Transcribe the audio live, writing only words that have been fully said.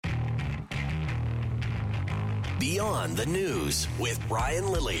Beyond the News with Brian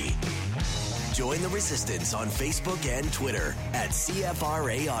Lilley. Join the resistance on Facebook and Twitter at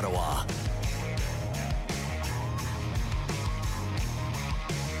CFRA Ottawa.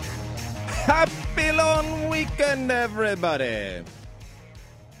 Happy long weekend, everybody.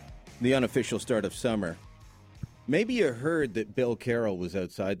 The unofficial start of summer. Maybe you heard that Bill Carroll was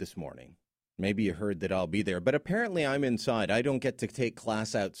outside this morning. Maybe you heard that I'll be there. But apparently I'm inside. I don't get to take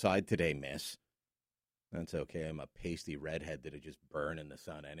class outside today, miss. That's okay. I'm a pasty redhead that'll just burn in the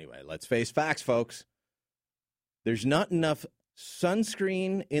sun anyway. Let's face facts, folks. There's not enough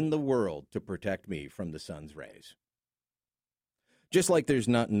sunscreen in the world to protect me from the sun's rays. Just like there's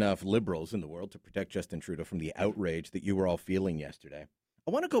not enough liberals in the world to protect Justin Trudeau from the outrage that you were all feeling yesterday.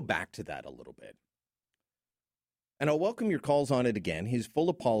 I want to go back to that a little bit. And I'll welcome your calls on it again. His full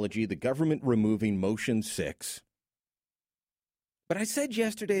apology, the government removing Motion 6. But I said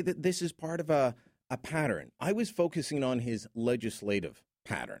yesterday that this is part of a pattern. I was focusing on his legislative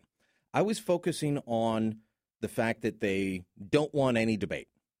pattern. I was focusing on the fact that they don't want any debate,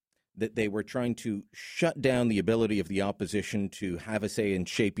 that they were trying to shut down the ability of the opposition to have a say in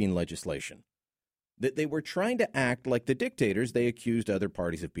shaping legislation, that they were trying to act like the dictators they accused other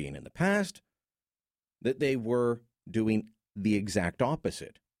parties of being in the past, that they were doing the exact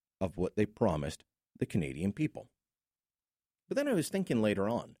opposite of what they promised the Canadian people. But then I was thinking later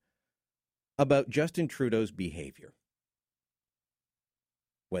on about Justin Trudeau's behavior,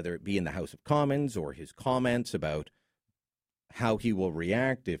 whether it be in the House of Commons or his comments about how he will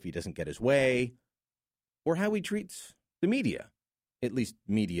react if he doesn't get his way, or how he treats the media, at least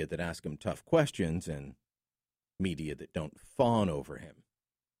media that ask him tough questions and media that don't fawn over him.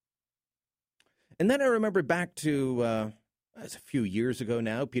 And then I remember back to, that's a few years ago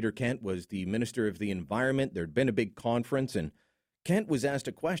now, Peter Kent was the Minister of the Environment. There'd been a big conference, and Kent was asked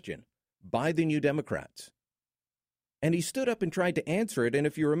a question by the New Democrats. And he stood up and tried to answer it. And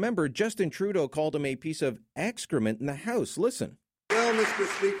if you remember, Justin Trudeau called him a piece of excrement in the House. Listen. Well, Mr.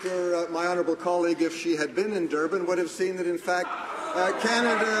 Speaker, my honourable colleague, if she had been in Durban, would have seen that, in fact,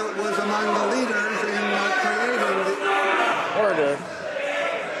 Canada was among the leaders in creating the... Order.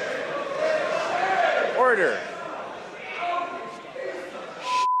 Order.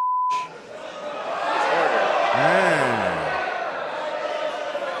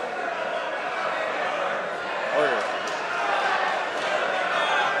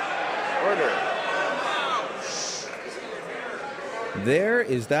 There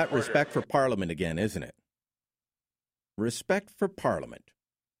is that respect for Parliament again, isn't it? Respect for Parliament.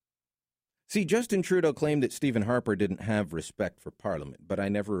 See, Justin Trudeau claimed that Stephen Harper didn't have respect for Parliament, but I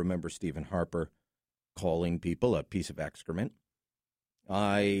never remember Stephen Harper calling people a piece of excrement.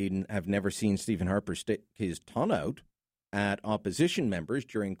 I have never seen Stephen Harper stick his tongue out at opposition members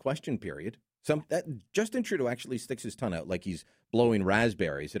during question period. Justin Trudeau actually sticks his tongue out like he's blowing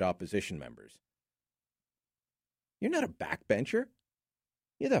raspberries at opposition members. You're not a backbencher.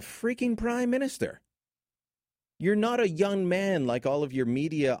 You're the freaking Prime Minister. You're not a young man like all of your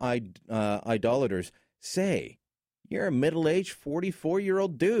media idolaters say. You're a middle-aged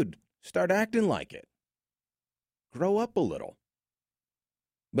 44-year-old dude. Start acting like it. Grow up a little.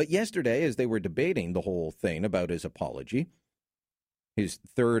 But yesterday, as they were debating the whole thing about his apology, his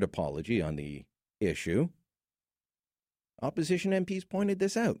third apology on the issue, opposition MPs pointed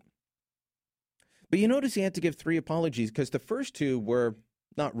this out. But you notice he had to give 3 apologies because the first 2 were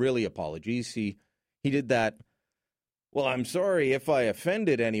not really apologies. He did that, well, I'm sorry if I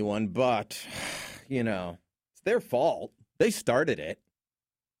offended anyone, but, it's their fault. They started it.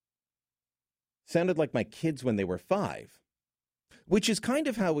 Sounded like my kids when they were 5, which is kind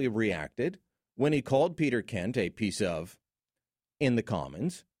of how he reacted when he called Peter Kent a piece of in the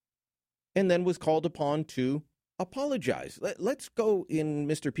Commons and then was called upon to apologize. Let's go in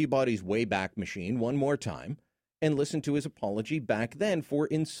Mr. Peabody's Wayback Machine one more time and listen to his apology back then for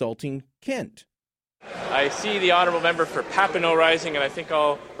insulting Kent. I see the honourable member for Papineau rising, and I think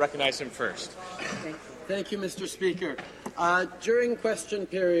I'll recognize him first. Thank you, Mr. Speaker. During question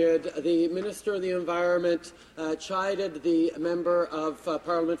period, the Minister of the Environment chided the Member of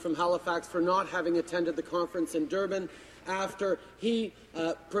Parliament from Halifax for not having attended the conference in Durban after he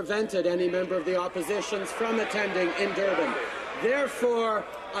prevented any member of the opposition from attending in Durban. Therefore,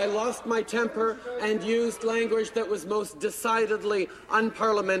 I lost my temper and used language that was most decidedly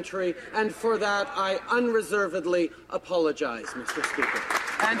unparliamentary, and for that I unreservedly apologize, Mr. Speaker,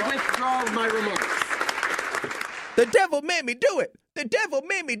 and withdraw my remarks. The devil made me do it. The devil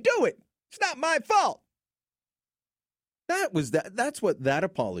made me do it. It's not my fault. That's what that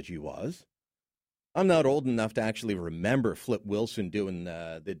apology was. I'm not old enough to actually remember Flip Wilson doing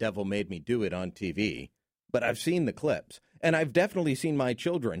the devil made me do it on TV. but I've seen the clips, and I've definitely seen my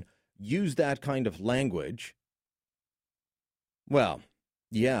children use that kind of language. Well,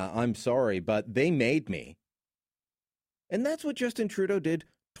 yeah, I'm sorry, but they made me. And that's what Justin Trudeau did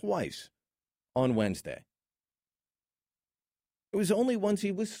twice on Wednesday. It was only once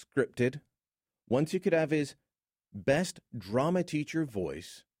he was scripted, once he could have his best drama teacher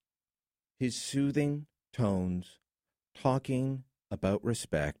voice, his soothing tones, talking about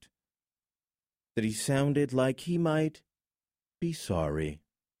respect, that he sounded like he might be sorry.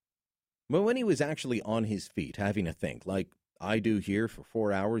 But when he was actually on his feet, having a think, like I do here for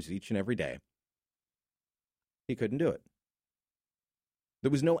 4 hours each and every day, he couldn't do it.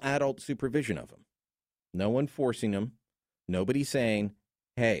 There was no adult supervision of him. No one forcing him. Nobody saying,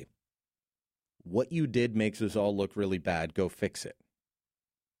 hey, what you did makes us all look really bad. Go fix it.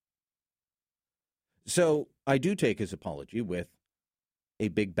 So I do take his apology with a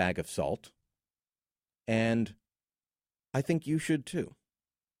big bag of salt. And I think you should too.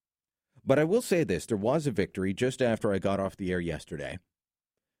 But I will say this, there was a victory just after I got off the air yesterday.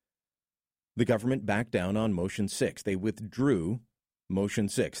 The government backed down on Motion 6. They withdrew Motion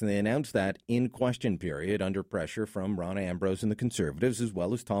 6, and they announced that in question period under pressure from Rona Ambrose and the Conservatives, as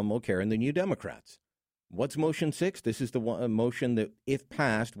well as Tom Mulcair and the New Democrats. What's Motion 6? This is the motion that, if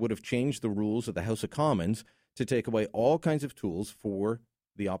passed, would have changed the rules of the House of Commons to take away all kinds of tools for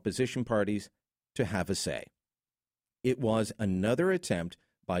the opposition parties to have a say. It was another attempt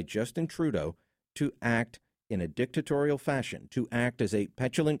by Justin Trudeau to act in a dictatorial fashion, to act as a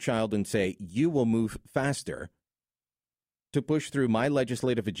petulant child and say, you will move faster to push through my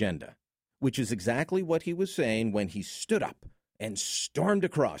legislative agenda, which is exactly what he was saying when he stood up and stormed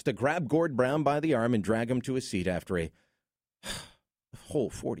across to grab Gord Brown by the arm and drag him to a seat after a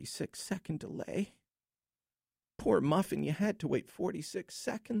whole 46-second delay. Poor Muffin, you had to wait 46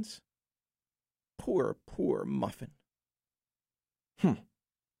 seconds. Poor Muffin.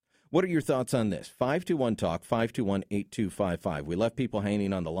 What are your thoughts on this? 521-TALK, 521-8255. We left people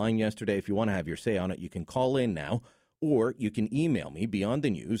hanging on the line yesterday. If you want to have your say on it, you can call in now, or you can email me,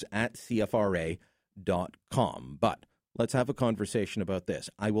 beyondthenews@cfra.com. But let's have a conversation about this.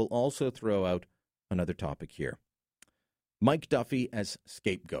 I will also throw out another topic here. Mike Duffy as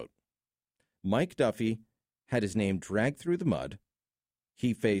scapegoat. Mike Duffy had his name dragged through the mud.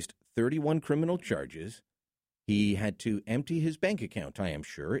 He faced 31 criminal charges. He had to empty his bank account, I am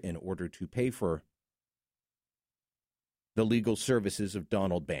sure, in order to pay for the legal services of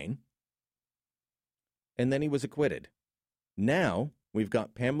Donald Bain. And then he was acquitted. Now we've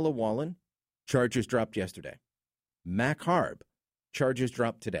got Pamela Wallin, charges dropped yesterday. Mac Harb, charges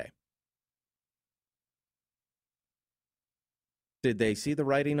dropped today. Did they see the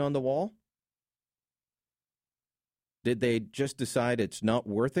writing on the wall? Did they just decide it's not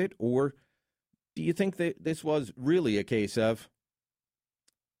worth it? Or do you think that this was really a case of,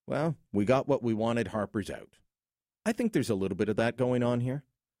 well, we got what we wanted, Harper's out? I think there's a little bit of that going on here.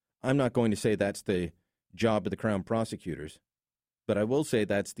 I'm not going to say that's the job of the Crown prosecutors, but I will say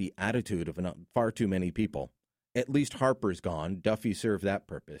that's the attitude of far too many people. At least Harper's gone. Duffy served that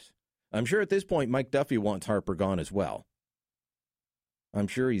purpose. I'm sure at this point Mike Duffy wants Harper gone as well. I'm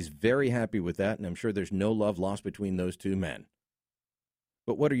sure he's very happy with that, and I'm sure there's no love lost between those two men.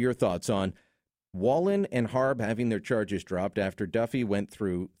 But what are your thoughts on Wallin and Harb having their charges dropped after Duffy went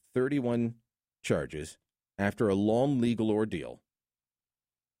through 31 charges after a long legal ordeal?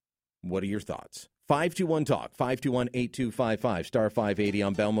 What are your thoughts? 521-TALK, 521-8255, star 580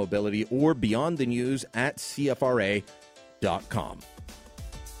 on Bell Mobility, or beyondthenews@cfra.com.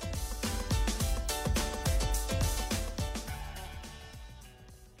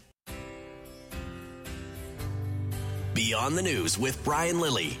 Beyond the News with Brian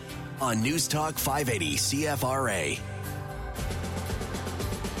Lilley on News Talk 580 CFRA.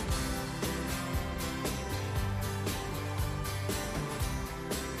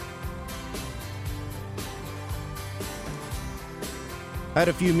 I had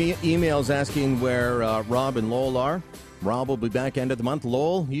a few emails asking where Rob and Lowell are. Rob will be back end of the month.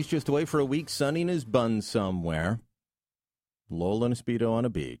 Lowell, he's just away for a week sunning his bun somewhere. Lowell in a Speedo on a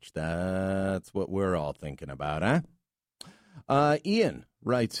beach. That's what we're all thinking about, huh? Ian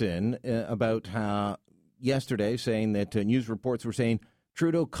writes in about yesterday saying that news reports were saying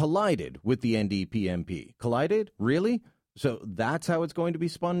Trudeau collided with the NDP MP. Collided? Really? So that's how it's going to be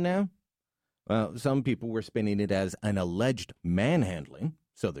spun now? Well, some people were spinning it as an alleged manhandling,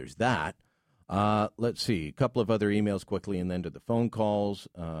 so there's that. Let's see, a couple of other emails quickly and then to the phone calls.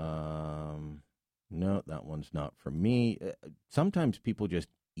 No, that one's not for me. Sometimes people just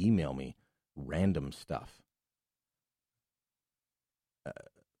email me random stuff.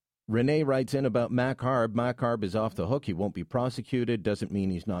 Renee writes in about Mac Harb. Mac Harb is off the hook. He won't be prosecuted. Doesn't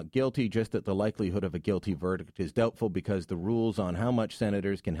mean he's not guilty, just that the likelihood of a guilty verdict is doubtful because the rules on how much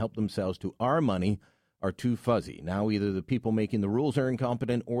senators can help themselves to our money are too fuzzy. Now either the people making the rules are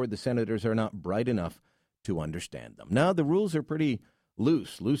incompetent or the senators are not bright enough to understand them. Now the rules are pretty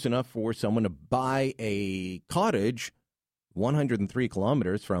loose enough for someone to buy a cottage 103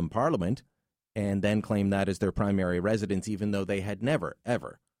 kilometers from Parliament and then claim that as their primary residence, even though they had never,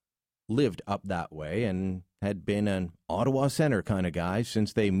 ever lived up that way and had been an Ottawa Centre kind of guy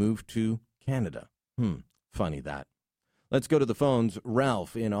since they moved to Canada. Funny that. Let's go to the phones.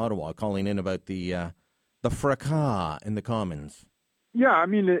 Ralph in Ottawa calling in about the fracas in the Commons. Yeah, I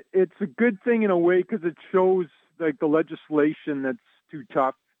mean, it's a good thing in a way because it shows like the legislation that's too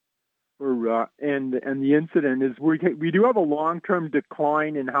tough for, and the incident is we do have a long-term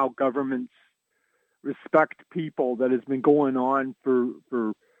decline in how governments respect people that has been going on for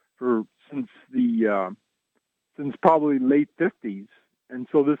since probably late 50s. And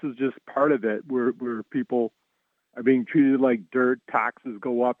so this is just part of it where people are being treated like dirt, taxes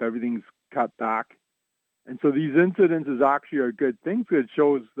go up, everything's cut back. And so these incidents actually are good things. It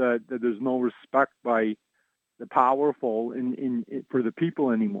shows that there's no respect by the powerful for the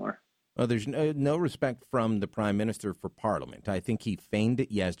people anymore. Well, there's no respect from the Prime Minister for Parliament. I think he feigned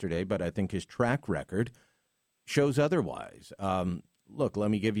it yesterday, but I think his track record shows otherwise. Look,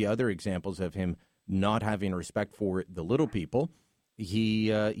 let me give you other examples of him not having respect for the little people. He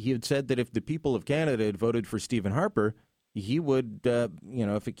had said that if the people of Canada had voted for Stephen Harper, he would,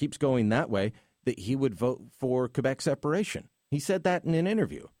 if it keeps going that way, that he would vote for Quebec separation. He said that in an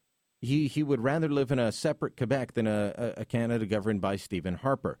interview. He would rather live in a separate Quebec than a Canada governed by Stephen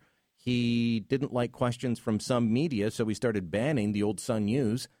Harper. He didn't like questions from some media, so he started banning the old Sun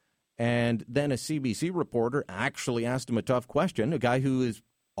News. And then a CBC reporter actually asked him a tough question. A guy who is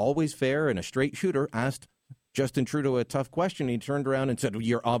always fair and a straight shooter asked Justin Trudeau a tough question. He turned around and said, well,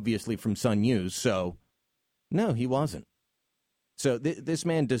 you're obviously from Sun News. So, no, he wasn't. So this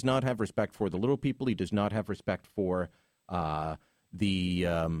man does not have respect for the little people. He does not have respect for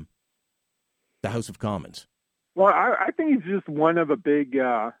the House of Commons. Well, I think he's just one of a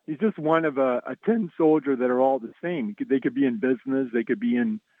tin soldier that are all the same. They could be in business. They could be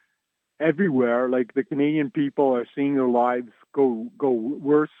in everywhere. Like the Canadian people are seeing their lives go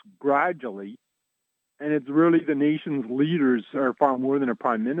worse gradually. And it's really the nation's leaders are far more than a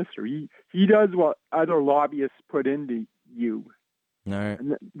prime minister. He does what other lobbyists put into you. All right.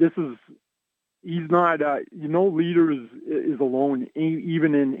 And he's not, leader is alone,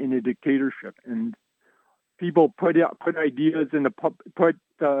 even in a dictatorship. And people put ideas in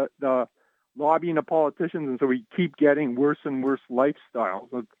the lobbying of politicians, and so we keep getting worse and worse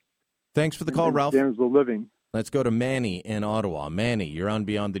lifestyles. Thanks for the call, Ralph. Standards of living. Let's go to Manny in Ottawa. Manny, you're on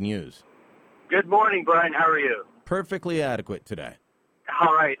Beyond the News. Good morning, Brian. How are you? Perfectly adequate today.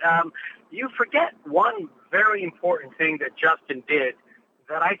 All right. You forget one very important thing that Justin did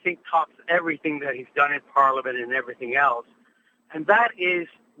that I think tops everything that he's done in Parliament and everything else, and that is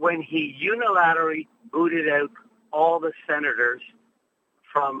when he unilaterally booted out all the senators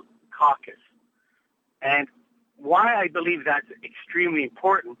from caucus. And why I believe that's extremely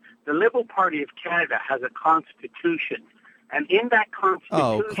important, the Liberal Party of Canada has a constitution. And in that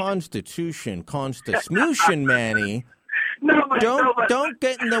constitution... Constitution, Manny. Don't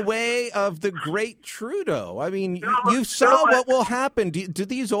get in the way of the great Trudeau. I mean, you saw what will happen. Do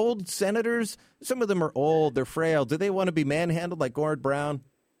these old senators, some of them are old, they're frail, do they want to be manhandled like Gord Brown?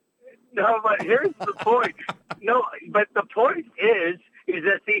 No, but here's the point. But the point is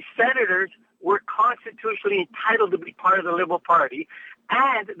that these senators were constitutionally entitled to be part of the Liberal Party,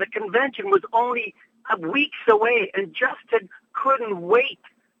 and the convention was only weeks away, and Justin couldn't wait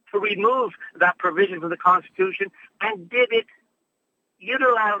to remove that provision from the Constitution and did it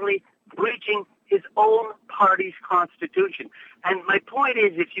unilaterally, breaching his own party's Constitution. And my point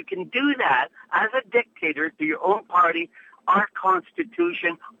is, if you can do that as a dictator to your own party, our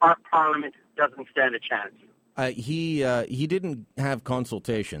Constitution, our Parliament doesn't stand a chance. He didn't have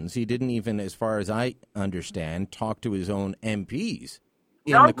consultations. He didn't even, as far as I understand, talk to his own MPs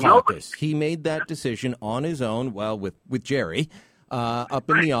in the caucus. He made that decision on his own, well, with Jerry, up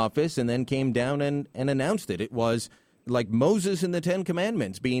in the office, and then came down and announced it. It was like Moses and the Ten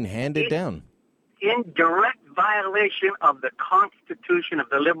Commandments being handed down. In direct violation of the Constitution of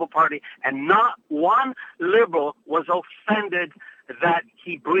the Liberal Party, and not one Liberal was offended that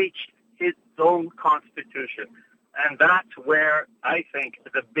he breached his own Constitution. And that's where I think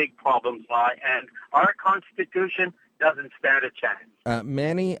the big problems lie. And our Constitution doesn't stand a chance.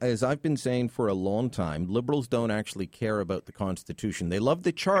 Manny, as I've been saying for a long time, Liberals don't actually care about the Constitution. They love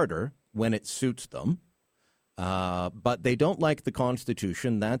the Charter when it suits them, but they don't like the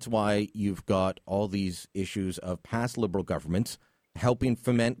Constitution. That's why you've got all these issues of past Liberal governments helping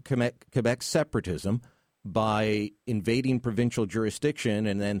foment Quebec separatism by invading provincial jurisdiction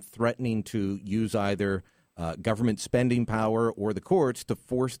and then threatening to use either government spending power or the courts to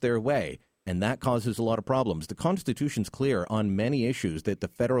force their way. And that causes a lot of problems. The Constitution's clear on many issues that the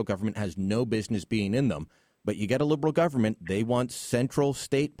federal government has no business being in them. But you get a Liberal government, they want central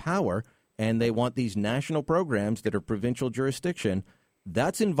state power, and they want these national programs that are provincial jurisdiction.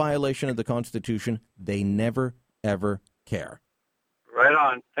 That's in violation of the Constitution. They never, ever care. Right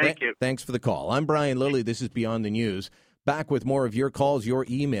on. Thank you. Thanks for the call. I'm Brian Lilley. This is Beyond the News. Back with more of your calls, your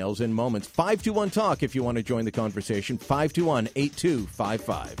emails in moments. 521-TALK if you want to join the conversation.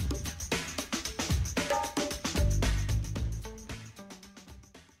 521-8255.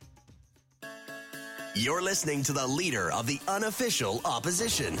 You're listening to the leader of the unofficial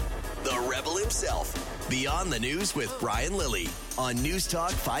opposition, the rebel himself. Beyond the News with Brian Lilley on News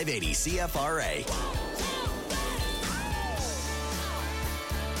Talk 580 CFRA.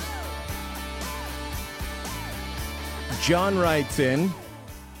 John writes in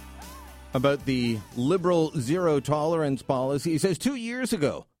about the Liberal zero tolerance policy. He says 2 years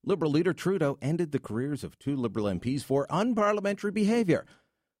ago, Liberal leader Trudeau ended the careers of 2 Liberal MPs for unparliamentary behavior.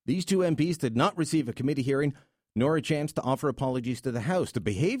 These 2 MPs did not receive a committee hearing nor a chance to offer apologies to the House. The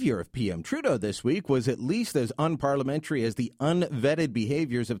behavior of PM Trudeau this week was at least as unparliamentary as the unvetted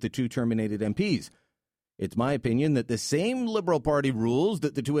behaviors of the 2 terminated MPs. It's my opinion that the same Liberal Party rules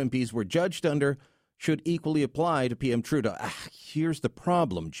that the 2 MPs were judged under should equally apply to PM Trudeau. Here's the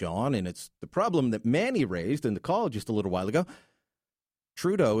problem, John, and it's the problem that Manny raised in the call just a little while ago.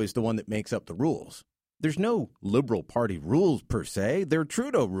 Trudeau is the one that makes up the rules. There's no Liberal Party rules per se. They're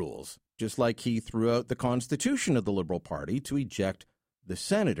Trudeau rules, just like he threw out the Constitution of the Liberal Party to eject the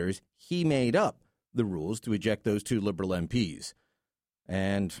senators. He made up the rules to eject those 2 Liberal MPs.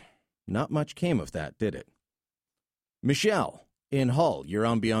 And not much came of that, did it? Michelle in Hull, you're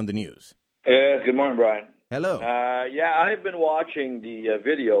on Beyond the News. Good morning, Brian. Hello. I've been watching the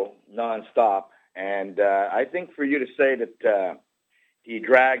video nonstop, and I think for you to say that he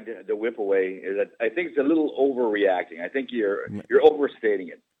dragged the whip away, I think it's a little overreacting. I think you're overstating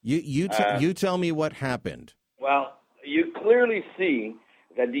it. You tell me what happened. Well, you clearly see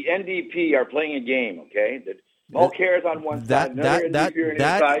that the NDP are playing a game. Okay, that Mulcair is on one side, NDP on the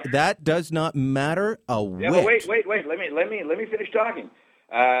other side. That does not matter a whit. Yeah, but wait. Let me finish talking.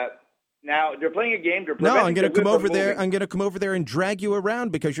 Now they're playing a game. No, I'm going to come over there. I'm going to come over there and drag you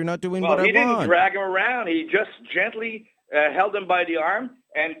around because you're not doing what I want. He didn't drag him around. He just gently held him by the arm,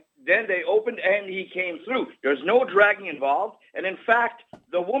 and then they opened, and he came through. There's no dragging involved, and in fact,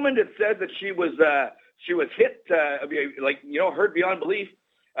 the woman that said that she was hit, hurt beyond belief,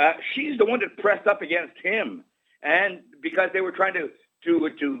 she's the one that pressed up against him, and because they were trying to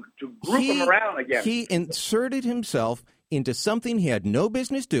group him around again. He inserted himself into something he had no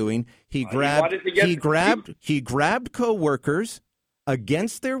business doing. He grabbed co-workers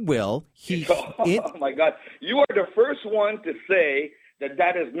against their will. Oh my God! You are the first one to say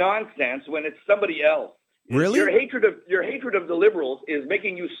that is nonsense when it's somebody else. Really? Your hatred of the Liberals is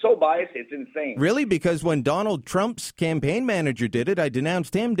making you so biased. It's insane. Really? Because when Donald Trump's campaign manager did it, I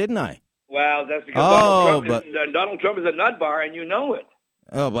denounced him, didn't I? Well, that's because Donald Trump is a nut bar, and you know it.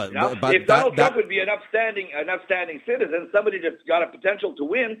 Oh, but if Donald Trump would be an upstanding citizen, somebody that's got a potential to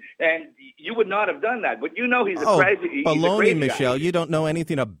win, and you would not have done that. But you know he's a crazy. Baloney, Michelle. You don't know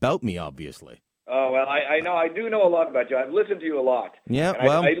anything about me, obviously. Oh well, I know. I do know a lot about you. I've listened to you a lot. Yeah,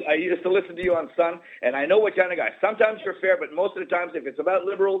 I used to listen to you on Sun, and I know what kind of guy. Sometimes you're fair, but most of the times, if it's about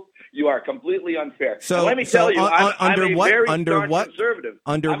Liberals, you are completely unfair. So and let me tell you, I'm a very conservative.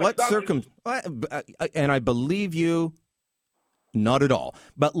 Under what circumstances? And I believe you. Not at all.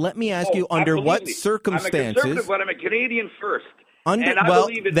 But let me ask you, under what circumstances? I'm a conservative, but I'm a Canadian first.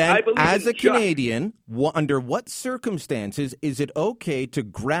 As a Canadian, under what circumstances is it okay to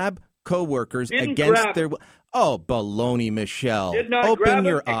grab co-workers against their will? Oh, baloney, Michelle. Did not Open grab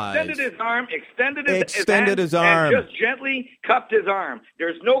your him, eyes. Extended his arm, and just gently cupped his arm.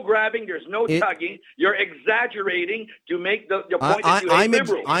 There's no grabbing. There's no tugging. You're exaggerating to make the point that you hate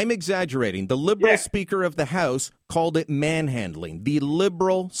Liberals. I'm exaggerating. The Liberal Speaker of the House called it manhandling. The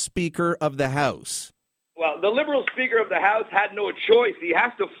Liberal Speaker of the House. Well, the Liberal Speaker of the House had no choice. He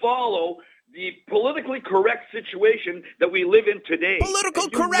has to follow the politically correct situation that we live in today.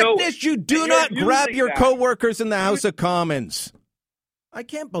 Political correctness? You do not grab your co-workers in the House of Commons. I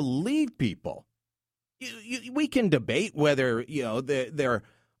can't believe people. we can debate whether, they're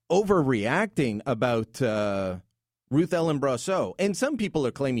overreacting about Ruth Ellen Brosseau. And some people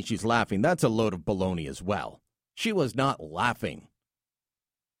are claiming she's laughing. That's a load of baloney as well. She was not laughing.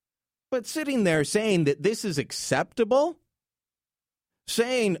 But sitting there saying that this is acceptable,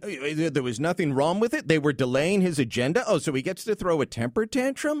 saying there was nothing wrong with it, they were delaying his agenda. Oh, so he gets to throw a temper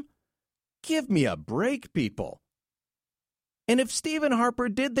tantrum? Give me a break, people. And if Stephen Harper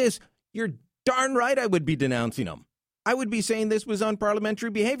did this, you're darn right I would be denouncing him. I would be saying this was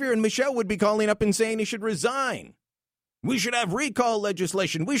unparliamentary behavior, and Michelle would be calling up and saying he should resign. We should have recall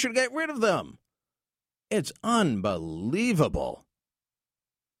legislation. We should get rid of them. It's unbelievable.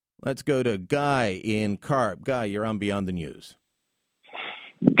 Let's go to Guy in Carp. Guy, you're on Beyond the News.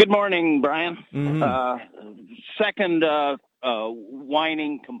 Good morning, Brian. Mm-hmm. Second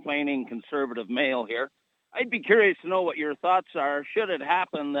whining, complaining conservative male here. I'd be curious to know what your thoughts are. Should it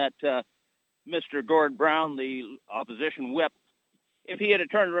happen that Mr. Gord Brown, the opposition whip, if he had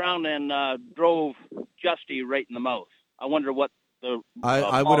turned around and drove Justy right in the mouth, I wonder what the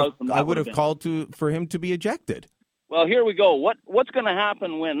I would have called for him to be ejected. Well, here we go. What's going to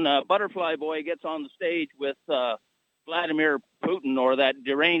happen when Butterfly Boy gets on the stage with Vladimir Putin or that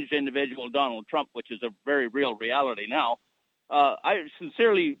deranged individual Donald Trump, which is a very real reality now? I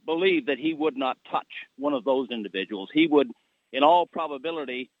sincerely believe that he would not touch one of those individuals. He would, in all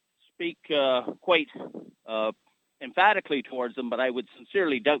probability, speak quite emphatically towards them, but I would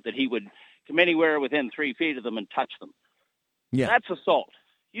sincerely doubt that he would come anywhere within 3 feet of them and touch them. Yeah. That's assault.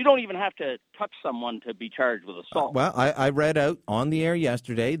 You don't even have to touch someone to be charged with assault. Well, I read out on the air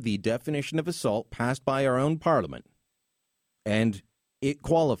yesterday the definition of assault passed by our own parliament, and it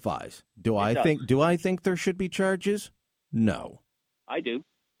qualifies. Do I think there should be charges? No. I do.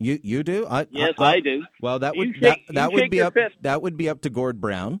 You do? Yes, I do. Well, that would be up to Gord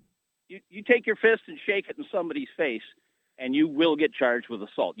Brown. You take your fist and shake it in somebody's face, and you will get charged with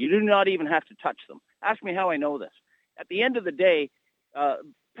assault. You do not even have to touch them. Ask me how I know this. At the end of the day,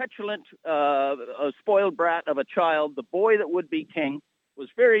 petulant, a spoiled brat of a child, the boy that would be king, was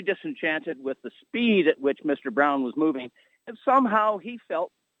very disenchanted with the speed at which Mr. Brown was moving, and somehow he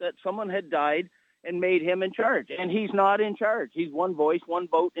felt that someone had died and made him in charge, and he's not in charge. He's one voice, one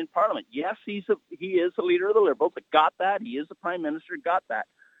vote in Parliament. Yes, he is the leader of the Liberals, but got that. He is the Prime Minister, got that.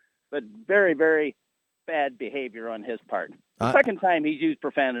 But very, very bad behavior on his part. The second time he's used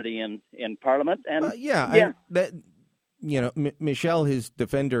profanity in Parliament, and Michelle, his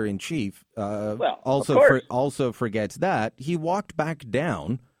defender-in-chief, also also forgets that he walked back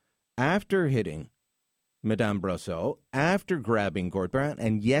down after hitting Madame Brosseau, after grabbing Gord Brown,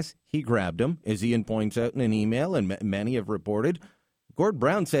 and yes, he grabbed him, as Ian points out in an email, and many have reported. Gord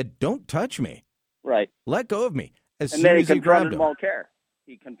Brown said, "Don't touch me. Right. Let go of me." And then he confronted Mulcair.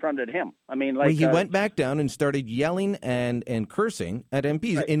 He confronted him. I mean, he went back down and started yelling and cursing at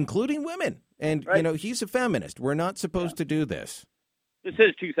MPs, right, including women. And, he's a feminist. We're not supposed to do this. This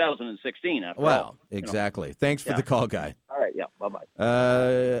is 2016, after all. Well, exactly. Thanks for the call, Guy. All right,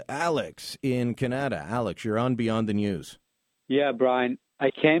 bye-bye. Alex in Canada. Alex, you're on Beyond the News. Yeah, Brian,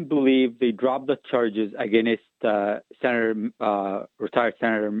 I can't believe they dropped the charges against retired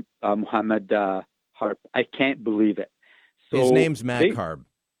Senator Mohammed Harp. I can't believe it. So his name's Mac Harp.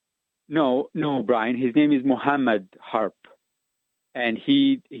 No, Brian. His name is Mohammed Harp. And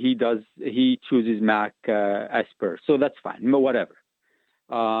he chooses Mac as per. So that's fine, but whatever.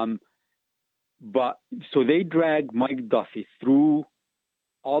 But so they drag Mike Duffy through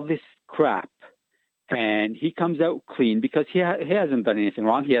all this crap, and he comes out clean because he hasn't done anything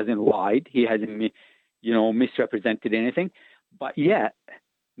wrong. He hasn't lied. He hasn't, misrepresented anything. But yet,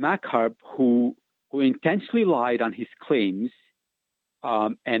 Mac Harp, who intentionally lied on his claims,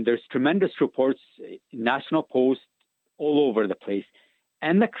 and there's tremendous reports, National Post, all over the place.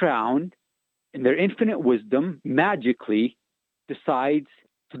 And the Crown, in their infinite wisdom, magically decides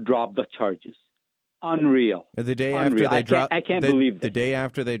to drop the charges. Unreal. The day after they dropped, I can't believe this. The day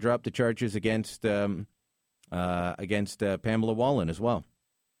after they dropped the charges against Pamela Wallin as well.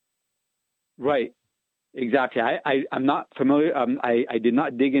 Right. Exactly. I'm not familiar. I did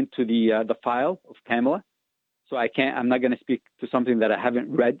not dig into the file of Pamela, so I'm not going to speak to something that I haven't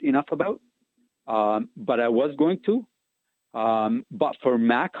read enough about. But I was going to. But for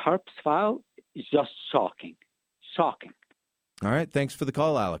Mac Harp's file, it's just shocking. Shocking. All right. Thanks for the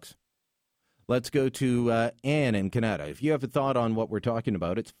call, Alex. Let's go to Anne in Canada. If you have a thought on what we're talking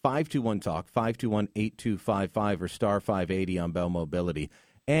about, it's 521-TALK, 521-8255 or star 580 on Bell Mobility.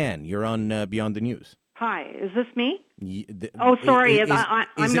 Anne, you're on Beyond the News. Hi. Is this me? Sorry. I'm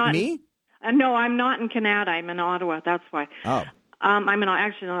is not. It me? No, I'm not in Canada. I'm in Ottawa. That's why. Oh. I'm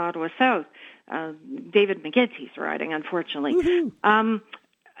actually in Ottawa South. David McGeety's riding, unfortunately.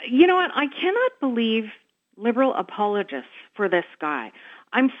 You know what? I cannot believe Liberal apologists for this guy.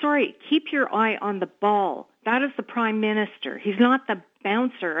 I'm sorry, keep your eye on the ball. That is the Prime Minister. He's not the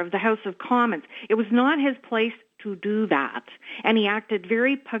bouncer of the House of Commons. It was not his place to do that. And he acted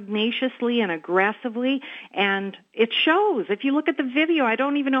very pugnaciously and aggressively, and it shows. If you look at the video, I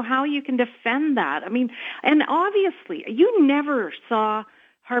don't even know how you can defend that. I mean, and obviously, you never saw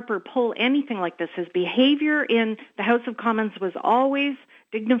Harper pull anything like this. His behavior in the House of Commons was always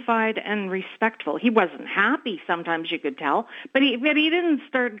dignified and respectful. He wasn't happy, sometimes you could tell, but he didn't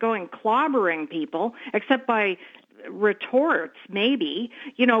start going clobbering people, except by retorts, maybe,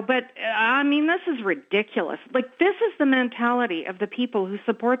 but I mean, this is ridiculous. Like, this is the mentality of the people who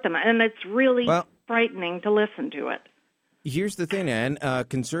support them, and it's really frightening to listen to it. Here's the thing, Ann.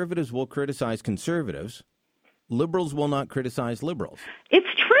 Conservatives will criticize conservatives. Liberals will not criticize liberals. It's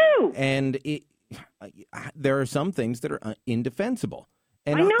true. And there are some things that are indefensible.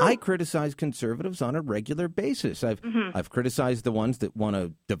 And I criticize conservatives on a regular basis. I've criticized the ones that want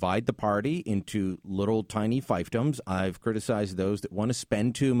to divide the party into little tiny fiefdoms. I've criticized those that want to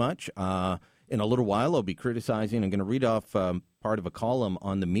spend too much. In a little while, I'll be criticizing. I'm going to read off part of a column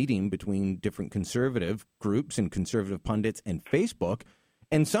on the meeting between different conservative groups and conservative pundits and Facebook.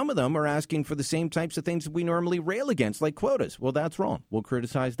 And some of them are asking for the same types of things that we normally rail against, like quotas. Well, that's wrong. We'll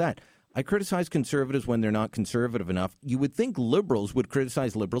criticize that. I criticize conservatives when they're not conservative enough. You would think liberals would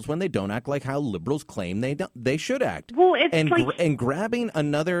criticize liberals when they don't act like how liberals claim they should act. Well, it's and grabbing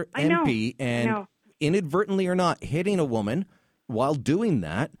another MP and inadvertently or not hitting a woman while doing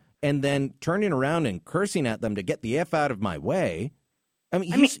that, and then turning around and cursing at them to get the F out of my way. I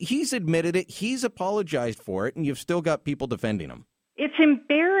mean, he's admitted it. He's apologized for it, and you've still got people defending him. It's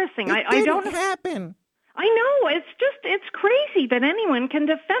embarrassing. I don't happen. I know. It's crazy that anyone can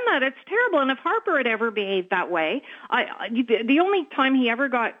defend that. It's terrible. And if Harper had ever behaved that way, the only time he ever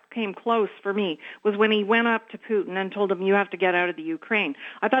came close for me was when he went up to Putin and told him, you have to get out of the Ukraine.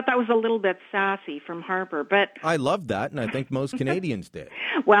 I thought that was a little bit sassy from Harper, but I loved that, and I think most Canadians did.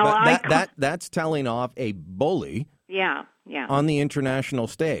 Well, that's telling off a bully. Yeah. On the international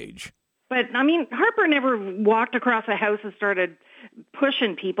stage. But I mean, Harper never walked across a house and started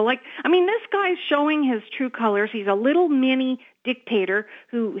pushing people. This guy's showing his true colors. He's a little mini dictator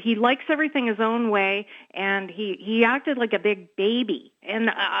who he likes everything his own way, and he acted like a big baby.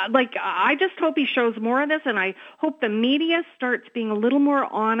 And I just hope he shows more of this, and I hope the media starts being a little more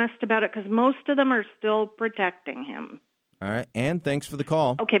honest about it, because most of them are still protecting him. All right, Ann, thanks for the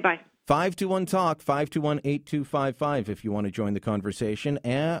call. Okay, bye. 521-TALK, 521-8255 if you want to join the conversation,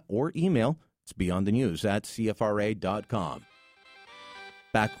 or email. It's beyondthenews@cfra.com.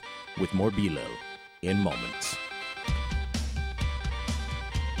 Back with more Bilo in moments.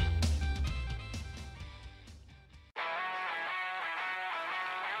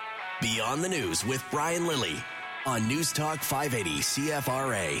 Beyond the News with Brian Lilly on News Talk 580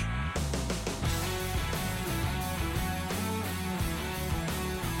 CFRA.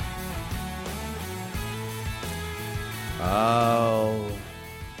 Oh.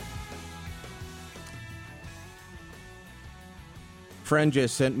 Friend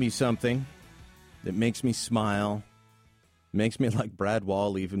just sent me something that makes me smile, makes me like Brad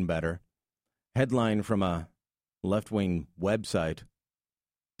Wall even better. Headline from a left-wing website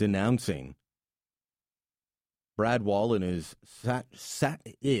denouncing Brad Wall and his I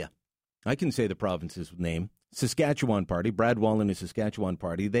can say the province's name. Saskatchewan Party, Brad Wall and his Saskatchewan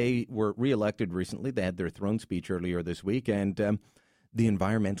Party, they were reelected recently. They had their throne speech earlier this week, and the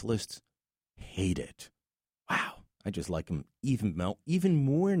environmentalists hate it. Wow, I just like them even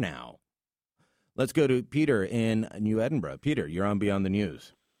more now. Let's go to Peter in New Edinburgh. Peter, you're on Beyond the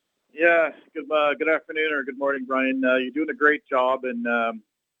News. Yeah, good afternoon or good morning, Brian. You're doing a great job in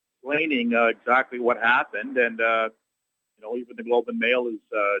explaining exactly what happened, and even the Globe and Mail is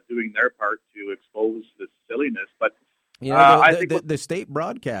doing their part to expose this silliness. But I think the state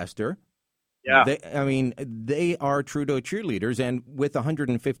broadcaster, they are Trudeau cheerleaders, and with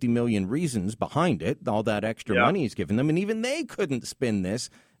 150 million reasons behind it, all that extra money he's given them, and even they couldn't spin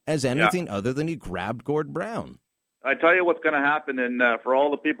this as anything other than he grabbed Gord Brown. I tell you what's going to happen, and for all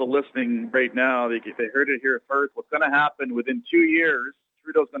the people listening right now, they heard it here first. What's going to happen within 2 years?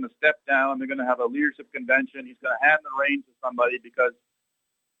 Trudeau's going to step down. They're going to have a leadership convention. He's going to hand the reins to somebody because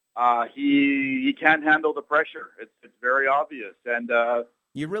he can't handle the pressure. It's very obvious. And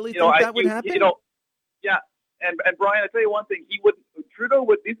you really think that would happen? Yeah. And Brian, I tell you one thing. Trudeau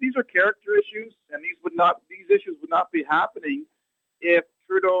would. These are character issues, and these issues would not be happening if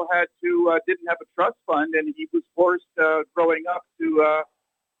Trudeau didn't have a trust fund and he was forced growing up to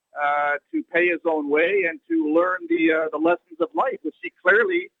to pay his own way and to learn the lessons of life, which he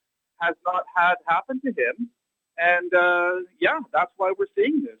clearly has not had happen to him. And, that's why we're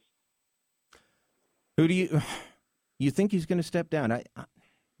seeing this. Who do you think he's going to step down? I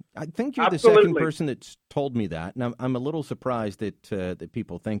think you're Absolutely. the second person that's told me that, and I'm a little surprised that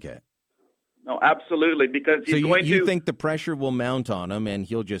people think it. No, absolutely, because he's so you think the pressure will mount on him and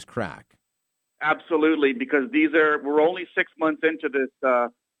he'll just crack? Absolutely, because we're only 6 months into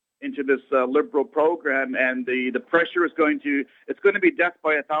this Liberal program, and the pressure is going to be death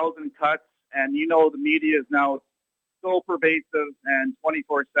by 1,000 cuts, and the media is now so pervasive and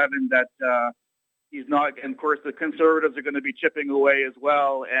 24/7 that he's not. And of course, the Conservatives are going to be chipping away as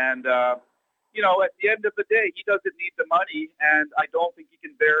well, and at the end of the day, he doesn't need the money, and I don't think he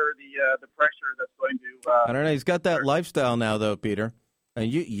can bear the pressure that's going to. I don't know. He's got that lifestyle now, though, Peter.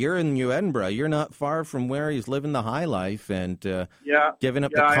 You're in New Edinburgh. You're not far from where he's living the high life and giving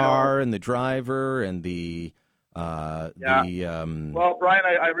up the car and the driver and the. Well, Brian,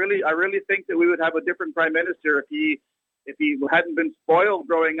 I really think that we would have a different prime minister if he hadn't been spoiled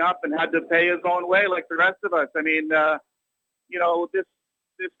growing up and had to pay his own way like the rest of us. I mean,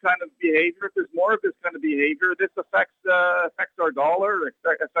 this kind of behavior, if there's more of this kind of behavior, this affects our dollar,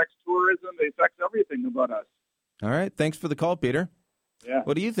 affects tourism, it affects everything about us. All right. Thanks for the call, Peter. Yeah.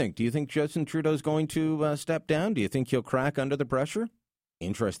 What do you think? Do you think Justin Trudeau's going to step down? Do you think he'll crack under the pressure?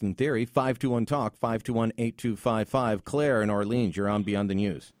 Interesting theory. 521-TALK, 521-8255. Claire in Orleans, you're on Beyond the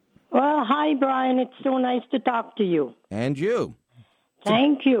News. Well, hi, Brian. It's so nice to talk to you. And you.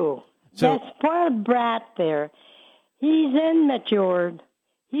 Thank you. So, that spoiled brat there, he's immature.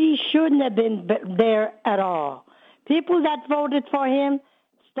 He shouldn't have been there at all. People that voted for him,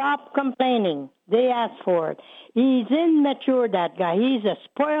 stop complaining. They asked for it. He's immature, that guy. He's a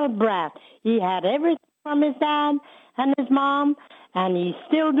spoiled brat. He had everything from his dad and his mom, and he's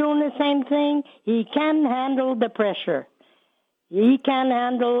still doing the same thing. He can't handle the pressure. He can't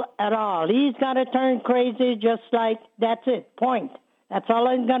handle at all. He's got to turn crazy just like, that's it, point. That's all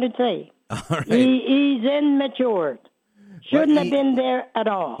I'm going to say. All right. He's immature. Shouldn't have been there at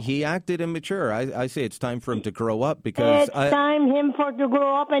all. He acted immature. I say it's time for him to grow up because... It's time him for to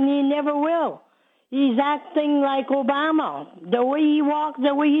grow up, and he never will. He's acting like Obama. The way he walks,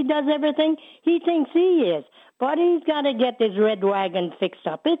 the way he does everything, he thinks he is. But he's got to get his red wagon fixed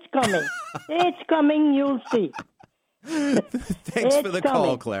up. It's coming. It's coming, you'll see. Thanks for the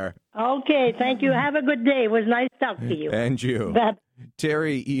call, Claire. Okay, thank you. Have a good day. It was nice talking to you. And you.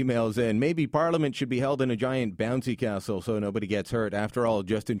 Terry emails in, maybe Parliament should be held in a giant bouncy castle so nobody gets hurt. After all,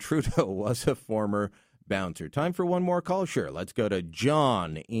 Justin Trudeau was a former bouncer. Time for one more call? Sure. Let's go to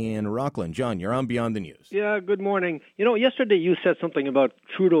John in Rockland. John, you're on Beyond the News. Yeah, good morning. Yesterday you said something about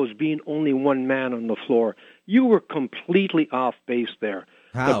Trudeau's being only one man on the floor. You were completely off base there.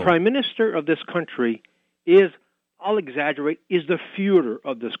 How? The Prime Minister of this country is, I'll exaggerate, is the Führer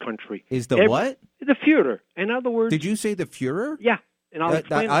of this country. Is the what? The Führer. In other words... Did you say the Führer? Yeah. And I'll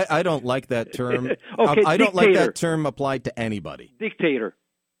explain. I don't like that term. Okay, I don't like that term applied to anybody. Dictator.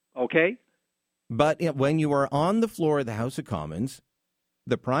 Okay? But when you are on the floor of the House of Commons,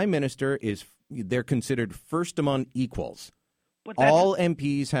 the Prime Minister they're considered first among equals. All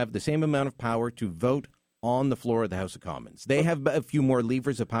MPs have the same amount of power to vote on the floor of the House of Commons. They have a few more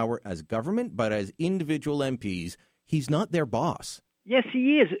levers of power as government, but as individual MPs, he's not their boss. Yes,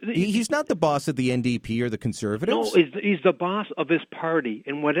 he is. He's not the boss of the NDP or the Conservatives. No, he's the boss of his party,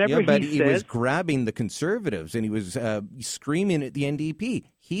 and whatever he was grabbing the Conservatives, and he was screaming at the NDP.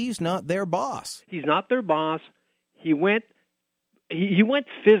 He's not their boss. He's not their boss. He went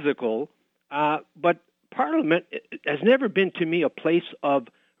physical, but Parliament has never been to me a place of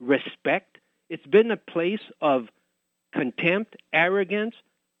respect. It's been a place of contempt, arrogance,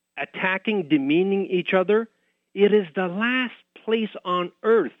 attacking, demeaning each other. It is the last place on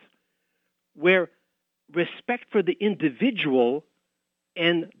earth where respect for the individual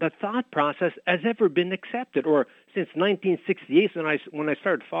and the thought process has ever been accepted, or since 1968 when I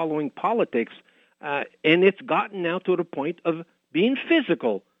started following politics, and it's gotten now to the point of being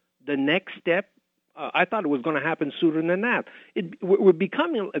physical. The next step, I thought it was going to happen sooner than that. We're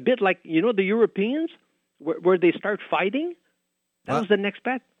becoming a bit like, the Europeans, where they start fighting. That was the next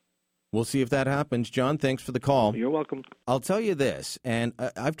bet. We'll see if that happens. John, thanks for the call. You're welcome. I'll tell you this, and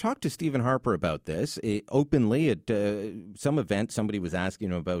I've talked to Stephen Harper about this openly at some event. Somebody was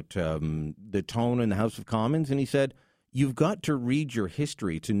asking about the tone in the House of Commons, and he said, you've got to read your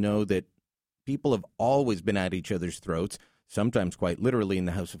history to know that people have always been at each other's throats, sometimes quite literally in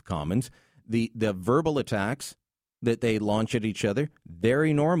the House of Commons. The verbal attacks that they launch at each other,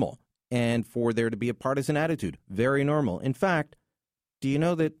 very normal. And for there to be a partisan attitude, very normal. In fact, Do you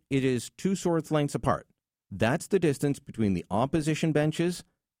know that it is 2 sword lengths apart? That's the distance between the opposition benches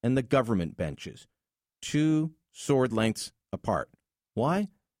and the government benches. 2 sword lengths apart. Why?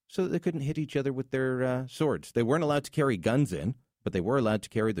 So that they couldn't hit each other with their swords. They weren't allowed to carry guns in, but they were allowed to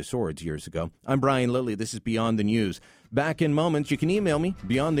carry the swords years ago. I'm Brian Lilley. This is Beyond the News. Back in moments. You can email me,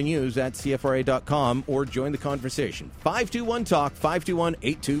 beyondthenews@cfra.com, or join the conversation. 521-TALK,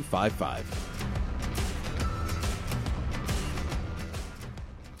 521-8255.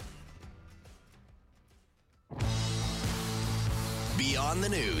 Beyond the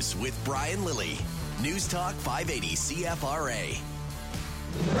News with Brian Lilley. News Talk 580 CFRA.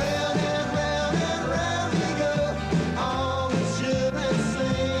 Round and round and round we go on the ship and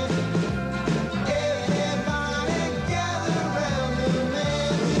sing. Everybody gather round the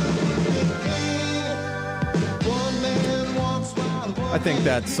man who king. One man walks while one I think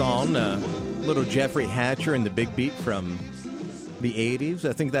that song, Little Jeffrey Hatcher and the Big Beat from the 80s,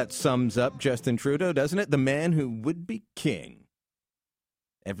 I think that sums up Justin Trudeau, doesn't it? The man who would be king.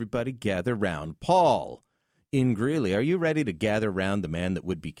 Everybody gather round. Paul in Greeley, are you ready to gather round the man that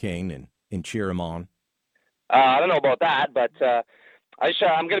would be king and cheer him on? I don't know about that, but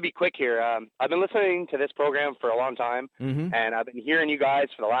I'm going to be quick here. I've been listening to this program for a long time, and I've been hearing you guys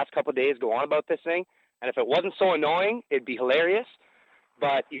for the last couple of days go on about this thing. And if it wasn't so annoying, it'd be hilarious.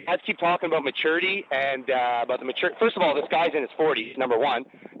 But you guys keep talking about maturity and about the maturity. First of all, this guy's in his 40s, number one.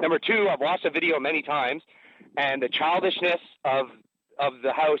 Number two, I've watched the video many times, and the childishness of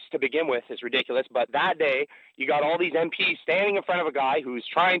the House to begin with is ridiculous. But that day, you got all these MPs standing in front of a guy who's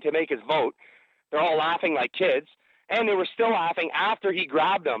trying to make his vote. They're all laughing like kids, and they were still laughing after he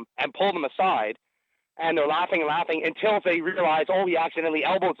grabbed them and pulled them aside. And they're laughing and laughing until they realize, oh, he accidentally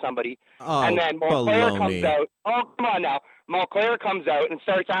elbowed somebody. Oh, and then Montclair comes out. Oh, come on now. Montclair comes out and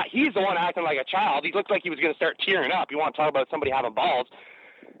starts he's the one acting like a child. He looked like he was going to start tearing up. You want to talk about somebody having balls.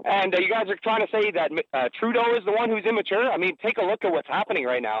 And you guys are trying to say that Trudeau is the one who's immature? I mean, take a look at what's happening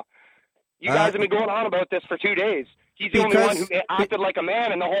right now. You guys have been going on about this for 2 days. He's the only one who acted like a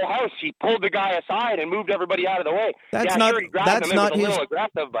man in the whole House. He pulled the guy aside and moved everybody out of the way. That's yeah, not, sure, he grabbed that's him not and was his, a little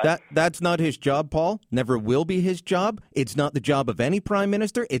aggressive, but that's not his job, Paul. Never will be his job. It's not the job of any prime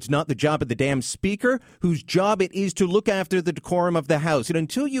minister. It's not the job of the damn speaker, whose job it is to look after the decorum of the House. And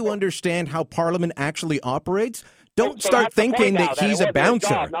until you understand how Parliament actually operates, don't start thinking that he's a bouncer.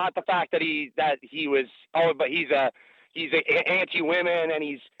 Job, not the fact that he was. Oh, but he's anti-women, and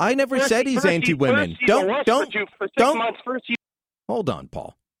he's. I never said he's anti-women. Don't. For 6 months. Hold on,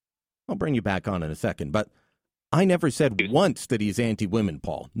 Paul. I'll bring you back on in a second, but I never said once that he's anti-women,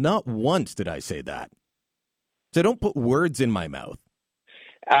 Paul. Not once did I say that. So don't put words in my mouth.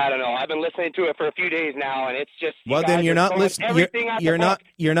 I don't know. I've been listening to it for a few days now, and it's just. Well, then you're not listening. You're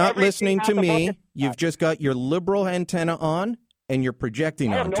not listening to me. You've just got your liberal antenna on, and you're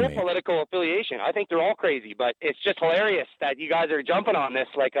projecting onto me. I have no political affiliation. I think they're all crazy, but it's just hilarious that you guys are jumping on this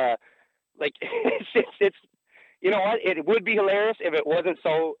it's. You know what? It would be hilarious if it wasn't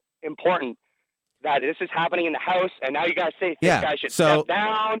so important that this is happening in the House, and now you guys say this guy should step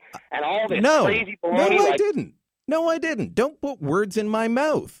down and all this crazy baloney. No, I didn't. No, I didn't. Don't put words in my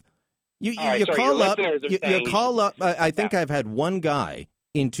mouth. You call up. I think I've had one guy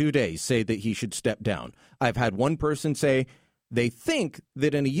in 2 days say that he should step down. I've had one person say they think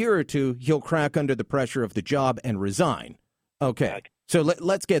that in a year or two he'll crack under the pressure of the job and resign. Okay. So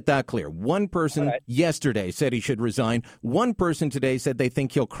let's get that clear. One person yesterday said he should resign. One person today said they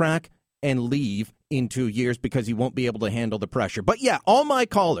think he'll crack and leave in 2 years because he won't be able to handle the pressure. But yeah, all my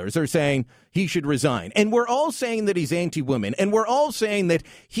callers are saying he should resign. And we're all saying that he's anti-women. And we're all saying that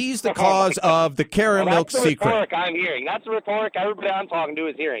he's the cause of the Cara Milk secret. That's the rhetoric I'm hearing. That's the rhetoric everybody I'm talking to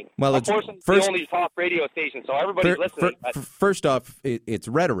is hearing. Well, of course, it's the only talk radio station, so everybody's listening. First off, it's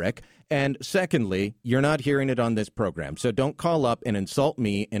rhetoric. And secondly, you're not hearing it on this program. So don't call up and insult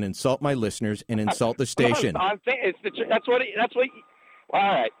me and insult my listeners and insult the station. That's what. All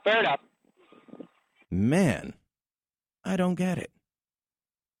right, fair enough. Man, I don't get it.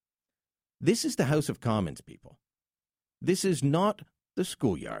 This is the House of Commons, people. This is not the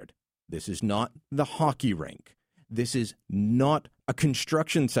schoolyard. This is not the hockey rink. This is not a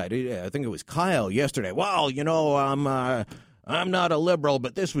construction site. I think it was Kyle yesterday. Well, you know, I'm not a liberal,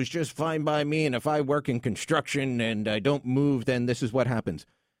 but this was just fine by me. And if I work in construction and I don't move, then this is what happens.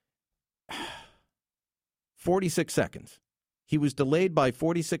 46 seconds. He was delayed by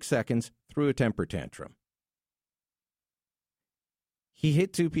 46 seconds through a temper tantrum. He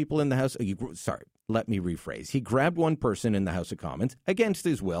hit two people in the House. Let me rephrase. He grabbed one person in the House of Commons against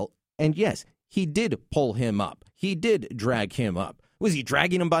his will. And yes, he did pull him up. He did drag him up. Was he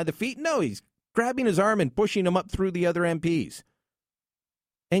dragging him by the feet? No, he's grabbing his arm and pushing him up through the other MPs.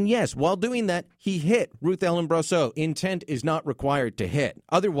 And yes, while doing that, he hit Ruth Ellen Brosseau. Intent is not required to hit.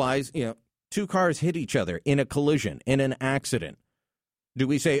 Otherwise, two cars hit each other in a collision, in an accident. Do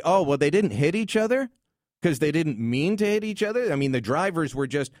we say, oh, well, they didn't hit each other because they didn't mean to hit each other? I mean, the drivers were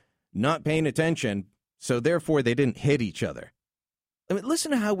just not paying attention, so therefore they didn't hit each other. I mean,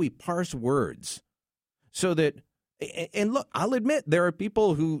 listen to how we parse words so that, and look, I'll admit there are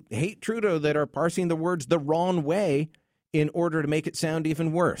people who hate Trudeau that are parsing the words the wrong way in order to make it sound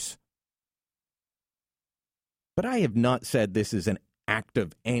even worse. But I have not said this is an act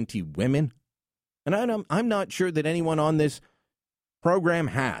of anti-women. And I'm not sure that anyone on this program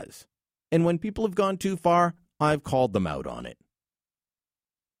has. And when people have gone too far, I've called them out on it.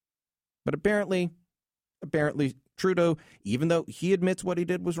 But apparently Trudeau, even though he admits what he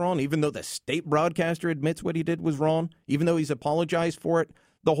did was wrong, even though the state broadcaster admits what he did was wrong, even though he's apologized for it,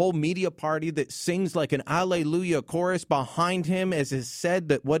 the whole media party that sings like an Alleluia chorus behind him as has said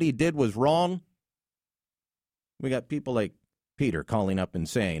that what he did was wrong. We got people like Peter calling up and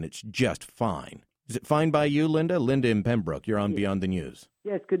saying it's just fine. Is it fine by you, Linda? Linda in Pembroke, you're on Beyond the News.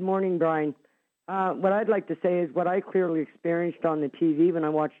 Yes, good morning, Brian. What I'd like to say is what I clearly experienced on the TV when I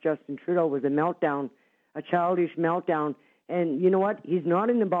watched Justin Trudeau was a meltdown, a childish meltdown. And you know what? He's not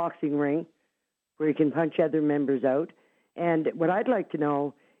in the boxing ring where he can punch other members out. And what I'd like to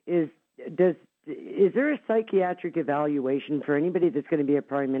know is there a psychiatric evaluation for anybody that's going to be a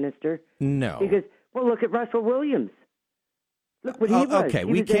prime minister? No. Because, well, look at Russell Williams. Look what he was. Okay,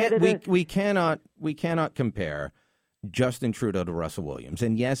 we cannot compare Justin Trudeau to Russell Williams.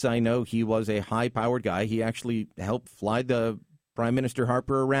 And yes, I know he was a high-powered guy. He actually helped fly the Prime Minister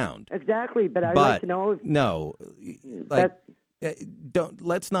Harper around. Exactly, but I'd like to know if... No,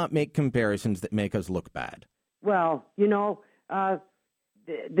 let's not make comparisons that make us look bad. Well, the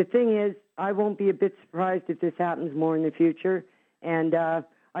thing is, I won't be a bit surprised if this happens more in the future. And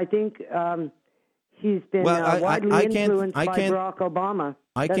I think he's been widely influenced by Barack Obama.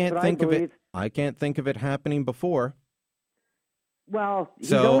 I can't think of it happening before. Well,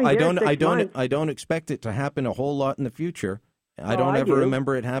 so I don't expect it to happen a whole lot in the future. I don't ever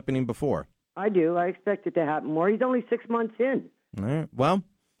remember it happening before. I do. I expect it to happen more. He's only 6 months in. All right. Well,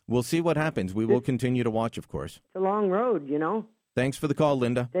 we'll see what happens. We will continue to watch, of course. It's a long road, Thanks for the call,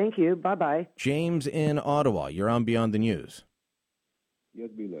 Linda. Thank you. Bye-bye. James in Ottawa, you're on Beyond the News. Yes,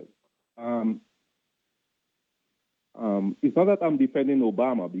 Billy. It's not that I'm defending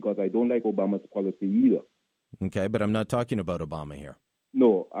Obama because I don't like Obama's policy either. Okay, but I'm not talking about Obama here.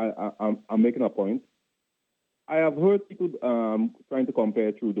 No, I'm making a point. I have heard people trying to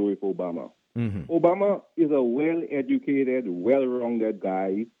compare Trudeau with Obama. Mm-hmm. Obama is a well-educated, well-rounded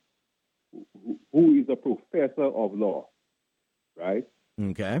guy who is a professor of law, right?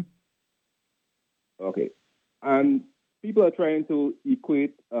 Okay. Okay. And people are trying to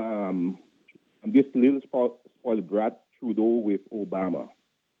equate this little spoiled brat Trudeau with Obama.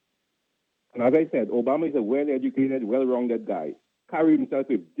 And as I said, Obama is a well-educated, well-rounded guy, carrying himself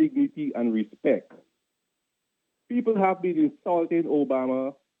with dignity and respect. People have been insulting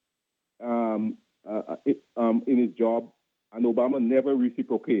Obama in his job, and Obama never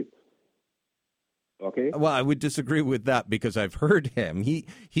reciprocates. Okay. Well, I would disagree with that because I've heard him.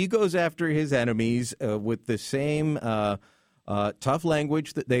 He goes after his enemies with the same tough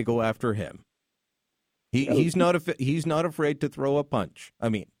language that they go after him. He's not afraid to throw a punch. I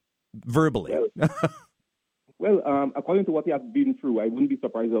mean, verbally. Well, according to what he has been through, I wouldn't be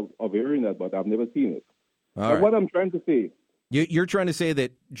surprised of hearing that, but I've never seen it. All right. What I'm trying to say... You're trying to say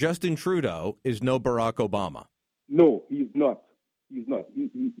that Justin Trudeau is no Barack Obama. No, he's not. He's not.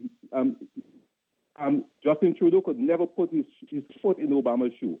 Justin Trudeau could never put his foot in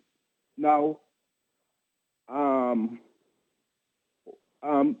Obama's shoe. Now,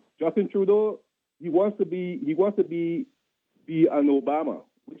 Justin Trudeau, he wants to be an Obama,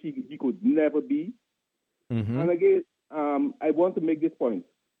 which he could never be. Mm-hmm. And again, I want to make this point,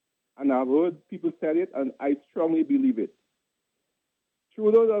 and I've heard people say it, and I strongly believe it.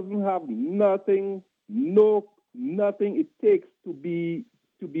 Trudeau doesn't have nothing it takes to be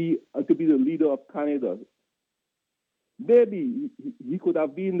the leader of Canada. Maybe he could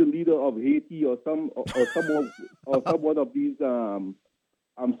have been the leader of Haiti or one of these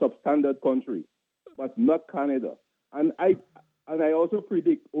substandard countries, but not Canada. And I also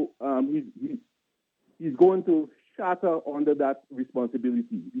predict he's going to shatter under that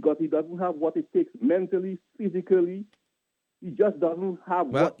responsibility because he doesn't have what it takes mentally, physically. He just doesn't have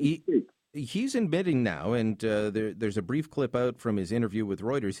what it takes. He's admitting now, and there's a brief clip out from his interview with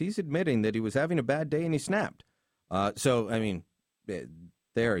Reuters. He's admitting that he was having a bad day and he snapped. So, I mean,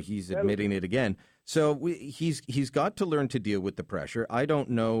 There, he's admitting it again. So he's got to learn to deal with the pressure. I don't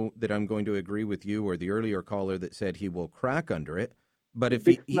know that I'm going to agree with you or the earlier caller that said he will crack under it. But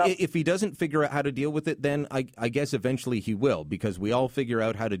if he doesn't figure out how to deal with it, then I guess eventually he will, because we all figure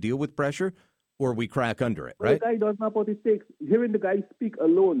out how to deal with pressure or we crack under it, right? The guy doesn't have what it takes. Hearing the guy speak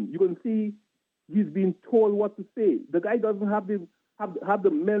alone, you can see he's being told what to say. The guy doesn't have the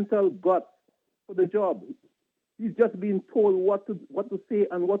mental guts for the job. He's just being told what to say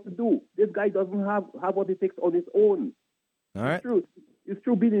and what to do. This guy doesn't have what it takes on his own. All right. It's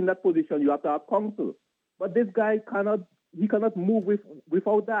true being in that position, you have to have counsel. But this guy cannot move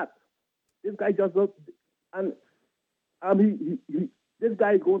without that. This guy just does, and this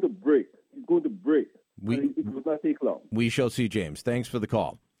guy is going to break. He's going to break. It will not take long. We shall see, James. Thanks for the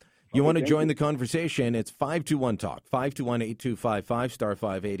call. You want to join the conversation, it's 521-TALK, 521-8255, star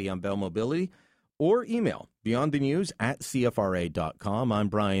 580 on Bell Mobility, or email beyondthenews@cfra.com. I'm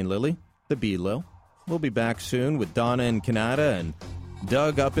Brian Lilly, the B-Lil. We'll be back soon with Donna in Canada and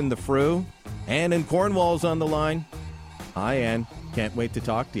Doug up in the Frew. Ann in Cornwall's on the line. Hi, Ann. Can't wait to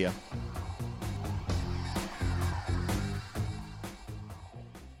talk to you.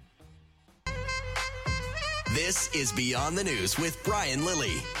 This is Beyond the News with Brian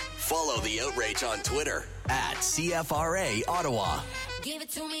Lilly. Follow the outrage on Twitter @CFRA Ottawa. Give it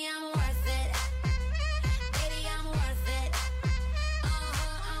to me, I'm worth it. Baby, I'm worth it.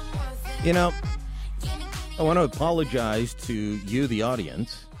 I'm worth it. You know, I want to apologize to you, the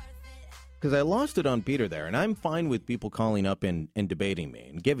audience, because I lost it on Peter there, and I'm fine with people calling up and debating me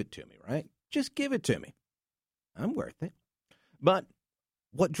and give it to me, right? Just give it to me. I'm worth it. But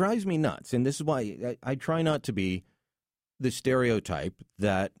what drives me nuts, and this is why I try not to be the stereotype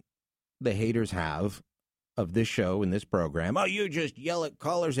that the haters have of this show and this program. Oh, you just yell at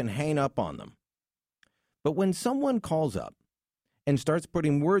callers and hang up on them. But when someone calls up and starts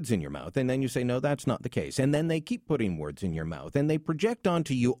putting words in your mouth, and then you say, no, that's not the case, and then they keep putting words in your mouth, and they project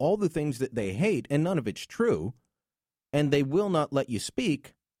onto you all the things that they hate, and none of it's true, and they will not let you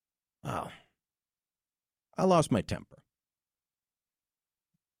speak, well, I lost my temper.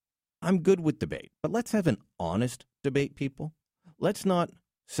 I'm good with debate, but let's have an honest debate, people. Let's not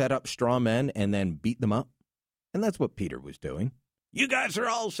set up straw men and then beat them up. And that's what Peter was doing. You guys are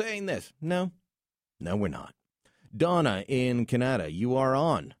all saying this. No, we're not. Donna in Canada, you are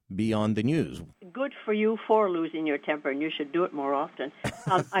on Beyond the News. Good for you for losing your temper, and you should do it more often.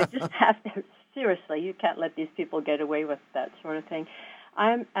 I just have to, seriously, you can't let these people get away with that sort of thing.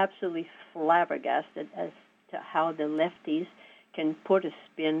 I'm absolutely flabbergasted as to how the lefties can put a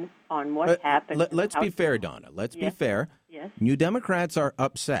spin on what happened. Let's be fair, Donna. Let's be fair. Yes. New Democrats are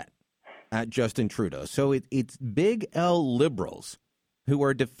upset at Justin Trudeau. So it's big L liberals who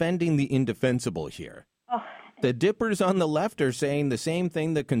are defending the indefensible here. Oh. The dippers on the left are saying the same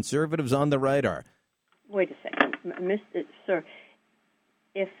thing the conservatives on the right are. Wait a second. Sir,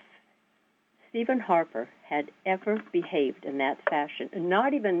 if Stephen Harper had ever behaved in that fashion,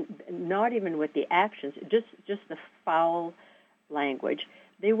 not even with the actions, just the foul language,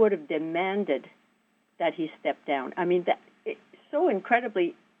 they would have demanded that he step down. I mean, it's so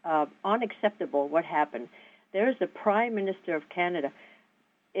incredibly unacceptable what happened. There's the Prime Minister of Canada.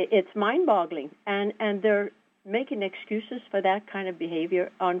 It's mind-boggling, and they're making excuses for that kind of behavior.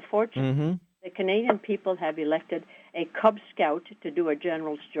 Unfortunately, the Canadian people have elected a Cub Scout to do a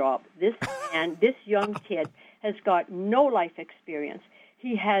general's job. This young kid has got no life experience.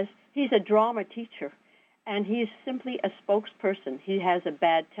 He's a drama teacher, and he's simply a spokesperson. He has a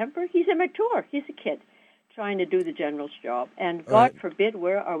bad temper. He's immature. He's a kid trying to do the general's job. And God forbid,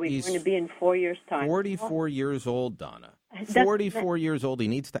 where are we going to be in 4 years' time? 44 years old, Donna. 44 years old. He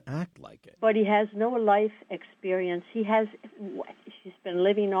needs to act like it. But he has no life experience. He's been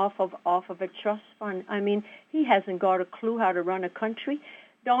living off of a trust fund. I mean, he hasn't got a clue how to run a country.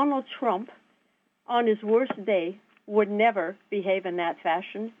 Donald Trump, on his worst day, would never behave in that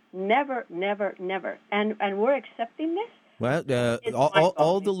fashion. Never, never, never. And we're accepting this? Well,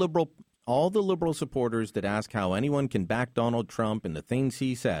 all the liberal supporters that ask how anyone can back Donald Trump and the things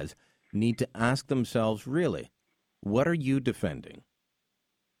he says need to ask themselves, really, what are you defending?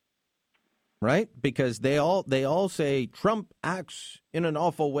 Right? Because they all say Trump acts in an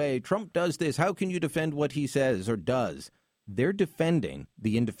awful way. Trump does this. How can you defend what he says or does? They're defending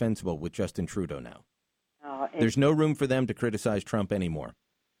the indefensible with Justin Trudeau now. There's no room for them to criticize Trump anymore.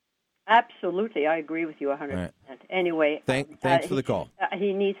 Absolutely. I agree with you 100%. Right. Anyway, thanks for the call.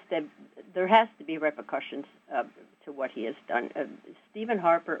 He needs to. There has to be repercussions to what he has done. Stephen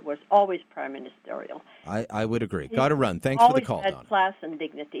Harper was always prime ministerial. I would agree. Got to run. Thanks for the call, Always had Donna. class and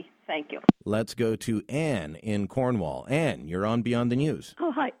dignity. Thank you. Let's go to Anne in Cornwall. Anne, you're on Beyond the News.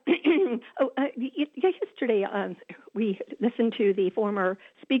 Oh, hi. Yesterday we listened to the former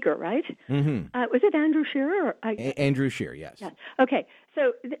speaker, right? Mm-hmm. Was it Andrew Scheer? Andrew Scheer, yes. Yeah. Okay.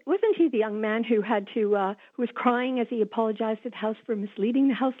 So wasn't he the young man who had to who was crying as he apologized to the House for misleading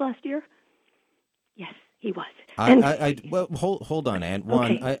the House last year? Yes, he was. Well, hold on, Anne.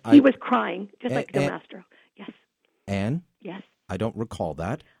 Okay. He was crying, just like the master. Yes. Anne? Yes. I don't recall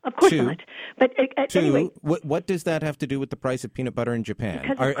that. Of course not. But anyway, what does that have to do with the price of peanut butter in Japan?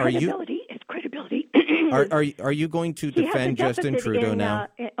 Because it's credibility. It's credibility. Are you going to defend Justin Trudeau now?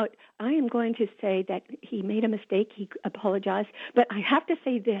 I am going to say that he made a mistake. He apologized. But I have to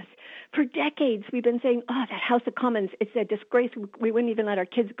say this. For decades, we've been saying, that House of Commons, it's a disgrace. We wouldn't even let our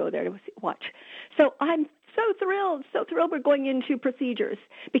kids go there to watch. So I'm so thrilled we're going into procedures.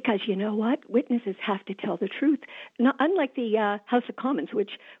 Because you know what? Witnesses have to tell the truth. Not, unlike the House of Commons,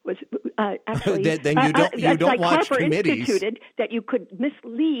 which was actually... then you don't like watch Harper committees. instituted that you could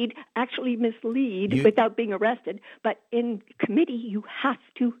mislead without being arrested. But in committee, you have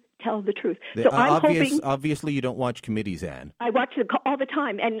to tell the truth. So I'm hoping... Obviously, you don't watch committees, Anne. I watch it all the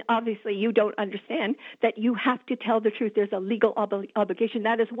time, and obviously you don't understand that you have to tell the truth. There's a legal obligation.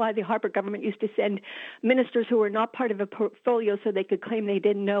 That is why the Harper government used to send ministers who were not part of a portfolio so they could claim they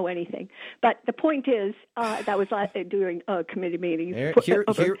didn't know anything. But the point is, that was during committee meetings. Here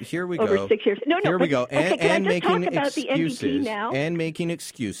we go. Over 6 years. No, here we go. Okay, Anne making about the NDP now? Anne making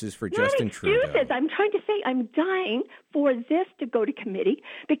excuses for Not Justin excuses. Trudeau. I'm trying to say I'm dying for this to go to committee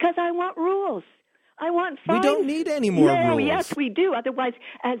because I want rules. I want fines. We don't need any more rules. Yes, we do. Otherwise,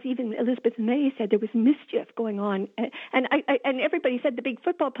 as even Elizabeth May said, there was mischief going on. And everybody said the big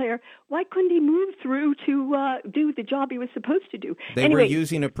football player, why couldn't he move through to do the job he was supposed to do? They were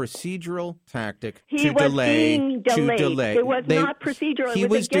using a procedural tactic to delay. It was not procedural. He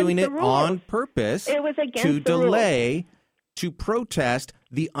was doing it on purpose It was against to the delay, rules. to protest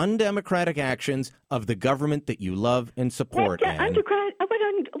the undemocratic actions of the government that you love and support.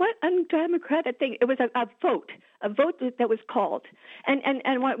 What undemocratic thing? It was a vote that was called. And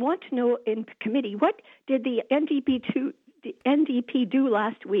I want to know in committee, what did the NDP do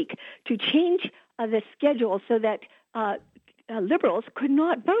last week to change the schedule so that Liberals could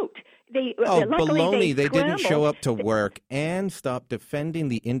not vote? Baloney. They didn't show up to work. And stop defending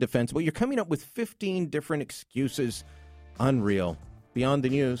the indefensible. You're coming up with 15 different excuses. Unreal. Beyond the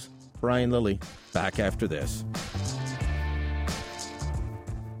News, Brian Lilly, back after this.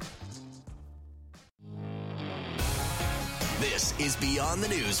 This is Beyond the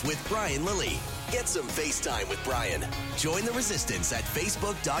News with Brian Lilly. Get some FaceTime with Brian. Join the resistance at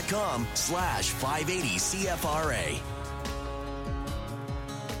facebook.com/580CFRA.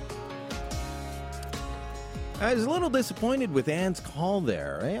 I was a little disappointed with Anne's call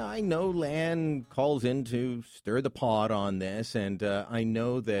there. I know Anne calls in to stir the pot on this, and I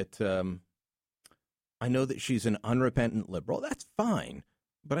know that she's an unrepentant liberal. That's fine,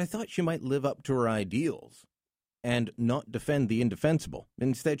 but I thought she might live up to her ideals and not defend the indefensible.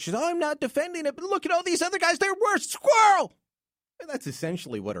 Instead, she's, I'm not defending it, but look at all these other guys. They're worse. Squirrel! And that's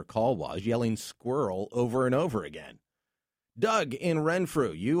essentially what her call was, yelling squirrel over and over again. Doug in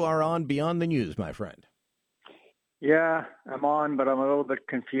Renfrew, you are on Beyond the News, my friend. Yeah, I'm on, but I'm a little bit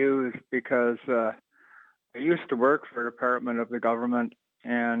confused because I used to work for the Department of the Government,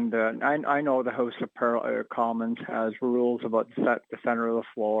 and I know the House of Commons has rules about the center of the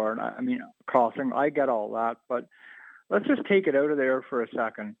floor, and crossing. I get all that, but let's just take it out of there for a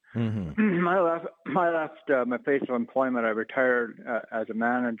second. Mm-hmm. I left my place of employment. I retired as a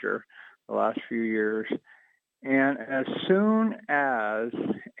manager the last few years, and as soon as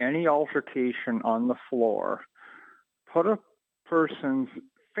any altercation on the floor put a person's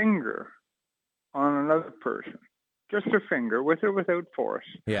finger on another person, just a finger, with or without force.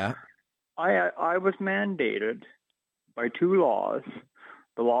 Yeah. I was mandated by two laws,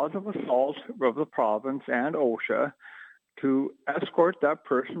 the laws of assault of the province and OSHA, to escort that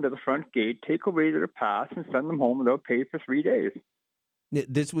person to the front gate, take away their pass, and send them home without pay for 3 days.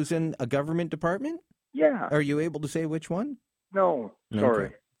 This was in a government department? Yeah. Are you able to say which one? No, sorry.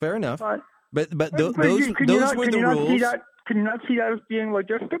 Okay. Fair enough. But those were the rules. Can you not see that as being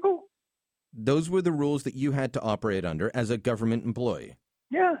logistical? Those were the rules that you had to operate under as a government employee.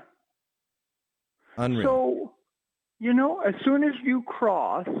 Yeah. Unreal. So, as soon as you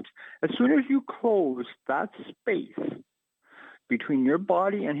closed that space between your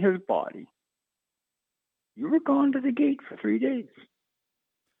body and his body, you were gone to the gate for 3 days.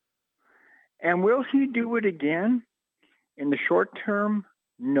 And will he do it again? In the short term,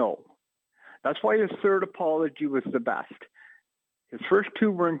 no. That's why his third apology was the best. His first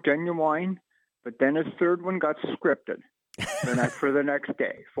two weren't genuine, but then his third one got scripted for the next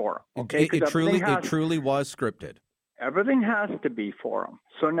day for him. Okay? It truly was scripted. Everything has to be for him.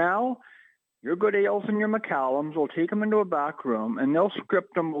 So now your good Ailes and your McCallums will take him into a back room and they'll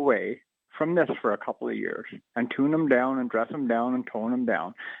script him away from this for a couple of years and tune him down and dress him down and tone him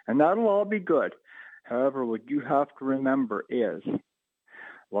down. And that'll all be good. However, what you have to remember is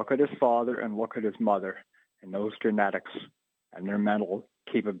look at his father and look at his mother, and those genetics and their mental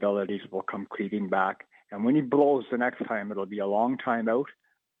capabilities will come creeping back. And when he blows the next time, it'll be a long time out,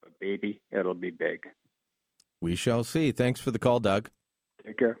 but baby, it'll be big. We shall see. Thanks for the call, Doug.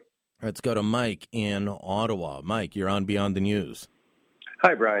 Take care. Let's go to Mike in Ottawa. Mike, you're on Beyond the News.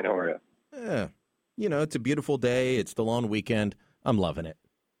 Hi, Brian. How are you? Yeah. You know, it's a beautiful day. It's the long weekend. I'm loving it.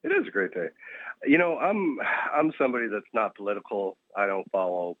 It is a great day. You know, I'm somebody that's not political. I don't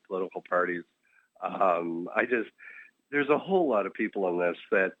follow political parties. There's a whole lot of people in this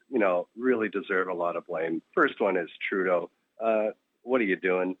that, you know, really deserve a lot of blame. First one is Trudeau. What are you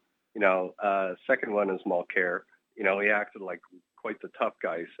doing? You know, second one is Mulcair. You know, he acted like quite the tough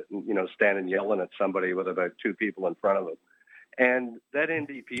guy, you know, standing yelling at somebody with about two people in front of him. And that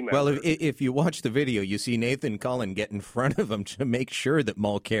NDP member... Well, if you watch the video, you see Nathan Cullen get in front of him to make sure that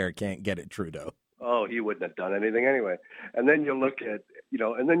Mulcair can't get at Trudeau. Oh, he wouldn't have done anything anyway. And then you look at, you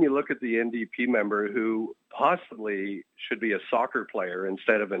know, the NDP member who possibly should be a soccer player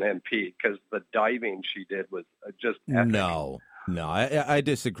instead of an MP because the diving she did was just epic. No, I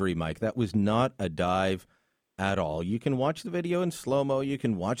disagree, Mike. That was not a dive at all. You can watch the video in slow-mo. You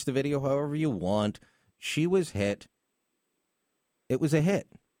can watch the video however you want. She was hit. It was a hit.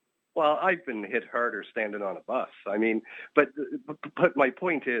 Well, I've been hit harder standing on a bus. I mean, but my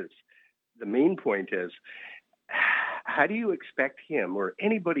point is, the main point is, how do you expect him or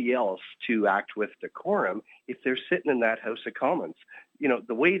anybody else to act with decorum if they're sitting in that House of Commons? You know,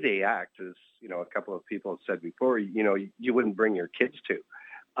 the way they act is, you know, a couple of people have said before, you know, you wouldn't bring your kids to.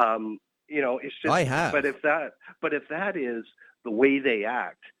 You know, it's just. I have. But if that is the way they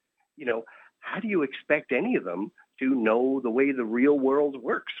act, you know, how do you expect any of them to know the way the real world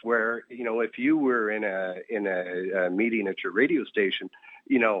works? Where, you know, if you were in a meeting at your radio station,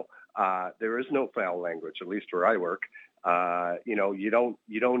 you know, there is no foul language, at least where I work. You know, you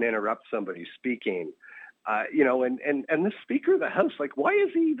don't interrupt somebody speaking. You know, and the Speaker of the House, like, why is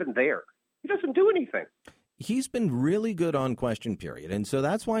he even there? He doesn't do anything. He's been really good on question period, and so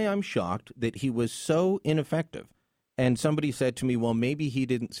that's why I'm shocked that he was so ineffective. And somebody said to me, well, maybe he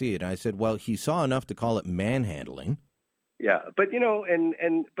didn't see it. I said, well, he saw enough to call it manhandling. Yeah, but, you know,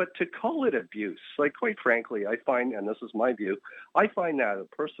 but to call it abuse, like, quite frankly, I find, and this is my view, I find that a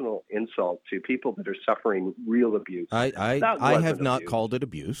personal insult to people that are suffering real abuse. I have not called it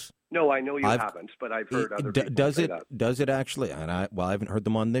abuse. No, I know you haven't, but I've heard other people say that. Does it actually, and I haven't heard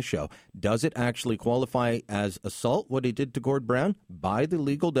them on this show, does it actually qualify as assault, what he did to Gord Brown? By the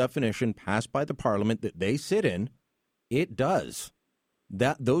legal definition passed by the Parliament that they sit in, it does.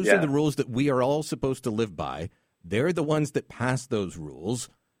 Those are the rules that we are all supposed to live by. They're the ones that pass those rules.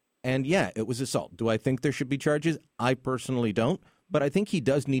 And yeah, it was assault. Do I think there should be charges? I personally don't. But I think he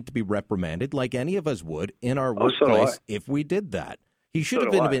does need to be reprimanded like any of us would in our workplace if we did that. He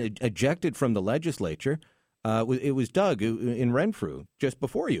should have been ejected from the legislature. It was Doug in Renfrew just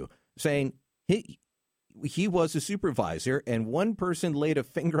before you saying he was a supervisor and one person laid a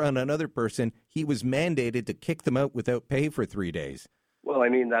finger on another person. He was mandated to kick them out without pay for 3 days. Well, I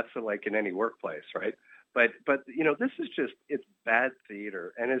mean, that's like in any workplace, right? But you know, this is just, it's bad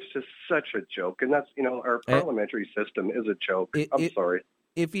theater, and it's just such a joke. And that's, you know, our parliamentary system is a joke. I'm sorry.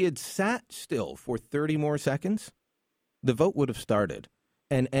 If he had sat still for 30 more seconds, the vote would have started.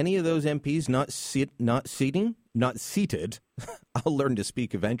 And any of those MPs not seated, I'll learn to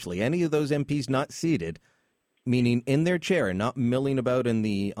speak eventually. Any of those MPs not seated, meaning in their chair and not milling about in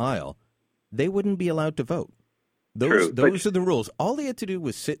the aisle, they wouldn't be allowed to vote. Those are the rules. All he had to do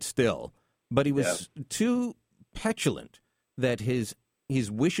was sit still. But he was too petulant that his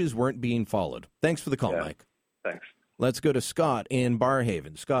wishes weren't being followed. Thanks for the call, Mike. Thanks. Let's go to Scott in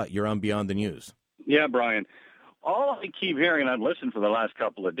Barhaven. Scott, you're on Beyond the News. Yeah, Brian. All I keep hearing, and I've listened for the last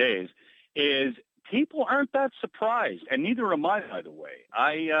couple of days, is people aren't that surprised, and neither am I, by the way.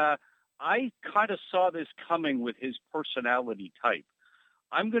 I kind of saw this coming with his personality type.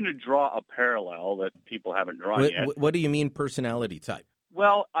 I'm going to draw a parallel that people haven't drawn yet. What do you mean personality type?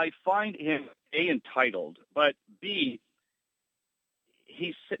 Well, I find him, A, entitled, but B,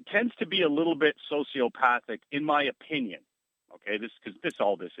 he tends to be a little bit sociopathic, in my opinion. Okay, because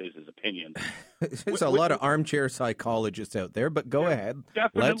all this is opinion. There's a lot of armchair psychologists out there, but go ahead.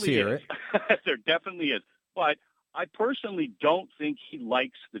 Definitely Let's hear is. it. There definitely is. But I personally don't think he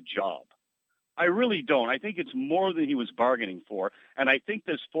likes the job. I really don't. I think it's more than he was bargaining for. And I think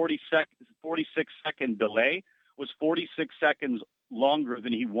this 46-second delay was 46 seconds longer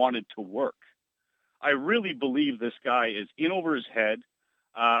than he wanted to work. I really believe this guy is in over his head,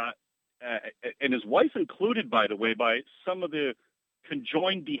 and his wife included, by the way, by some of the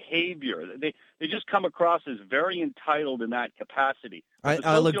conjoined behavior. They just come across as very entitled in that capacity.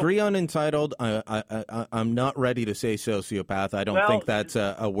 I'll agree on entitled. I'm not ready to say sociopath. I don't think that's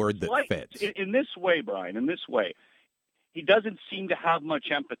a word that fits. In this way, Brian, in this way, he doesn't seem to have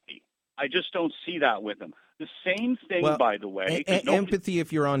much empathy. I just don't see that with him. The same thing, by the way. Empathy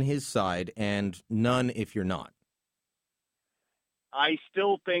if you're on his side and none if you're not. I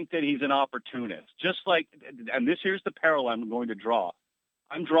still think that he's an opportunist. Just like, and here's the parallel I'm going to draw.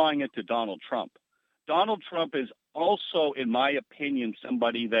 I'm drawing it to Donald Trump. Donald Trump is also, in my opinion,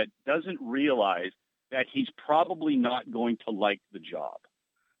 somebody that doesn't realize that he's probably not going to like the job.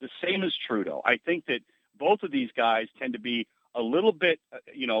 The same as Trudeau. I think that both of these guys tend to be a little bit,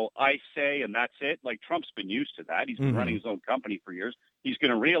 I say and that's it. Like Trump's been used to that. He's been running his own company for years. He's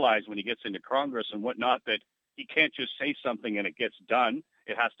going to realize when he gets into Congress and whatnot that he can't just say something and it gets done.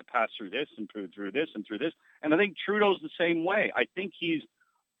 It has to pass through this and through this and through this. And I think Trudeau's the same way. I think he's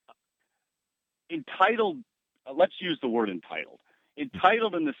entitled. Let's use the word entitled.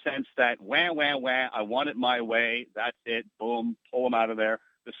 Entitled in the sense that, wah, wah, wah, I want it my way. That's it. Boom, pull him out of there.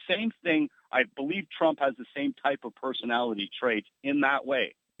 The same thing. I believe Trump has the same type of personality traits in that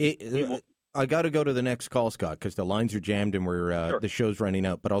way. I got to go to the next call, Scott, because the lines are jammed and the show's running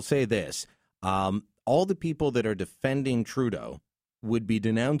out. But I'll say this. All the people that are defending Trudeau would be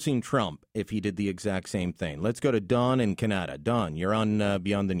denouncing Trump if he did the exact same thing. Let's go to Don in Canada. Don, you're on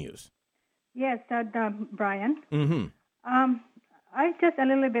Beyond the News. Yes, Brian. Mm-hmm. I'm just a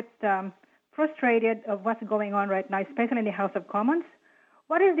little bit frustrated of what's going on right now, especially in the House of Commons.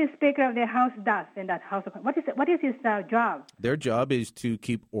 What is the Speaker of the House does in that House of Commons? What is his job? Their job is to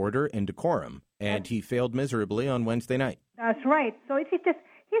keep order and decorum, and he failed miserably on Wednesday night. That's right. So it's just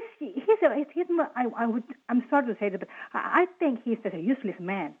I'm sorry to say that, but I think he's just a useless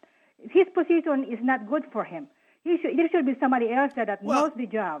man. His position is not good for him. There should be somebody else that knows the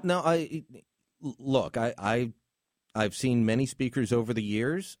job. No, I've seen many speakers over the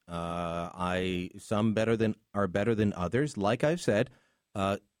years. Some are better than others. Like I've said,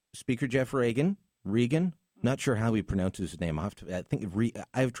 Speaker Jeff Regan, not sure how he pronounces his name. I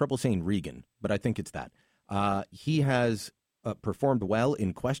have trouble saying Regan, but I think it's that. He has performed well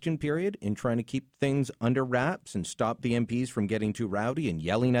in question period in trying to keep things under wraps and stop the MPs from getting too rowdy and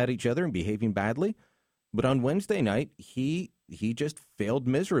yelling at each other and behaving badly. But on Wednesday night, he just failed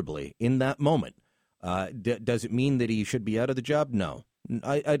miserably in that moment. Does it mean that he should be out of the job? No,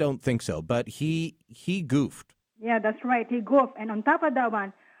 I don't think so. But he goofed. Yeah, that's right. He goofed. And on top of that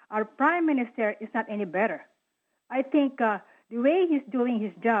one, our Prime Minister is not any better. I think the way he's doing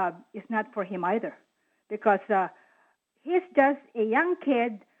his job is not for him either, because he's just a young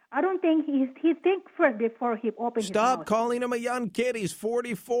kid. I don't think he think first before he opens his mouth. Stop calling him a young kid. He's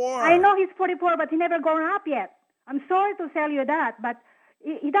 44. I know he's 44, but he never grown up yet. I'm sorry to tell you that, but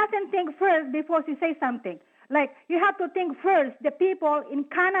he doesn't think first before he says something. Like, you have to think first the people in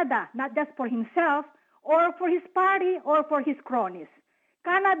Canada, not just for himself or for his party or for his cronies.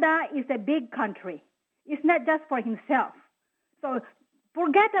 Canada is a big country. It's not just for himself. So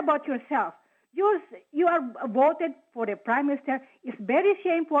forget about yourself. You are voted for the Prime Minister. It's very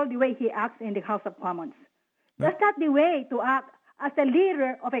shameful the way he acts in the House of Commons. That's not the way to act as a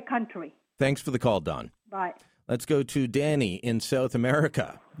leader of a country. Thanks for the call, Don. Bye. Let's go to Danny in South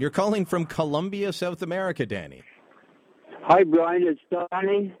America. You're calling from Colombia, South America, Danny. Hi, Brian. It's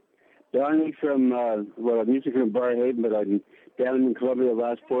Donnie. Donnie from, I'm usually from Barrhaven, but I'm down in Colombia the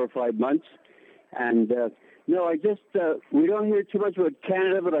last 4 or 5 months. And, I just, we don't hear too much about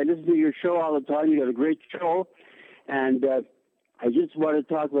Canada, but I listen to your show all the time. You got a great show. And I just want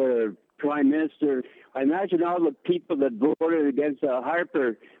to talk about a Prime Minister. I imagine all the people that voted against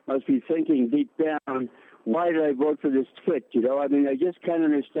Harper must be thinking deep down, why did I vote for this twit? I just can't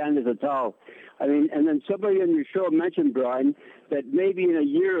understand it at all. And then somebody on your show mentioned, Brian, that maybe in a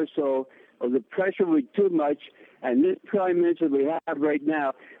year or so, the pressure will be too much, and this Prime Minister we have right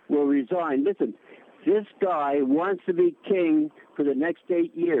now will resign. Listen, this guy wants to be king for the next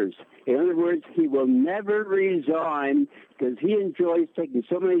 8 years. In other words, he will never resign because he enjoys taking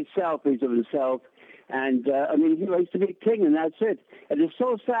so many selfies of himself. And, he likes to be king, and that's it. And it's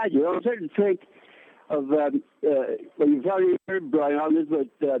so sad. I'm starting to think, well, you've already heard, Brian, on this,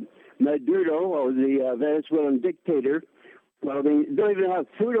 but Maduro, or the Venezuelan dictator, well, they don't even have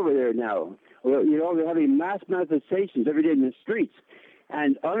food over there now. Well, they're having mass manifestations every day in the streets.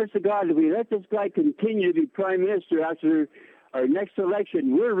 And honest to God, if we let this guy continue to be prime minister after our next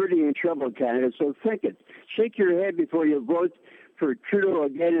election, we're really in trouble, Canada. So think it. Shake your head before you vote for Trudeau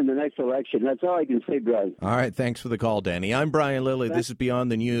again in the next election. That's all I can say, Brian. All right, thanks for the call, Danny. I'm Brian Lilly. This is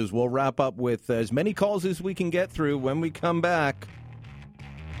Beyond the News. We'll wrap up with as many calls as we can get through when we come back.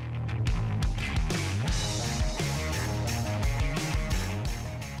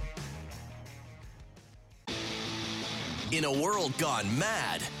 In a world gone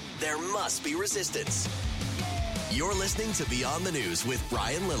mad, there must be resistance. You're listening to Beyond the News with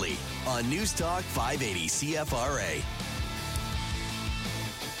Brian Lilly on News Talk 580 CFRA.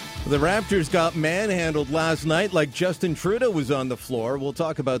 The Raptors got manhandled last night like Justin Trudeau was on the floor. We'll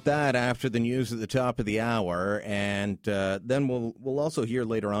talk about that after the news at the top of the hour. And then we'll also hear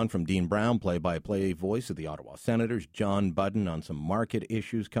later on from Dean Brown, play-by-play voice of the Ottawa Senators, John Budden, on some market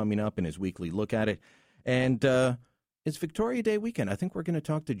issues coming up in his weekly look at it. And it's Victoria Day weekend. I think we're going to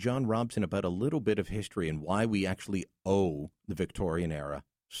talk to John Robson about a little bit of history and why we actually owe the Victorian era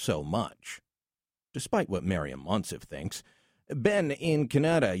so much, despite what Miriam Monsif thinks. Ben in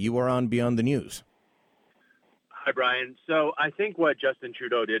Canada, you are on Beyond the News. Hi, Brian. So I think what Justin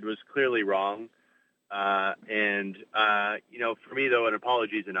Trudeau did was clearly wrong. For me, though, an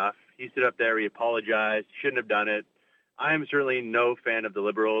apology is enough. He stood up there, he apologized, shouldn't have done it. I am certainly no fan of the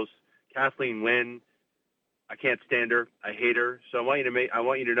Liberals. Kathleen Wynne, I can't stand her. I hate her. So I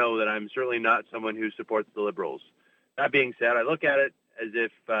want you to know that I'm certainly not someone who supports the Liberals. That being said, I look at it as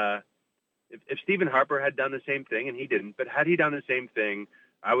if Stephen Harper had done the same thing, and he didn't, but had he done the same thing,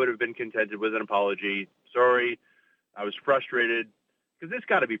 I would have been contented with an apology. Sorry, I was frustrated, because it's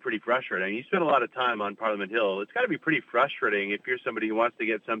got to be pretty frustrating. You spend a lot of time on Parliament Hill. It's got to be pretty frustrating if you're somebody who wants to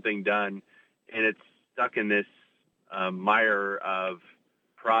get something done, and it's stuck in this mire of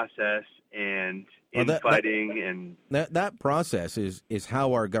process and infighting. And that process is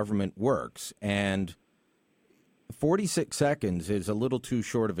how our government works, and 46 seconds is a little too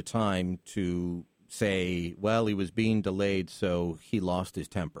short of a time to say, well, he was being delayed, so he lost his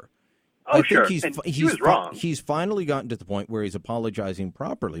temper. I think he was wrong. He's finally gotten to the point where he's apologizing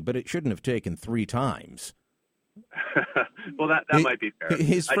properly, but it shouldn't have taken 3 times. Well, that might be fair.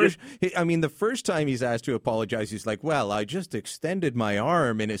 The first time he's asked to apologize, he's like, well, I just extended my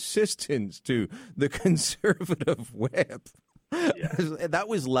arm in assistance to the Conservative whip. Yeah. That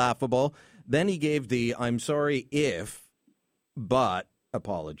was laughable. Then he gave the I'm sorry if, but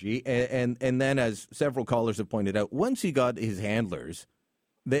apology. And then, as several callers have pointed out, once he got his handlers,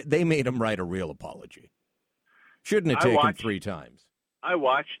 they made him write a real apology. Shouldn't have taken 3 times. I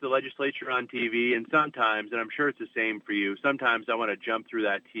watch the legislature on TV, and sometimes, and I'm sure it's the same for you, sometimes I want to jump through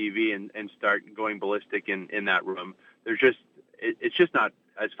that TV and start going ballistic in that room. It's just not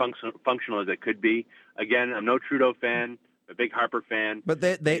as functional as it could be. Again, I'm no Trudeau fan. A big Harper fan. But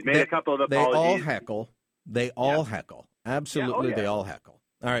they made a couple of apologies. They all heckle. They all heckle. Absolutely, they all heckle.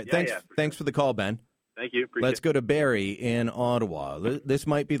 All right, thanks for the call, Ben. Thank you. Let's go to Barry in Ottawa. This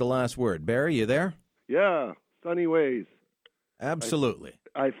might be the last word. Barry, you there? Yeah, sunny ways. Absolutely.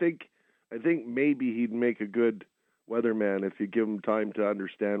 I think maybe he'd make a good weatherman if you give him time to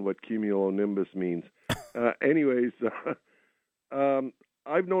understand what cumulonimbus means. Anyways,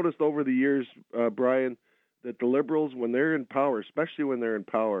 I've noticed over the years, Brian, that the Liberals, when they're in power, especially when they're in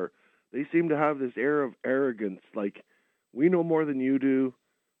power, they seem to have this air of arrogance, like, we know more than you do,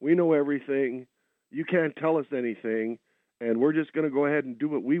 we know everything, you can't tell us anything, and we're just going to go ahead and do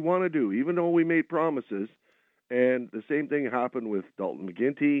what we want to do, even though we made promises. And the same thing happened with Dalton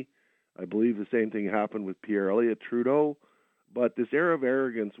McGuinty. I believe the same thing happened with Pierre Elliott Trudeau. But this air of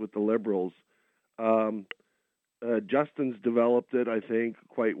arrogance with the Liberals, Justin's developed it, I think,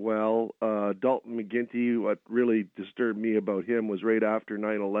 quite well. Dalton McGuinty, what really disturbed me about him was right after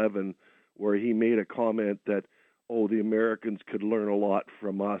 9/11, where he made a comment that, the Americans could learn a lot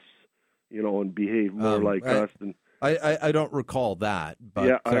from us, and behave more like us. And I don't recall that. But,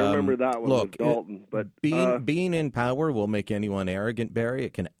 yeah, I remember that one with Dalton. But being in power will make anyone arrogant, Barry.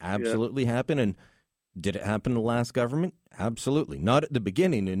 It can absolutely happen. And did it happen in the last government? Absolutely. Not at the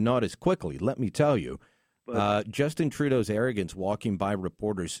beginning and not as quickly, let me tell you. Justin Trudeau's arrogance walking by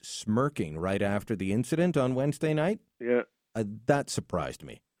reporters smirking right after the incident on Wednesday night, that surprised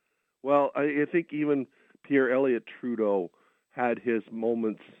me. Well, I think even Pierre Elliott Trudeau had his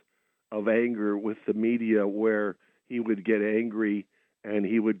moments of anger with the media where he would get angry and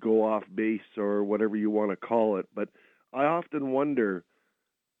he would go off base or whatever you want to call it. But I often wonder,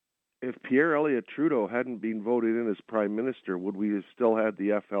 if Pierre Elliott Trudeau hadn't been voted in as prime minister, would we have still had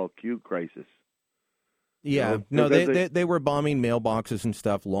the FLQ crisis? Yeah, You know, they were bombing mailboxes and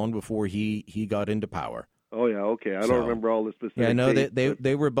stuff long before he got into power. Oh yeah, okay. I So- don't remember all the specific. Yeah, no, dates,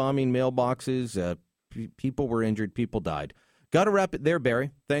 they were bombing mailboxes. People were injured. People died. Got to wrap it there,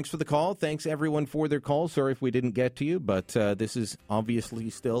 Barry. Thanks for the call. Thanks, everyone, for their calls. Sorry if we didn't get to you, but this is obviously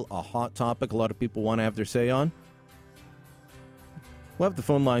still a hot topic. A lot of people want to have their say on. We'll have the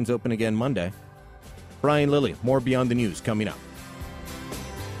phone lines open again Monday. Brian Lilly, more Beyond the News coming up.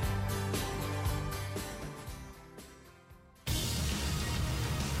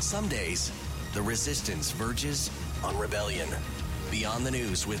 Some days, the resistance verges on rebellion. Beyond the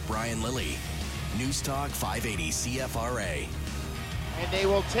News with Brian Lilly. News Talk 580 CFRA. And they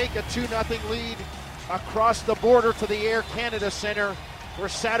will take a 2-0 lead across the border to the Air Canada Centre for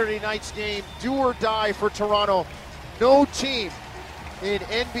Saturday night's game. Do or die for Toronto. No team in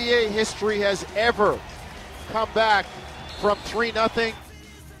NBA history has ever come back from 3-0.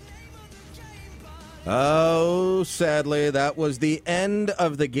 Oh, sadly, that was the end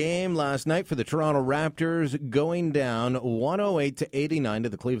of the game last night for the Toronto Raptors, going down 108-89 to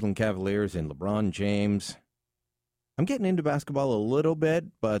the Cleveland Cavaliers and LeBron James. I'm getting into basketball a little bit,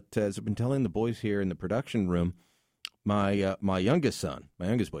 but as I've been telling the boys here in the production room, my youngest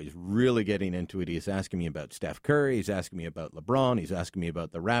boy, is really getting into it. He's asking me about Steph Curry. He's asking me about LeBron. He's asking me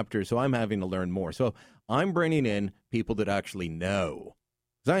about the Raptors. So I'm having to learn more. So I'm bringing in people that actually know.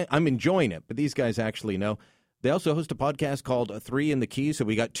 I'm enjoying it, but these guys actually know. They also host a podcast called 3 in the Key, so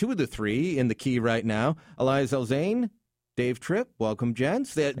we got 2 of the 3 in the key right now. Elias Elzane, Dave Tripp, welcome,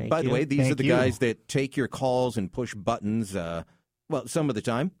 gents. By the way, these are the guys that take your calls and push buttons, some of the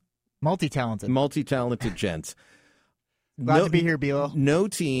time. Multi-talented gents. Glad to be here, Bilo. No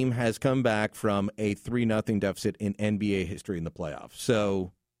team has come back from a 3-0 deficit in NBA history in the playoffs.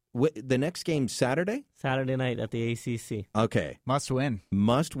 So the next game Saturday? Saturday night at the ACC. Okay. Must win.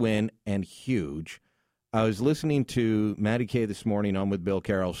 Must win and huge. I was listening to Matty K this morning on with Bill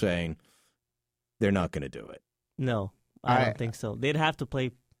Carroll saying they're not going to do it. No, I don't think so. They'd have to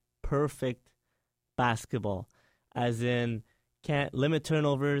play perfect basketball, as in can't limit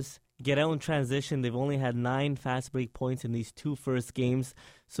turnovers, get out in transition. They've only had 9 fast break points in these 2 first games.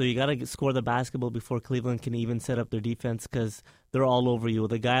 So you got to score the basketball before Cleveland can even set up their defense, because they're all over you.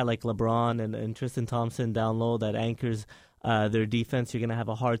 With a guy like LeBron and Tristan Thompson down low that anchors their defense, you're going to have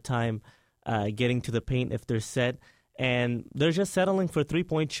a hard time getting to the paint if they're set. And they're just settling for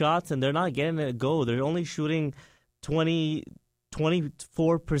 3-point shots, and they're not getting it to go. They're only shooting 24%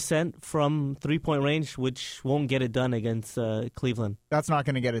 from 3-point range, which won't get it done against Cleveland. That's not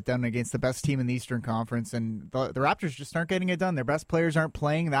going to get it done against the best team in the Eastern Conference, and the Raptors just aren't getting it done. Their best players aren't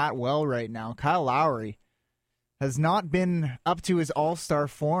playing that well right now. Kyle Lowry has not been up to his all-star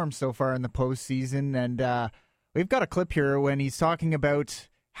form so far in the postseason, and we've got a clip here when he's talking about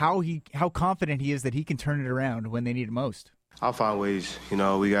how confident he is that he can turn it around when they need it most. I'll find ways. We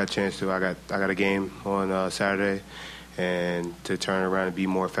got a chance to. I got a game on Saturday, and to turn around and be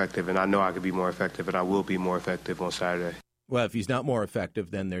more effective. And I know I could be more effective, and I will be more effective on Saturday. Well, if he's not more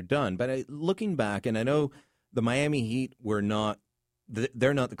effective, then they're done. But looking back, and I know the Miami Heat they're not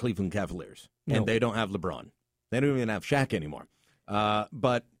the Cleveland Cavaliers, and they don't have LeBron. They don't even have Shaq anymore.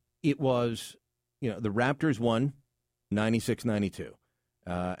 But it was, the Raptors won 96-92,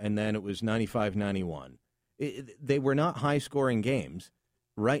 and then it was 95-91. They were not high-scoring games.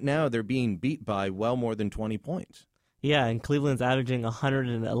 Right now, they're being beat by well more than 20 points. Yeah, and Cleveland's averaging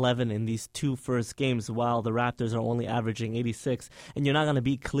 111 in these 2 first games, while the Raptors are only averaging 86. And you're not going to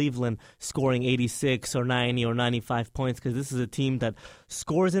beat Cleveland scoring 86 or 90 or 95 points, because this is a team that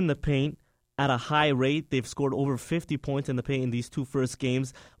scores in the paint at a high rate. They've scored over 50 points in the paint in these 2 first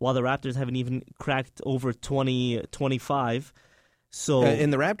games, while the Raptors haven't even cracked over 25. So,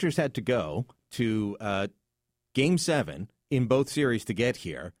 and the Raptors had to go to Game 7 in both series to get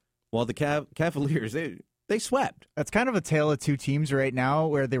here, while the Cavaliers, they swept. That's kind of a tale of 2 teams right now,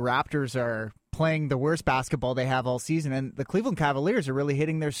 where the Raptors are playing the worst basketball they have all season, and the Cleveland Cavaliers are really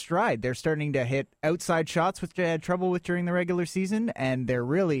hitting their stride. They're starting to hit outside shots, which they had trouble with during the regular season, and they're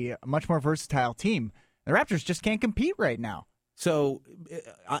really a much more versatile team. The Raptors just can't compete right now. So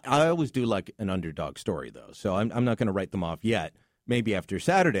I always do like an underdog story, though, so I'm not going to write them off yet. Maybe after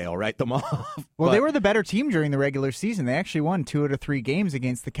Saturday I'll write them off. Well, they were the better team during the regular season. They actually won 2 out of 3 games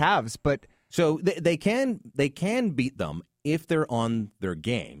against the Cavs, but so they can beat them if they're on their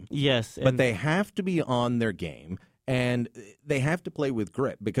game. Yes, but they have to be on their game, and they have to play with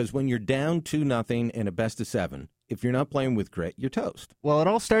grit, because when you're down 2-0 in a best of 7, if you're not playing with grit, you're toast. Well, it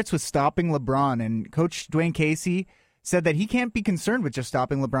all starts with stopping LeBron, and Coach Dwayne Casey said that he can't be concerned with just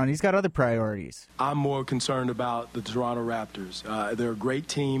stopping LeBron. He's got other priorities. I'm more concerned about the Toronto Raptors. They're a great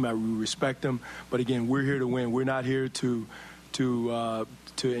team. We respect them. But again, we're here to win. We're not here to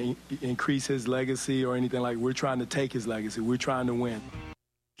increase his legacy or anything like. We're trying to take his legacy. We're trying to win.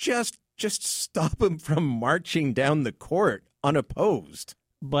 Just stop him from marching down the court unopposed.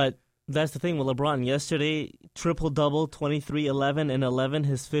 But that's the thing with LeBron. Yesterday, triple-double, 23, 11, and 11,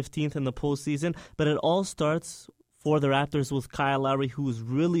 his 15th in the postseason. But it all starts for the Raptors with Kyle Lowry, who's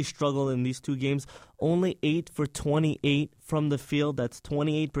really struggled in these two games. Only 8 for 28 from the field. That's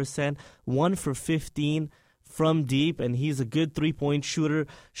 28%. 1 for 15 from deep, and he's a good three-point shooter.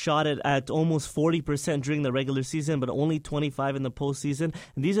 Shot it at almost 40% during the regular season, but only 25 in the postseason.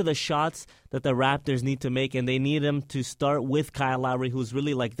 And these are the shots that the Raptors need to make, and they need him to start with Kyle Lowry, who's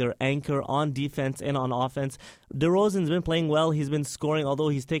really like their anchor on defense and on offense. DeRozan's been playing well. He's been scoring, although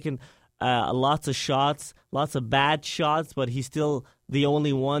he's taken lots of shots, lots of bad shots, but he's still the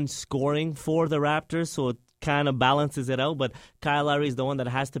only one scoring for the Raptors, so it kind of balances it out. But Kyle Lowry is the one that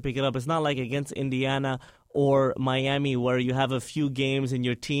has to pick it up. It's not like against Indiana or Miami where you have a few games and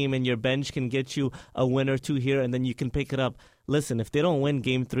your team and your bench can get you a win or two here and then you can pick it up. Listen, if they don't win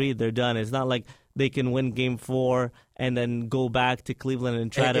Game 3, they're done. It's not like they can win Game 4 and then go back to Cleveland and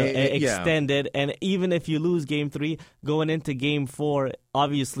try to extend it. And even if you lose Game 3, going into Game 4,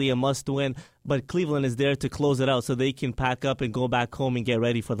 obviously a must-win. But Cleveland is there to close it out so they can pack up and go back home and get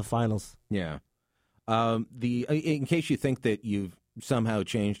ready for the finals. Yeah. In case you think that you've somehow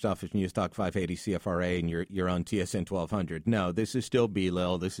changed off of News Talk 580 CFRA and you're on TSN 1200. No, this is still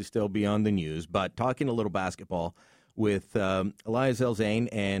B-Lil. This is still Beyond the News. But talking a little basketball with Elias Elzane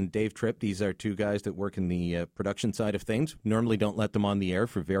and Dave Tripp. These are two guys that work in the production side of things. Normally don't let them on the air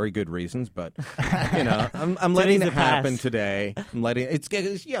for very good reasons, but I'm letting it happen today. I'm letting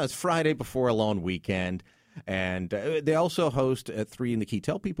it's Friday before a long weekend. And they also host at 3 in the Key.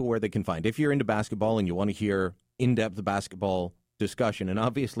 Tell people where they can find. If you're into basketball and you want to hear in-depth basketball discussion, and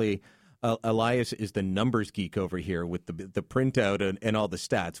obviously Elias is the numbers geek over here with the printout and all the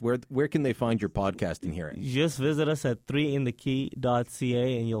stats. Where can they find your podcast and hear it? Just visit us at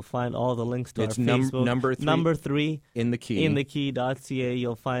 3inthekey.ca and you'll find all the links to it's our Facebook. Number 3 in the key. inthekey.ca.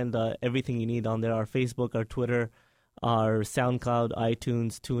 You'll find everything you need on there. Our Facebook, our Twitter, our SoundCloud,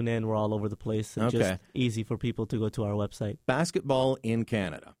 iTunes, TuneIn. We're all over the place. It's just easy for people to go to our website. Basketball in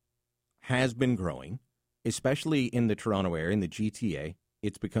Canada has been growing, especially in the Toronto area, in the GTA.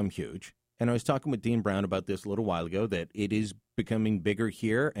 It's become huge. And I was talking with Dean Brown about this a little while ago, that it is becoming bigger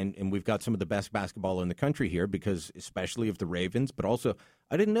here, and we've got some of the best basketball in the country here because especially of the Ravens, but also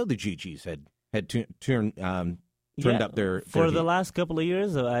I didn't know the GGs had turned up their for heat. The last couple of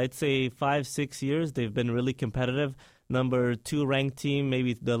years, I'd say 5-6 years, they've been really competitive. Number 2 ranked team,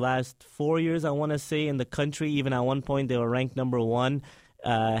 maybe the last 4 years, I want to say, in the country. Even at one point, they were ranked number 1.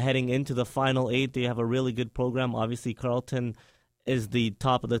 Heading into the Final 8, they have a really good program. Obviously, Carleton is the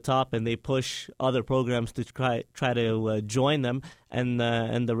top of the top, and they push other programs to try to join them. And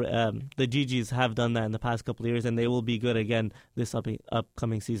the GGs have done that in the past couple of years, and they will be good again this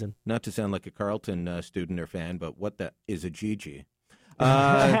upcoming season. Not to sound like a Carleton student or fan, but what is a GG?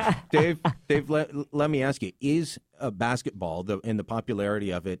 Dave, let me ask you: is basketball and the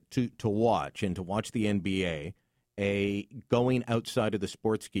popularity of it to watch and to watch the NBA going outside of the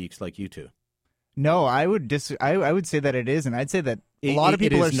sports geeks like you two? No, I would I would say that it is, and I'd say that a lot of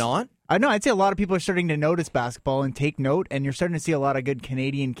people are not. I know. I'd say a lot of people are starting to notice basketball and take note, and you're starting to see a lot of good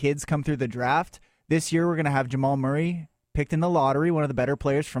Canadian kids come through the draft. This year, we're going to have Jamal Murray picked in the lottery, one of the better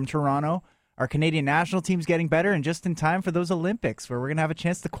players from Toronto. Our Canadian national team's getting better, and just in time for those Olympics, where we're going to have a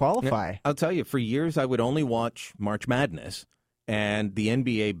chance to qualify. Yeah, I'll tell you, for years I would only watch March Madness, and the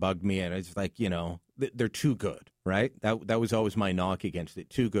NBA bugged me, and it's like, they're too good, right? That was always my knock against it,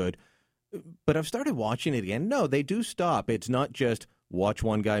 too good. But I've started watching it again. No, they do stop. It's not just watch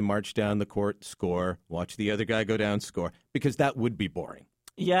one guy march down the court, score, watch the other guy go down, score, because that would be boring.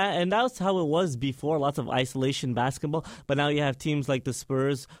 Yeah, and that's how it was before, lots of isolation basketball. But now you have teams like the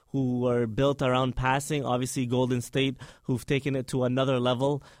Spurs who are built around passing. Obviously, Golden State, who've taken it to another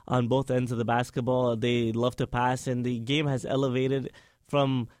level on both ends of the basketball. They love to pass, and the game has elevated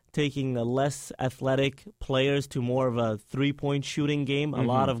from taking less athletic players to more of a three-point shooting game. A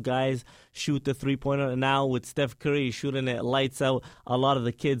lot of guys shoot the three-pointer. And now with Steph Curry shooting it lights out, a lot of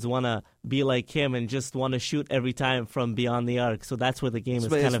the kids want to be like him and just want to shoot every time from beyond the arc. So that's where the game is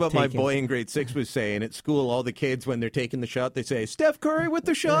kind of taking. That's what my boy in grade 6 was saying. At school, all the kids, when they're taking the shot, they say, Steph Curry with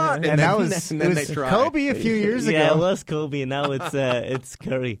the shot. And that was Kobe a few years ago. Yeah, it was Kobe, and now it's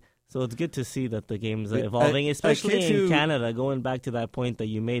Curry. So it's good to see that the game's evolving, especially in Canada. Going back to that point that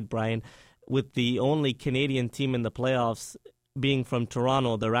you made, Brian, with the only Canadian team in the playoffs being from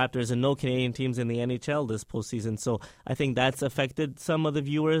Toronto, the Raptors, and no Canadian teams in the NHL this postseason. So I think that's affected some of the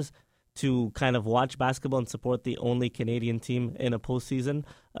viewers to kind of watch basketball and support the only Canadian team in a postseason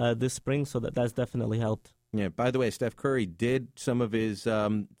this spring. So that's definitely helped. Yeah, by the way, Steph Curry did some of his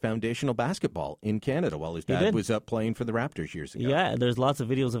foundational basketball in Canada while his dad was up playing for the Raptors years ago. Yeah, there's lots of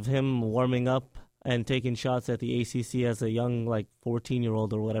videos of him warming up and taking shots at the ACC as a young,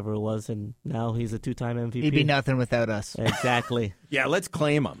 14-year-old or whatever it was, and now he's a two-time MVP. He'd be nothing without us. Exactly. Yeah, let's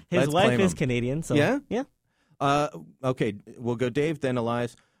claim him. His wife is Canadian, so yeah? Yeah. Okay, we'll go Dave, then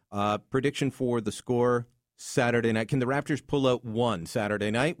Elias. Prediction for the score Saturday night. Can the Raptors pull out one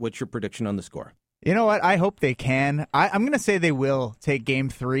Saturday night? What's your prediction on the score? You know what? I hope they can. I'm going to say they will take Game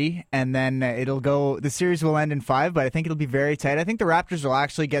 3, and then the series will end in 5, but I think it'll be very tight. I think the Raptors will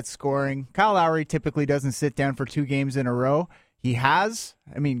actually get scoring. Kyle Lowry typically doesn't sit down for 2 games in a row. He has.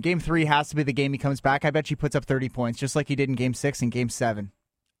 I mean, Game 3 has to be the game he comes back. I bet he puts up 30 points, just like he did in Game 6 and Game 7.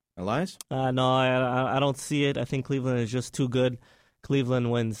 Elias? No, I don't see it. I think Cleveland is just too good. Cleveland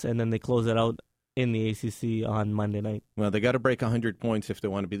wins, and then they close it out in the ACC on Monday night. Well, they got to break 100 points if they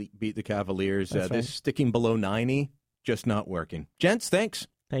want to beat the Cavaliers. That's right. This sticking below 90, just not working. Gents, thanks.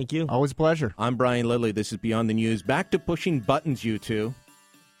 Thank you. Always a pleasure. I'm Brian Lilly. This is Beyond the News. Back to pushing buttons, you two.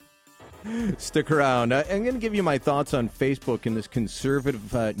 Stick around. I'm going to give you my thoughts on Facebook and this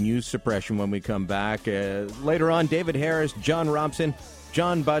conservative news suppression when we come back. Later on, David Harris, John Robson,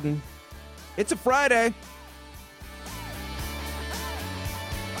 John Budden. It's a Friday.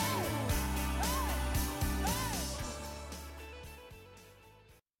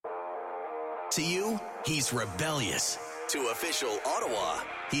 To you, he's rebellious. To official Ottawa,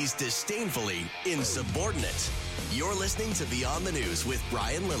 he's disdainfully insubordinate. You're listening to Beyond the News with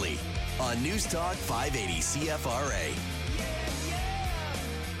Brian Lilly on News Talk 580 CFRA.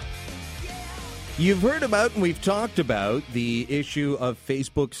 You've heard about and we've talked about the issue of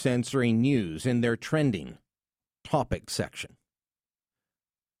Facebook censoring news in their trending topics section.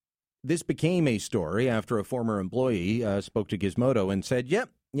 This became a story after a former employee spoke to Gizmodo and said,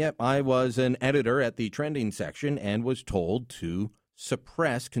 Yep, I was an editor at the trending section and was told to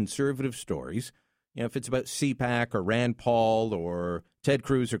suppress conservative stories. You know, if it's about CPAC or Rand Paul or Ted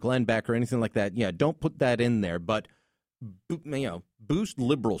Cruz or Glenn Beck or anything like that, don't put that in there, but, boost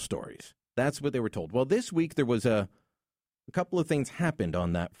liberal stories. That's what they were told. Well, this week there was a couple of things happened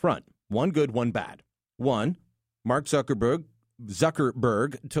on that front. One good, one bad. One, Mark Zuckerberg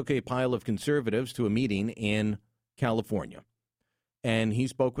took a pile of conservatives to a meeting in California. And he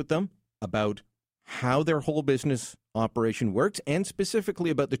spoke with them about how their whole business operation works and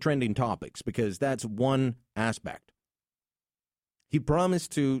specifically about the trending topics, because that's one aspect. He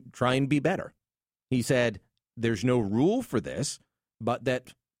promised to try and be better. He said there's no rule for this, but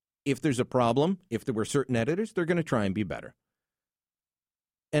that if there's a problem, if there were certain editors, they're going to try and be better.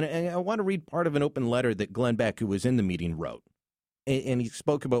 And I want to read part of an open letter that Glenn Beck, who was in the meeting, wrote. And he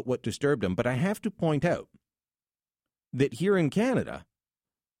spoke about what disturbed him. But I have to point out that here in Canada,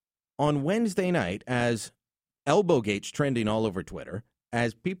 on Wednesday night, as Elbowgate's trending all over Twitter,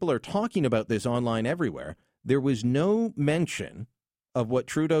 as people are talking about this online everywhere, there was no mention of what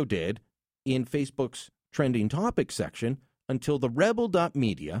Trudeau did in Facebook's trending topics section until the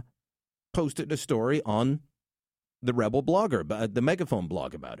Rebel.media posted a story on the Rebel blogger, the Megaphone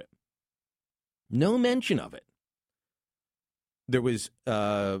blog about it. No mention of it. There was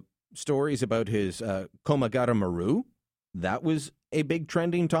stories about his Komagata Maru. That was a big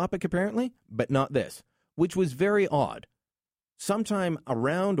trending topic, apparently, but not this, which was very odd. Sometime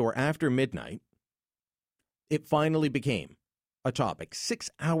around or after midnight, it finally became a topic 6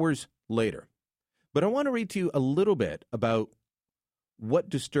 hours later. But I want to read to you a little bit about what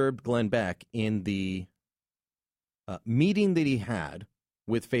disturbed Glenn Beck in the meeting that he had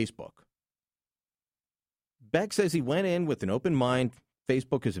with Facebook. Beck says he went in with an open mind.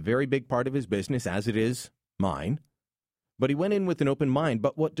 Facebook is a very big part of his business, as it is mine. But he went in with an open mind.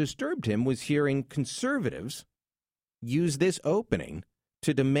 But what disturbed him was hearing conservatives use this opening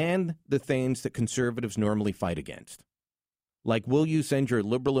to demand the things that conservatives normally fight against. Like, will you send your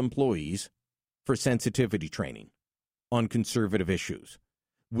liberal employees for sensitivity training on conservative issues?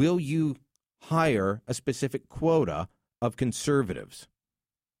 Will you hire a specific quota of conservatives?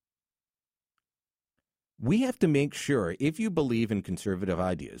 We have to make sure, if you believe in conservative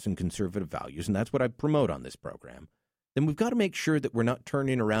ideas and conservative values, and that's what I promote on this program, then we've got to make sure that we're not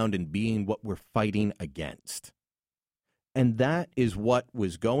turning around and being what we're fighting against. And that is what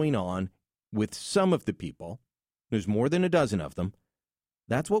was going on with some of the people. There's more than a dozen of them.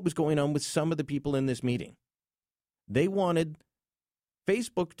 That's what was going on with some of the people in this meeting. They wanted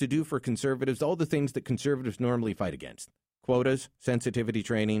Facebook to do for conservatives all the things that conservatives normally fight against. Quotas, sensitivity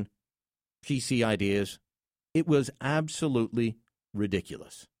training, PC ideas. It was absolutely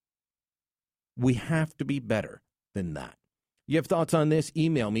ridiculous. We have to be better than that. You have thoughts on this?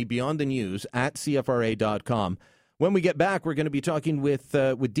 Email me, beyondthenews@cfra.com. When we get back, we're going to be talking with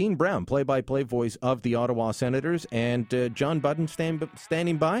Dean Brown, play-by-play voice of the Ottawa Senators, and John Budden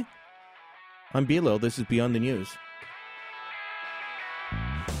standing by. I'm Bilo. This is Beyond the News.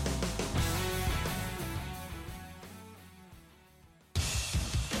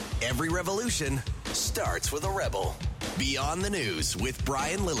 Every revolution starts with a rebel. Beyond the News with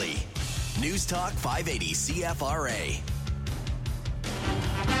Brian Lilly. News Talk 580 CFRA.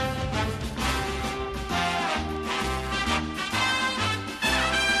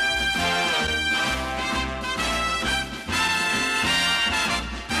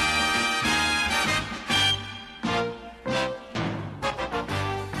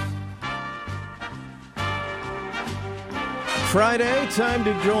 Friday, time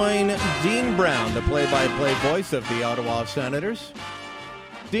to join Dean Brown, the play-by-play voice of the Ottawa Senators.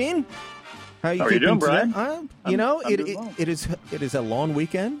 Dean, how are you doing, Brian? It is a long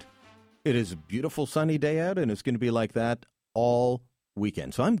weekend. It is a beautiful sunny day out, and it's going to be like that all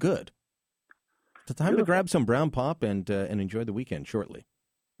weekend. So I'm good. It's time to grab some brown pop and enjoy the weekend shortly.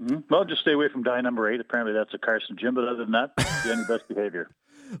 Mm-hmm. Well, just stay away from die number 8. Apparently, that's a Carson Gym, but other than that, be on your best behavior.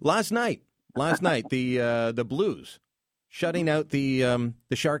 Last night, the Blues shutting out the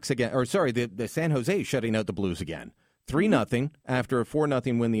Sharks again, or sorry, the San Jose shutting out the Blues again. 3-0 after a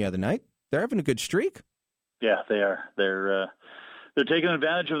 4-0 win the other night. They're having a good streak. Yeah, they are. They're taking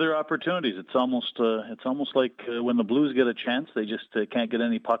advantage of their opportunities. It's almost like when the Blues get a chance, they just can't get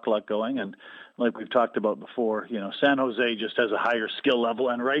any puck luck going. And like we've talked about before, San Jose just has a higher skill level,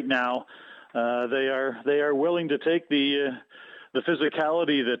 and right now they are willing to take the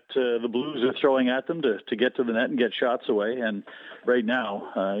physicality that the Blues are throwing at them to get to the net and get shots away. And right now,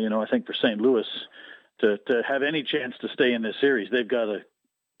 I think for St. Louis to have any chance to stay in this series, they got to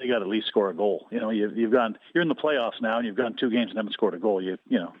at least score a goal. You're in the playoffs now, and you've gone 2 games and haven't scored a goal. You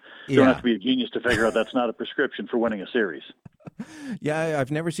don't have to be a genius to figure out that's not a prescription for winning a series. Yeah,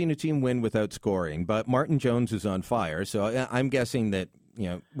 I've never seen a team win without scoring, but Martin Jones is on fire. So I'm guessing that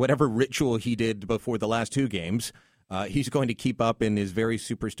whatever ritual he did before the last 2 games. He's going to keep up in his very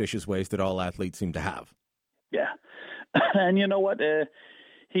superstitious ways that all athletes seem to have. Yeah. And you know what?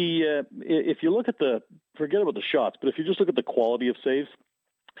 If you look at forget about the shots, but if you just look at the quality of saves,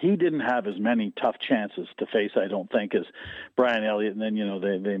 he didn't have as many tough chances to face, I don't think, as Brian Elliott. And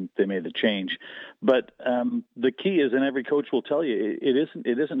then, they made the change. But the key is, and every coach will tell you,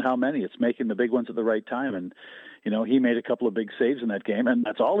 it isn't how many. It's making the big ones at the right time. And, he made a couple of big saves in that game, and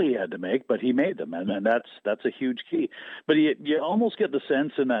that's all he had to make, but he made them, and that's a huge key. But you almost get the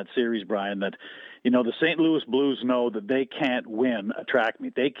sense in that series, Brian, that the St. Louis Blues know that they can't win a track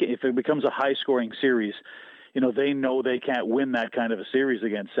meet. If it becomes a high-scoring series, they know they can't win that kind of a series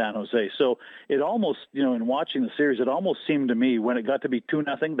against San Jose. So it almost, in watching the series, it almost seemed to me when it got to be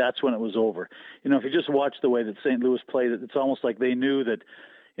 2-0, that's when it was over. If you just watch the way that St. Louis played, it's almost like they knew that,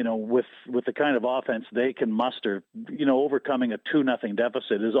 with the kind of offense they can muster, overcoming a 2-0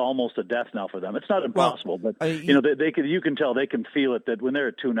 deficit is almost a death knell for them. It's not impossible, but you can tell they can feel it that when they're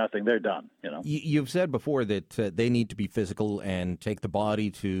at 2-0, they're done. You've said before that they need to be physical and take the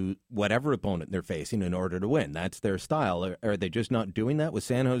body to whatever opponent they're facing in order to win. That's their style. Are they just not doing that with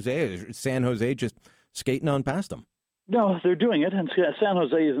San Jose? Is San Jose just skating on past them? No, they're doing it, and San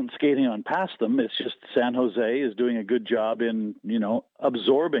Jose isn't skating on past them. It's just San Jose is doing a good job in,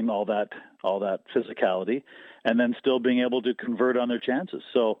 absorbing all that physicality, and then still being able to convert on their chances.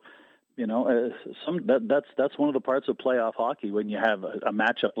 So, that's one of the parts of playoff hockey when you have a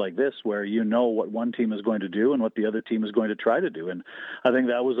matchup like this, where what one team is going to do and what the other team is going to try to do. And I think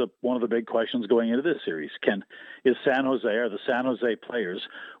that was one of the big questions going into this series. Are the San Jose players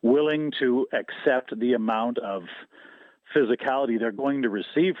willing to accept the amount of physicality they're going to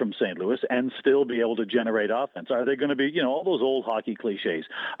receive from St. Louis and still be able to generate offense? Are they going to be, all those old hockey cliches,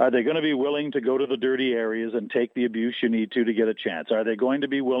 are they going to be willing to go to the dirty areas and take the abuse you need to get a chance? Are they going to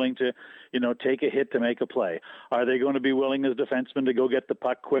be willing to, take a hit to make a play? Are they going to be willing as defensemen to go get the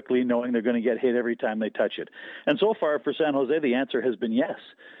puck quickly, knowing they're going to get hit every time they touch it? And so far for San Jose, the answer has been yes.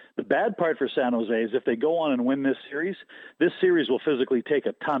 The bad part for San Jose is if they go on and win this series will physically take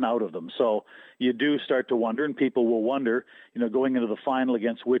a ton out of them. So you do start to wonder, and people will wonder, going into the final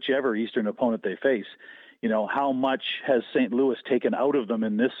against whichever Eastern opponent they face, how much has St. Louis taken out of them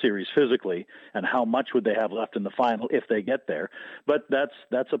in this series physically, and how much would they have left in the final if they get there? But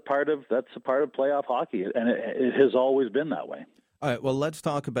that's a part of playoff hockey, and it has always been that way. All right, well, let's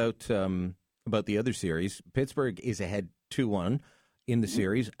talk about the other series. Pittsburgh is ahead 2-1 in the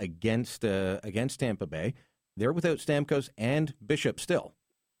series against Tampa Bay. They're without Stamkos and Bishop still.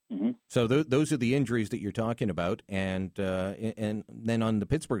 Mm-hmm. So those are the injuries that you're talking about. And then on the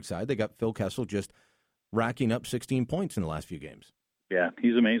Pittsburgh side, they got Phil Kessel just racking up 16 points in the last few games. Yeah,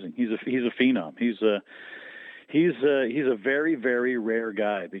 he's amazing. He's a phenom. He's a very, very rare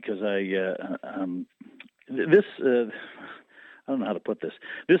guy because I don't know how to put this.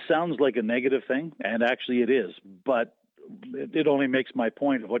 This sounds like a negative thing, and actually it is, but it only makes my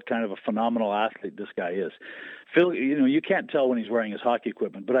point of what kind of a phenomenal athlete this guy is. Phil, you can't tell when he's wearing his hockey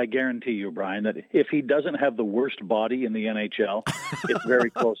equipment, but I guarantee you, Brian, that if he doesn't have the worst body in the NHL, it's very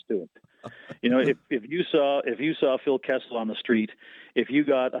close to it. If you saw Phil Kessel on the street, if you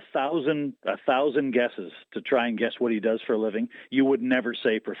got 1,000 guesses to try and guess what he does for a living, you would never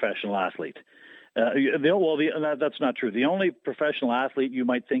say professional athlete. That's not true. The only professional athlete you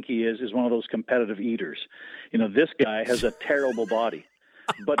might think he is one of those competitive eaters. This guy has a terrible body.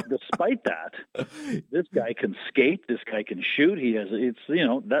 But despite that, this guy can skate. This guy can shoot.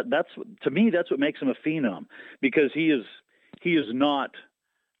 That's to me, that's what makes him a phenom, because he is not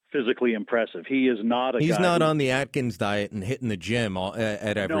physically impressive. He is not a He's guy not on the Atkins diet and hitting the gym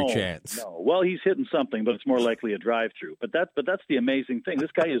at every chance. No. Well, he's hitting something, but it's more likely a drive-through. But that's the amazing thing.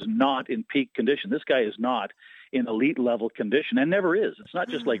 This guy is not in peak condition. This guy is not in elite level condition, and never is. It's not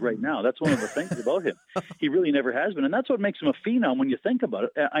just like right now. That's one of the things about him. He really never has been, and that's what makes him a phenom when you think about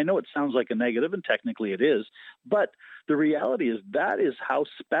it. I know it sounds like a negative, and technically it is, but the reality is that is how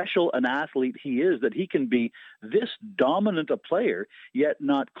special an athlete he is, that he can be this dominant a player, yet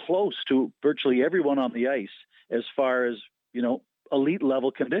not close to virtually everyone on the ice as far as, elite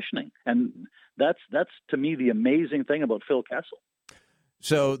level conditioning. And that's to me the amazing thing about Phil Kessel.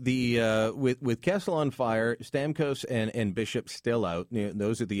 So the with Kessel on fire, Stamkos and Bishop still out.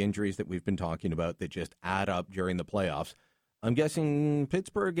 Those are the injuries that we've been talking about that just add up during the playoffs. I'm guessing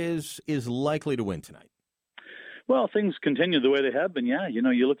Pittsburgh is likely to win tonight. Well, things continue the way they have been. Yeah,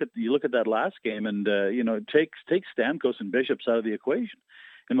 you look at that last game, and take Stamkos and Bishops out of the equation.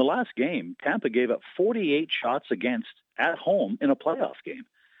 In the last game, Tampa gave up 48 shots against at home in a playoff game.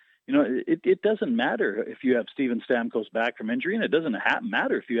 It doesn't matter if you have Steven Stamkos back from injury, and it doesn't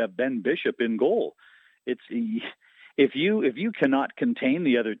matter if you have Ben Bishop in goal. If you cannot contain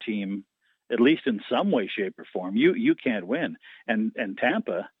the other team, at least in some way, shape, or form, you can't win. And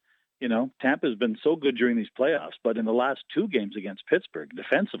Tampa, Tampa's been so good during these playoffs, but in the last two games against Pittsburgh,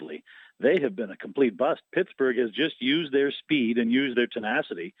 defensively, they have been a complete bust. Pittsburgh has just used their speed and used their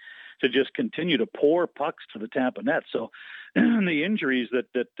tenacity to just continue to pour pucks to the Tampa net. So the injuries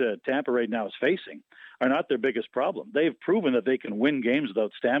that Tampa right now is facing are not their biggest problem. They've proven that they can win games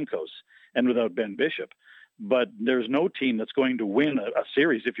without Stamkos and without Ben Bishop. But there's no team that's going to win a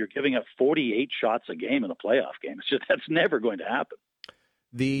series if you're giving up 48 shots a game in a playoff game. That's never going to happen.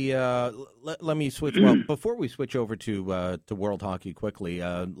 Let me switch. Well, before we switch over to World Hockey quickly,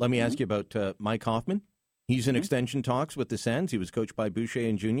 let me ask you about Mike Hoffman. He's in extension talks with the Sens. He was coached by Boucher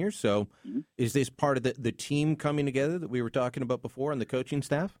and Junior. So is this part of the team coming together that we were talking about before on the coaching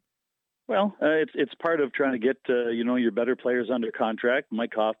staff? Well, it's part of trying to get your better players under contract.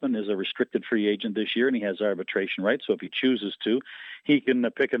 Mike Hoffman is a restricted free agent this year, and he has arbitration rights. So if he chooses to, he can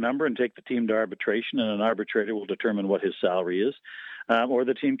pick a number and take the team to arbitration, and an arbitrator will determine what his salary is, or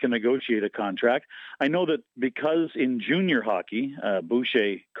the team can negotiate a contract. I know that because in junior hockey,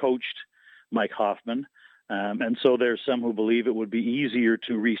 Boucher coached Mike Hoffman. And so there's some who believe it would be easier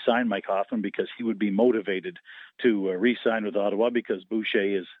to re-sign Mike Hoffman because he would be motivated to re-sign with Ottawa because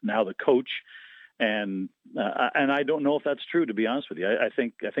Boucher is now the coach. And I don't know if that's true, to be honest with you. I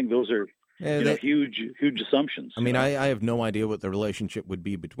think those are huge assumptions. I mean, I have no idea what the relationship would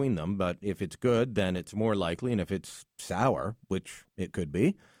be between them, but if it's good, then it's more likely. And if it's sour, which it could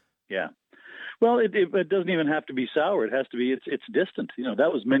be. Yeah. Well, it doesn't even have to be sour. It has to be it's distant.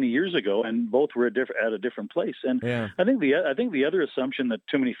 That was many years ago, and both were at a different place. And yeah. I think the other assumption that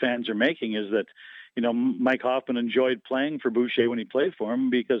too many fans are making is that Mike Hoffman enjoyed playing for Boucher when he played for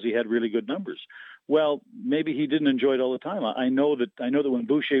him because he had really good numbers. Well, maybe he didn't enjoy it all the time. I know that when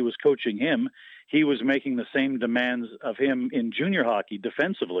Boucher was coaching him, he was making the same demands of him in junior hockey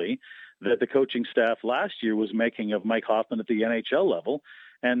defensively that the coaching staff last year was making of Mike Hoffman at the NHL level.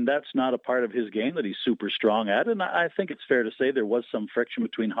 And that's not a part of his game that he's super strong at. And I think it's fair to say there was some friction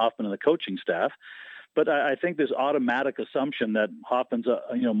between Hoffman and the coaching staff. But I think this automatic assumption that Hoffman's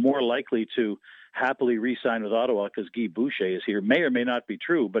more likely to happily re-sign with Ottawa because Guy Boucher is here may or may not be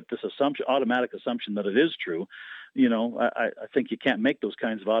true. But this automatic assumption that it is true, I think you can't make those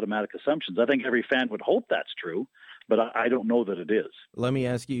kinds of automatic assumptions. I think every fan would hope that's true. but I don't know that it is. Let me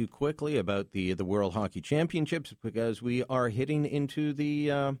ask you quickly about the World Hockey Championships, because we are hitting into the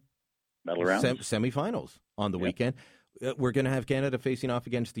medal rounds, semifinals on the weekend. We're going to have Canada facing off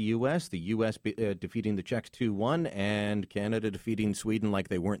against the U.S., defeating the Czechs 2-1, and Canada defeating Sweden like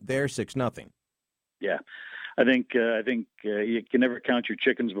they weren't there 6-0. Yeah, I think you can never count your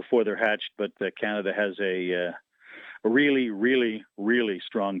chickens before they're hatched, but Canada has a really, really, really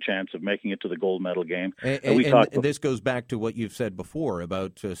strong chance of making it to the gold medal game. And this goes back to what you've said before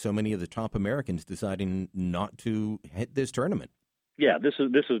about so many of the top Americans deciding not to hit this tournament. Yeah, this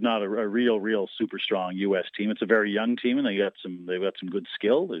is not a real super strong U.S. team. It's a very young team, and they've got some good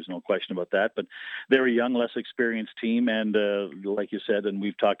skill. There's no question about that. But they're a young, less experienced team, and like you said, and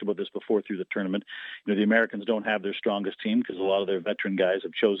we've talked about this before through the tournament. The Americans don't have their strongest team because a lot of their veteran guys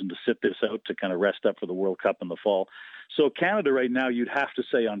have chosen to sit this out to kind of rest up for the World Cup in the fall. So Canada right now, you'd have to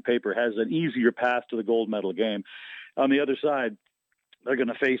say on paper, has an easier path to the gold medal game. On the other side, they're going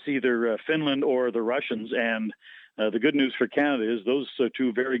to face either Finland or the Russians, and the good news for Canada is those are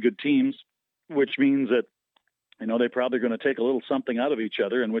two very good teams, which means that they're probably going to take a little something out of each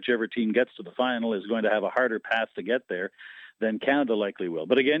other, and whichever team gets to the final is going to have a harder path to get there than Canada likely will.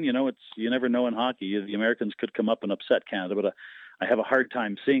 But again, you never know in hockey. The Americans could come up and upset Canada, but I have a hard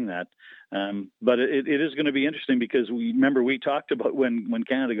time seeing that. But it is going to be interesting because we talked about when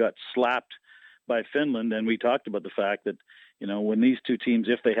Canada got slapped by Finland, and we talked about the fact that when these two teams,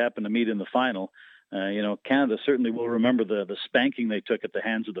 if they happen to meet in the final, Canada certainly will remember the spanking they took at the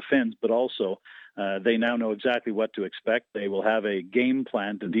hands of the Finns, but also they now know exactly what to expect. They will have a game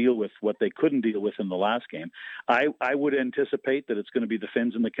plan to deal with what they couldn't deal with in the last game. I would anticipate that it's going to be the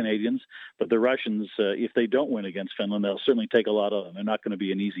Finns and the Canadians, but the Russians, if they don't win against Finland, they'll certainly take a lot of them. They're not going to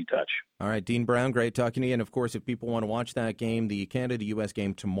be an easy touch. All right, Dean Brown, great talking to you. And, of course, if people want to watch that game, the Canada-U.S.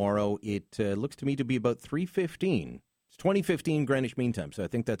 game tomorrow, it looks to me to be about 3:15. 20:15 Greenwich Mean Time, so I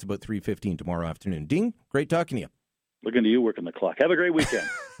think that's about 3:15 tomorrow afternoon. Dean, great talking to you. Looking to you working the clock. Have a great weekend.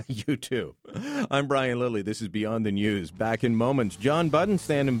 You too. I'm Brian Lilly. This is Beyond the News. Back in moments. John Budden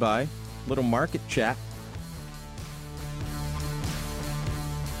standing by. Little market chat.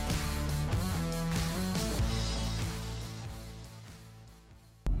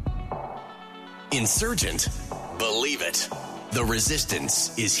 Insurgent, believe it. The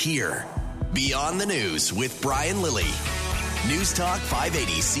resistance is here. Beyond the News with Brian Lilly. News Talk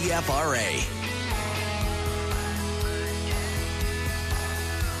 580 CFRA.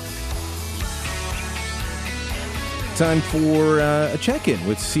 Time for a check-in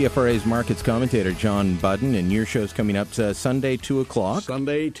with CFRA's markets commentator, John Budden, and your show's coming up Sunday, 2 o'clock.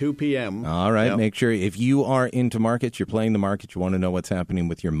 Sunday, 2 p.m. All right, Make sure if you are into markets, you're playing the market, you want to know what's happening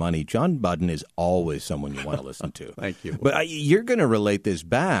with your money, John Budden is always someone you want to listen to. Thank you. But you're going to relate this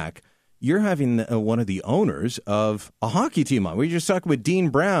back. You're having one of the owners of a hockey team on. We just talked with Dean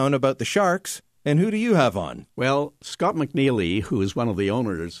Brown about the Sharks. And who do you have on? Well, Scott McNeely, who is one of the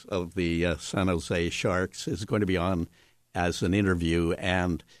owners of the San Jose Sharks, is going to be on as an interview.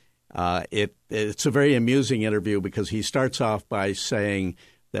 And it's a very amusing interview because he starts off by saying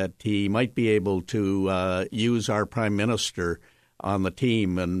that he might be able to use our prime minister on the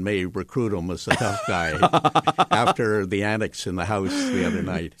team and may recruit him as a tough guy after the annex in the house the other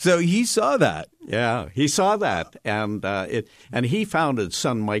night. So he saw that. Yeah, he saw that, and he founded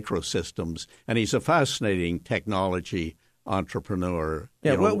Sun Microsystems, and he's a fascinating technology entrepreneur.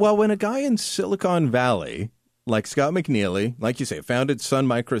 Yeah, well, when a guy in Silicon Valley, like Scott McNeely, like you say, founded Sun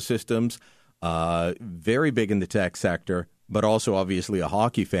Microsystems, very big in the tech sector, but also obviously a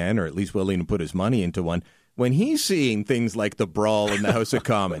hockey fan, or at least willing to put his money into one. When he's seeing things like the brawl in the House of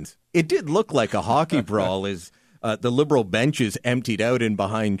Commons, it did look like a hockey brawl as the Liberal benches emptied out in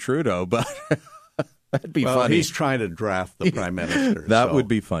behind Trudeau, but that'd be funny. He's trying to draft the prime minister. That would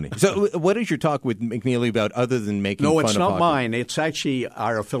be funny. So what is your talk with McNeely about other than making fun of hockey? No, it's not mine. It's actually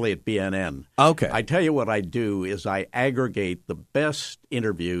our affiliate, BNN. Okay. I tell you what I do is I aggregate the best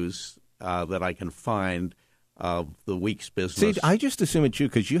interviews that I can find of the week's business. See, I just assume it's you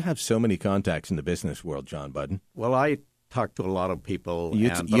because you have so many contacts in the business world, John Budden. Well, I talk to a lot of people. You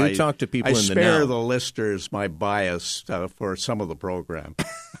talk to people in the know. I spare the listeners my bias for some of the program.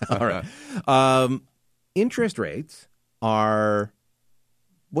 All right. Interest rates are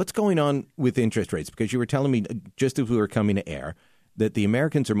 – what's going on with interest rates? Because you were telling me just as we were coming to air that the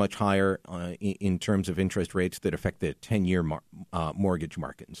Americans are much higher in terms of interest rates that affect the 10-year mortgage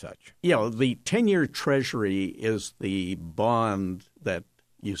market and such. Yeah, the 10-year Treasury is the bond that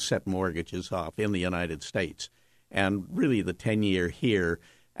you set mortgages off in the United States. And really the 10-year here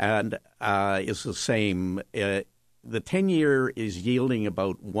is the same. The 10-year is yielding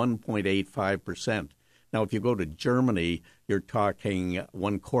about 1.85%. Now, if you go to Germany, you're talking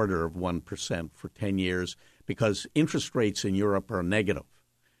 0.25% for 10 years because interest rates in Europe are negative.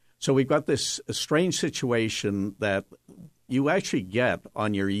 So we've got this strange situation that you actually get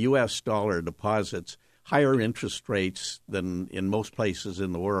on your U.S. dollar deposits higher interest rates than in most places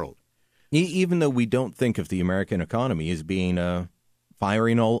in the world. Even though we don't think of the American economy as being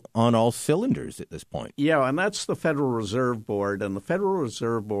firing on all cylinders at this point. Yeah, and that's the Federal Reserve Board, and the Federal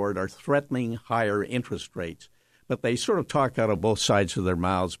Reserve Board are threatening higher interest rates. But they sort of talk out of both sides of their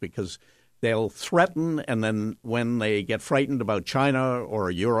mouths because they'll threaten, and then when they get frightened about China or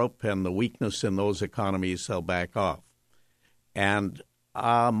Europe and the weakness in those economies, they'll back off. And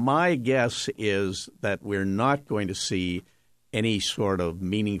my guess is that we're not going to see any sort of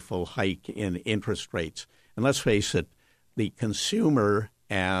meaningful hike in interest rates. And let's face it, the consumer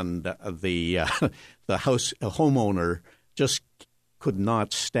and the homeowner just could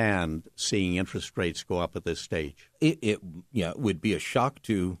not stand seeing interest rates go up at this stage. It would be a shock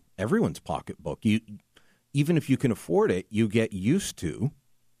to everyone's pocketbook. Even if you can afford it, you get used to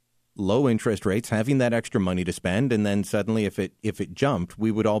low interest rates, having that extra money to spend, and then suddenly if it jumped,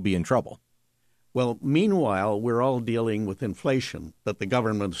 we would all be in trouble. Well, meanwhile, we're all dealing with inflation that the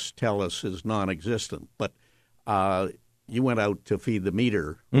governments tell us is non-existent. But you went out to feed the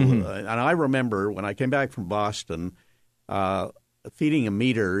meter. Mm-hmm. And I remember when I came back from Boston, feeding a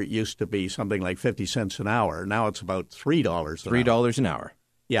meter used to be something like 50 cents an hour. Now it's about $3 $3 an hour.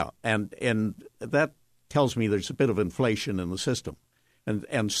 Yeah, and that tells me there's a bit of inflation in the system.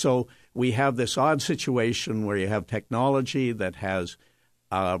 And so we have this odd situation where you have technology that has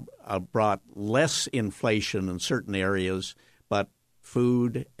brought less inflation in certain areas, but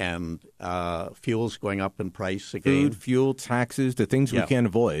food and fuels going up in price again. Food, fuel, taxes, the things we can't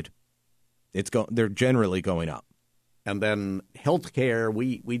avoid. They're generally going up. And then healthcare,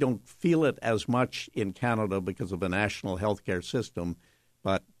 we don't feel it as much in Canada because of the national healthcare system,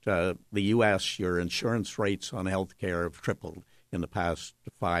 but the U.S., your insurance rates on healthcare have tripled in the past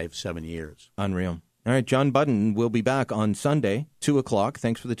 5-7 years. Unreal. All right, John Budden will be back on Sunday, 2 o'clock.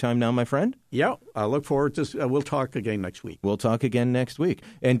 Thanks for the time now, my friend. Yeah, I look forward to we'll talk again next week. We'll talk again next week.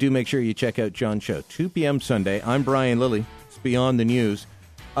 And do make sure you check out John's show, 2 p.m. Sunday. I'm Brian Lilly. It's Beyond the News.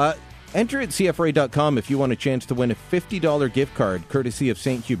 Enter at CFRA.com if you want a chance to win a $50 gift card courtesy of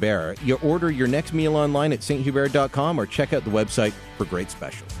St. Hubert. You order your next meal online at sthubert.com or check out the website for great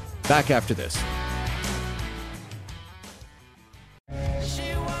specials. Back after this.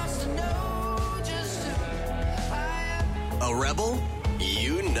 A rebel?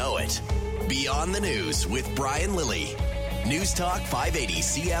 You know it. Beyond the News with Brian Lilly. News Talk 580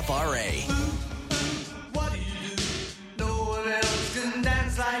 CFRA. What do you do? No one else can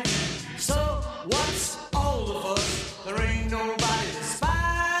dance like you. So what's all of us? There ain't nobody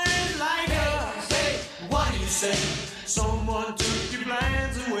spine like us. Hey, what do you say? Someone took your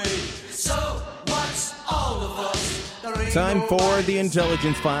plans away. So what's all of us? There ain't Time for the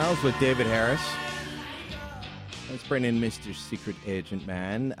Intelligence Files with David Harris. Let's bring in Mr. Secret Agent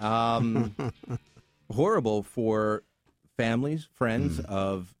Man. Horrible for families, friends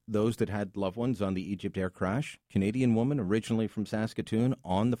of those that had loved ones on the Egypt Air crash. Canadian woman, originally from Saskatoon,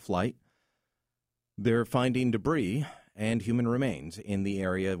 on the flight. They're finding debris and human remains in the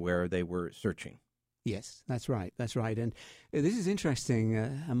area where they were searching. Yes, that's right. That's right. And this is interesting,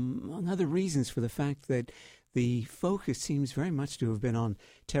 among other reasons, for the fact that the focus seems very much to have been on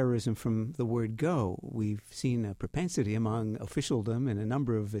terrorism from the word go. We've seen a propensity among officialdom in a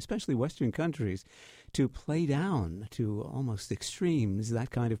number of, especially Western countries, to play down to almost extremes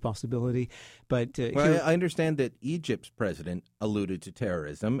that kind of possibility. But I understand that Egypt's president alluded to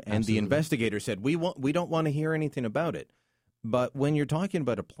terrorism, and Absolutely. the investigator said, we don't want to hear anything about it. But when you're talking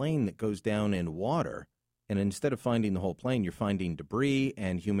about a plane that goes down in water, and instead of finding the whole plane, you're finding debris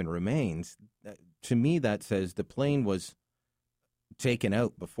and human remains, to me that says the plane was taken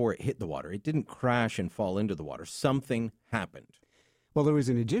out before it hit the water. It didn't crash and fall into the water. Something happened. Well, there was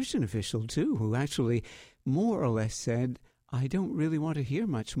an Egyptian official, too, who actually more or less said, I don't really want to hear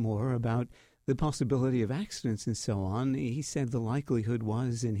much more about the possibility of accidents and so on. He said the likelihood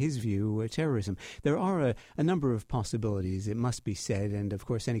was, in his view, terrorism. There are a number of possibilities, it must be said, and of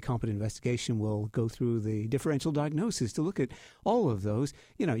course any competent investigation will go through the differential diagnosis to look at all of those.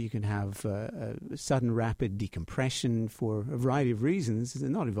 You know, you can have sudden rapid decompression for a variety of reasons,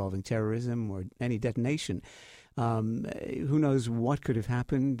 not involving terrorism or any detonation. Who knows what could have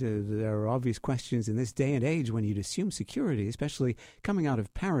happened? There are obvious questions in this day and age when you'd assume security, especially coming out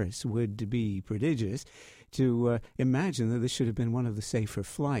of Paris, would be prodigious. to imagine that this should have been one of the safer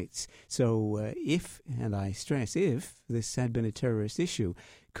flights. So if, and I stress if, this had been a terrorist issue,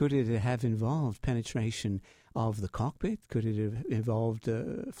 could it have involved penetration of the cockpit? Could it have involved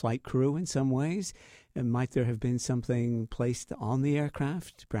flight crew in some ways? And might there have been something placed on the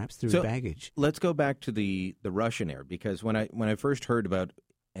aircraft, perhaps through baggage? Let's go back to the Russian air, because when I first heard about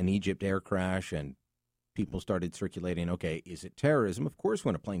an Egypt air crash and people started circulating, okay, is it terrorism? Of course,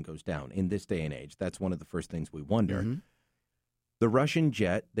 when a plane goes down in this day and age, that's one of the first things we wonder. Mm-hmm. The Russian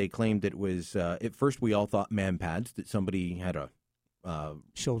jet, they claimed it was, at first we all thought man pads, that somebody had a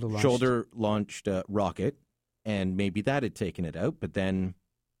shoulder-launched rocket, and maybe that had taken it out. But then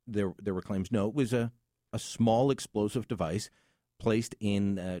there were claims, no, it was a small explosive device placed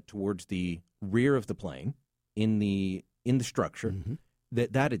in towards the rear of the plane in the structure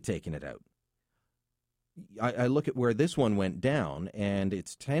that had taken it out. I look at where this one went down, and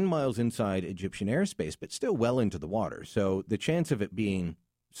it's 10 miles inside Egyptian airspace, but still well into the water. So the chance of it being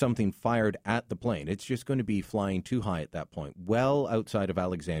something fired at the plane, it's just going to be flying too high at that point, well outside of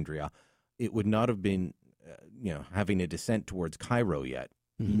Alexandria. It would not have been, having a descent towards Cairo yet.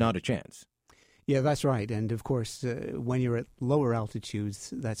 Mm-hmm. Not a chance. Yeah, that's right. And of course, when you're at lower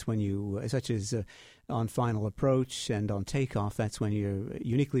altitudes, that's when you, such as on final approach and on takeoff, that's when you're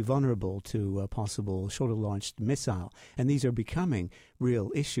uniquely vulnerable to a possible shoulder-launched missile. And these are becoming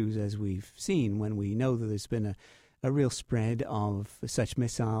real issues, as we've seen, when we know that there's been a real spread of such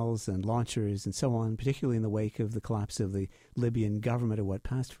missiles and launchers and so on, particularly in the wake of the collapse of the Libyan government, or what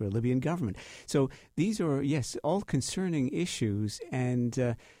passed for a Libyan government. So these are, yes, all concerning issues,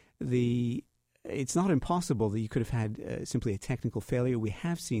 and it's not impossible that you could have had simply a technical failure. We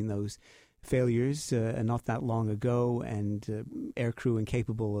have seen those failures not that long ago, and aircrew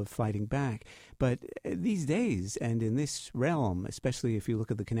incapable of fighting back. But these days, and in this realm, especially if you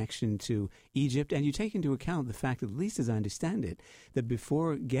look at the connection to Egypt, and you take into account the fact, at least as I understand it, that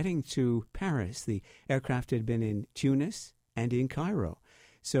before getting to Paris, the aircraft had been in Tunis and in Cairo.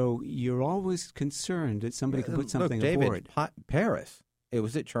 So you're always concerned that somebody could put something aboard. Paris, it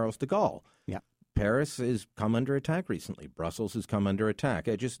was at Charles de Gaulle. Yeah. Paris has come under attack recently. Brussels has come under attack.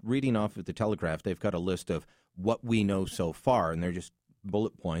 Just reading off of the Telegraph, they've got a list of what we know so far, and they're just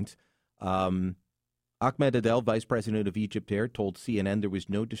bullet points. Ahmed Adel, vice president of Egypt Air, told CNN there was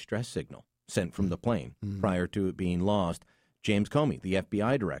no distress signal sent from the plane prior to it being lost. James Comey, the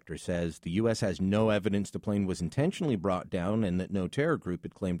FBI director, says the U.S. has no evidence the plane was intentionally brought down and that no terror group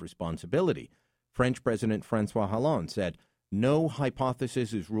had claimed responsibility. French President Francois Hollande said, no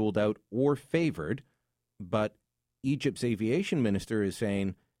hypothesis is ruled out or favored, but Egypt's aviation minister is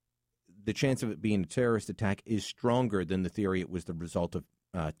saying the chance of it being a terrorist attack is stronger than the theory it was the result of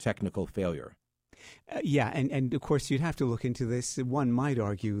technical failure. And of course, you'd have to look into this. One might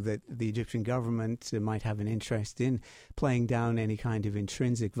argue that the Egyptian government might have an interest in playing down any kind of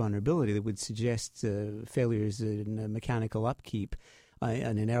intrinsic vulnerability that would suggest failures in mechanical upkeep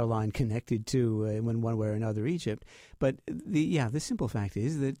and an airline connected to, in one way or another, Egypt. But the simple fact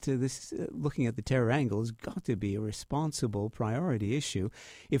is that this looking at the terror angle has got to be a responsible priority issue,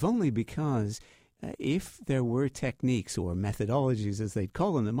 if only because if there were techniques or methodologies, as they'd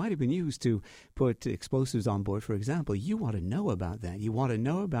call them, that might have been used to put explosives on board, for example, you want to know about that. You want to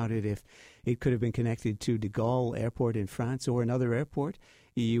know about it if it could have been connected to de Gaulle Airport in France or another airport.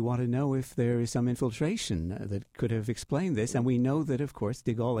 You want to know if there is some infiltration that could have explained this. And we know that, of course,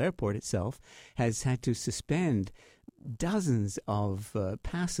 de Gaulle Airport itself has had to suspend dozens of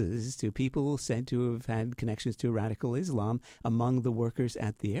passes to people said to have had connections to radical Islam among the workers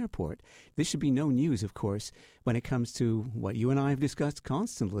at the airport. This should be no news, of course, when it comes to what you and I have discussed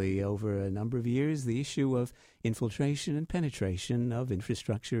constantly over a number of years, the issue of infiltration and penetration of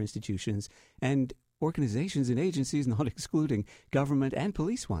infrastructure, institutions, and organizations and agencies, not excluding government and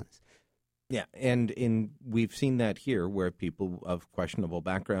police ones. Yeah, and we've seen that here where people of questionable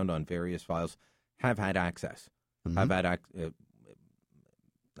background on various files have had access. I've had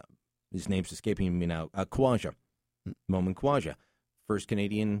his name's escaping me now. Khwaja, Momin Khwaja, first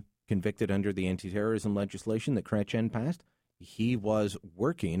Canadian convicted under the anti-terrorism legislation that Chrétien passed. He was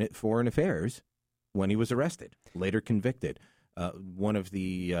working at Foreign Affairs when he was arrested, later convicted. One of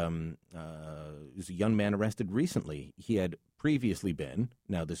the was a young man arrested recently. He had previously been,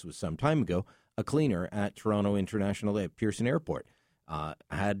 now this was some time ago, a cleaner at Toronto International at Pearson Airport.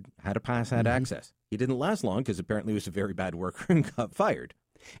 Had a pass, had access. He didn't last long because apparently he was a very bad worker and got fired.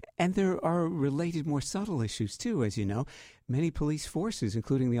 And there are related, more subtle issues, too, as you know. Many police forces,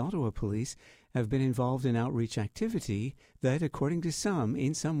 including the Ottawa Police, have been involved in outreach activity that, according to some,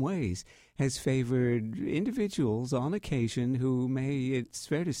 in some ways, has favored individuals on occasion who may, it's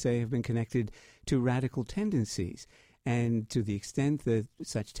fair to say, have been connected to radical tendencies. And to the extent that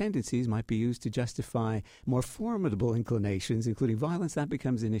such tendencies might be used to justify more formidable inclinations, including violence, that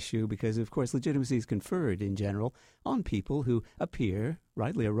becomes an issue because, of course, legitimacy is conferred in general on people who appear,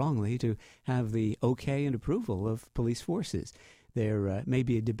 rightly or wrongly, to have the okay and approval of police forces. There may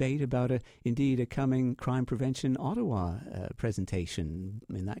be a debate about, indeed, a coming Crime Prevention Ottawa presentation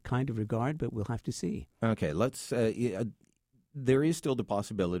in that kind of regard, but we'll have to see. Okay, let's. There is still the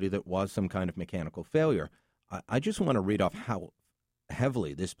possibility that was some kind of mechanical failure. I just want to read off how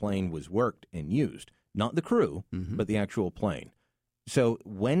heavily this plane was worked and used. Not the crew, but the actual plane. So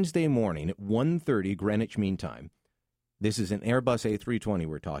Wednesday morning at 1:30 Greenwich Mean Time, this is an Airbus A320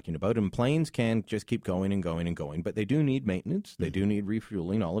 we're talking about, and planes can't just keep going and going and going, but they do need maintenance, they do need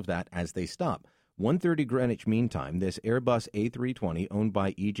refueling, all of that as they stop. 1:30 Greenwich Mean Time, this Airbus A320 owned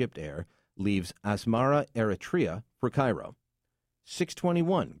by Egypt Air leaves Asmara, Eritrea for Cairo.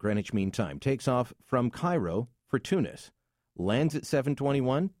 6:21 Greenwich Mean Time, takes off from Cairo for Tunis, lands at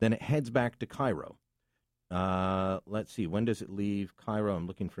 7:21, then it heads back to Cairo. Let's see, when does it leave Cairo? I'm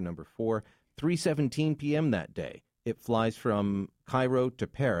looking for number 4. 3:17 p.m. that day. It flies from Cairo to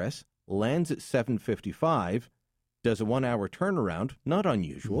Paris, lands at 7:55, does a 1-hour turnaround, not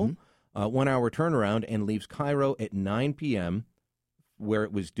unusual, 1-hour turnaround, and leaves Cairo at 9 p.m., where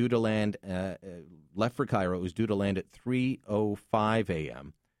it was due to land, left for Cairo. It was due to land at 3:05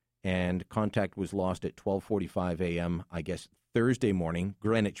 a.m., and contact was lost at 12:45 a.m., I guess, Thursday morning,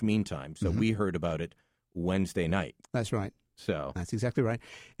 Greenwich Mean Time. So we heard about it Wednesday night. That's right. So that's exactly right.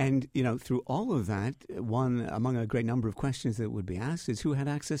 And, you know, through all of that, one among a great number of questions that would be asked is who had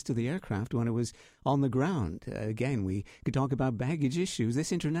access to the aircraft when it was on the ground. Again, we could talk about baggage issues.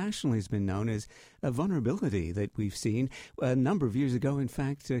 This internationally has been known as a vulnerability that we've seen. A number of years ago, in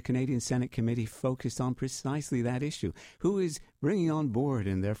fact, a Canadian Senate committee focused on precisely that issue. Who is bringing on board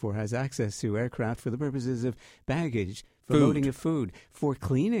and therefore has access to aircraft for the purposes of baggage, for loading of food, for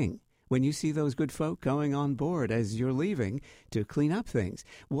cleaning? When you see those good folk going on board as you're leaving to clean up things,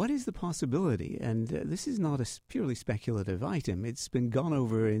 what is the possibility? And this is not a purely speculative item. It's been gone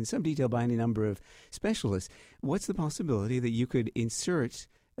over in some detail by any number of specialists. What's the possibility that you could insert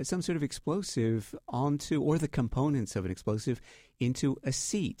some sort of explosive onto, or the components of an explosive, into a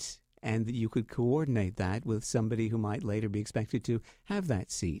seat? And that you could coordinate that with somebody who might later be expected to have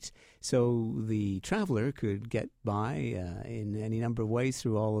that seat. So the traveler could get by in any number of ways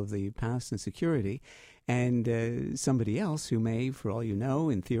through all of the paths and security, and somebody else who may, for all you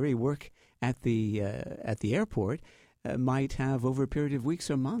know, in theory, work at the airport might have, over a period of weeks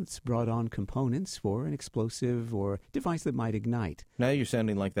or months, brought on components for an explosive or device that might ignite. Now you're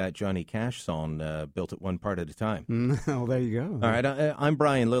sounding like that Johnny Cash song, built it one part at a time. Well, there you go. All right, I'm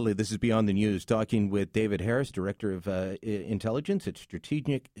Brian Lilly. This is Beyond the News, talking with David Harris, Director of Intelligence at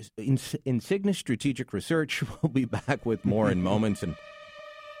Insignis Strategic Research. We'll be back with more in moments, and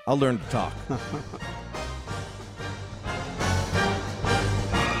I'll learn to talk.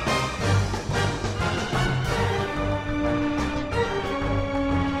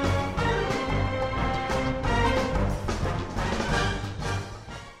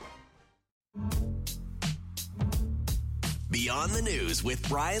 Beyond the News with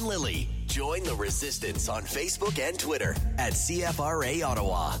Brian Lilly. Join the resistance on Facebook and Twitter at CFRA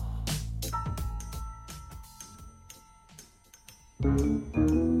Ottawa.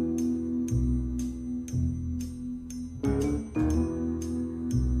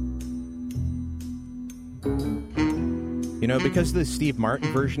 You know, because of the Steve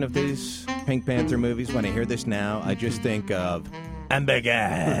Martin version of these Pink Panther movies, when I hear this now, I just think of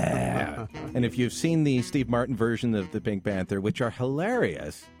hamburger. And if you've seen the Steve Martin version of the Pink Panther, which are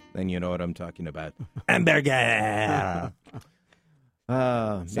hilarious, then you know what I'm talking about. Hamburger.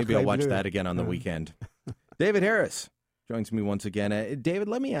 Maybe I'll watch that again on the weekend. David Harris joins me once again. David,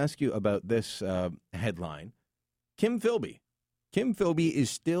 let me ask you about this headline. Kim Philby. Kim Philby is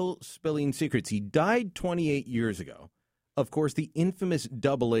still spilling secrets. He died 28 years ago. Of course, the infamous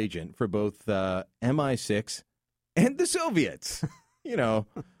double agent for both MI6 and the Soviets. You know,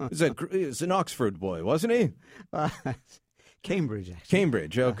 he's an Oxford boy, wasn't he? Cambridge, actually.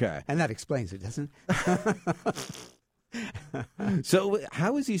 Cambridge, okay. And that explains it, doesn't it? So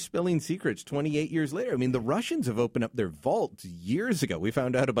how is he spilling secrets 28 years later? I mean, the Russians have opened up their vaults years ago. We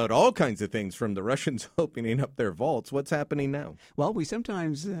found out about all kinds of things from the Russians opening up their vaults. What's happening now? Well, we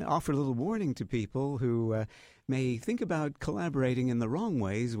sometimes offer a little warning to people who may think about collaborating in the wrong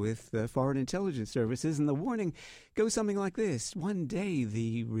ways with foreign intelligence services, and the warning goes something like this. One day,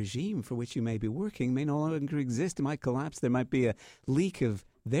 the regime for which you may be working may no longer exist. It might collapse. There might be a leak of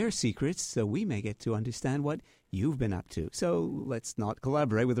their secrets so we may get to understand what you've been up to. So let's not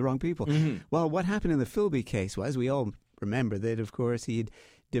collaborate with the wrong people. Well, what happened in the Philby case was, we all remember that, of course, he'd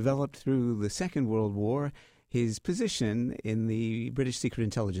developed through the Second World War his position in the British Secret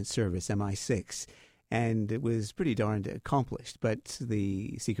Intelligence Service, MI6, and it was pretty darned accomplished. But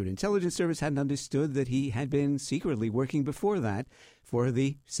the Secret Intelligence Service hadn't understood that he had been secretly working before that for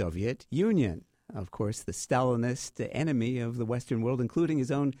the Soviet Union, of course, the Stalinist enemy of the Western world, including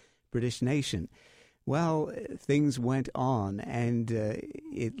his own British nation. Well, things went on, and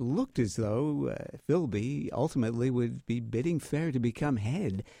it looked as though Philby ultimately would be bidding fair to become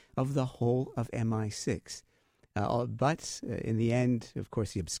head of the whole of MI6. But in the end, of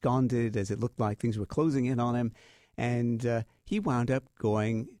course, he absconded as it looked like things were closing in on him, and he wound up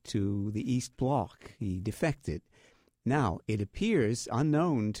going to the East Bloc. He defected. Now, it appears,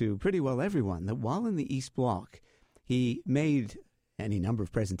 unknown to pretty well everyone, that while in the East Bloc, he made any number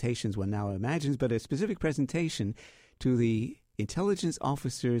of presentations one now imagines, but a specific presentation to the intelligence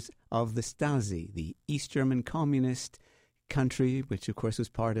officers of the Stasi, the East German communist country, which of course was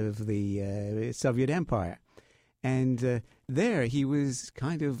part of the Soviet Empire. And there he was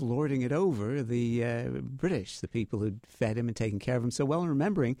kind of lording it over the British, the people who'd fed him and taken care of him so well, and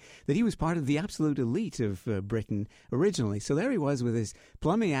remembering that he was part of the absolute elite of Britain originally. So there he was with his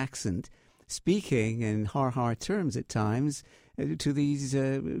plummy accent, speaking in har-har terms at times to these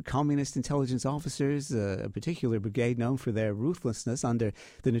communist intelligence officers, a particular brigade known for their ruthlessness under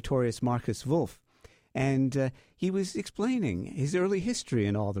the notorious Marcus Wolf. And he was explaining his early history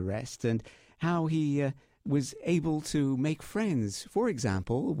and all the rest, and how he was able to make friends, for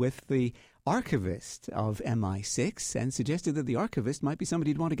example, with the archivist of MI6, and suggested that the archivist might be somebody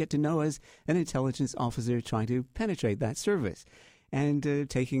you'd want to get to know as an intelligence officer trying to penetrate that service. And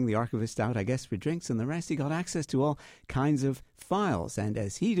taking the archivist out, I guess, for drinks and the rest, he got access to all kinds of files. And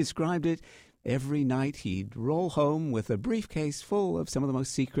as he described it, every night he'd roll home with a briefcase full of some of the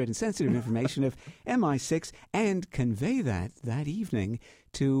most secret and sensitive information of MI6 and convey that evening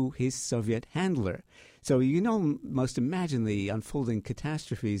to his Soviet handler. So you can almost imagine the unfolding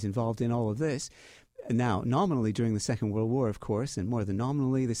catastrophes involved in all of this. Now, nominally during the Second World War, of course, and more than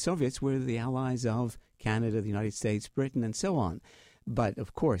nominally, the Soviets were the allies of Canada, the United States, Britain, and so on. But,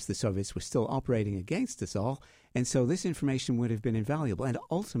 of course, the Soviets were still operating against us all, and so this information would have been invaluable. And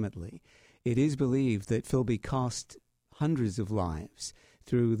ultimately, it is believed that Philby cost hundreds of lives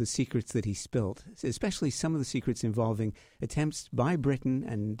through the secrets that he spilled, especially some of the secrets involving attempts by Britain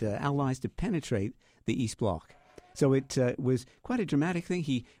and allies to penetrate the East Bloc. So it was quite a dramatic thing.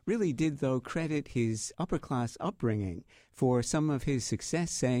 He really did, though, credit his upper-class upbringing for some of his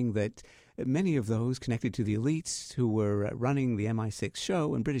success, saying that many of those connected to the elites who were running the MI6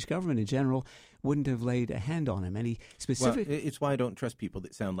 show and British government in general wouldn't have laid a hand on him. And he specifically... Well, it's why I don't trust people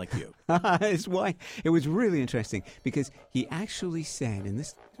that sound like you. It's why it was really interesting, because he actually said, and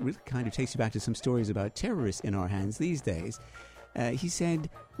this really kind of takes you back to some stories about terrorists in our hands these days, he said,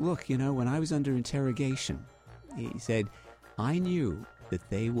 look, when I was under interrogation, he said, I knew that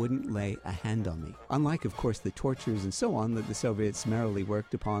they wouldn't lay a hand on me. Unlike, of course, the tortures and so on that the Soviets merrily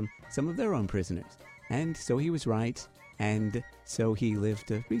worked upon some of their own prisoners. And so he was right, and so he lived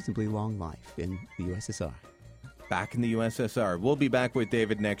a reasonably long life in the USSR. Back in the USSR. We'll be back with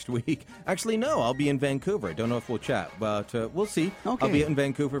David next week. Actually, no, I'll be in Vancouver. I don't know if we'll chat, but we'll see. Okay. I'll be in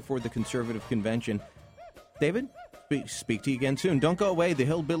Vancouver for the Conservative Convention. David? Speak to you again soon. Don't go away. The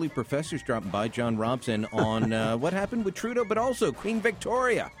Hillbilly Professor's dropping by. John Robson on what happened with Trudeau, but also Queen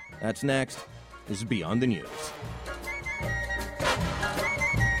Victoria. That's next. This is Beyond the News.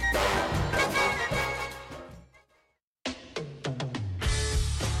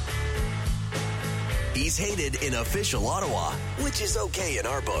 He's hated in official Ottawa, which is okay in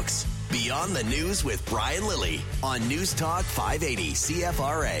our books. Beyond the News with Brian Lilly on News Talk 580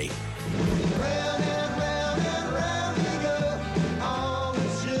 CFRA.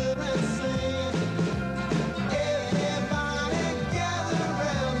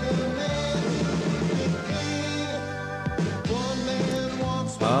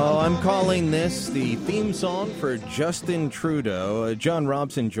 Oh, I'm calling this the theme song for Justin Trudeau. John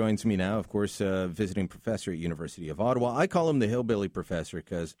Robson joins me now, of course, visiting professor at University of Ottawa. I call him the Hillbilly Professor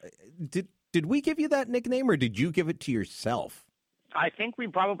because did we give you that nickname, or did you give it to yourself? I think we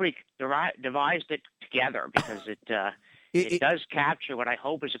probably devised it together because it does capture what I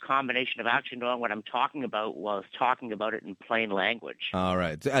hope is a combination of actually knowing what I'm talking about while talking about it in plain language. All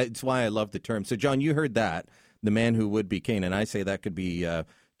right. It's why I love the term. So, John, you heard that. The man who would be king, and I say that could be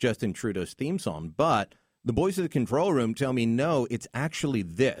Justin Trudeau's theme song. But the boys of the control room tell me, no, it's actually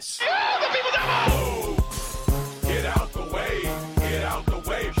this. Get out the way, get out the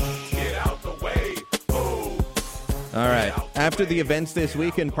way. After the events this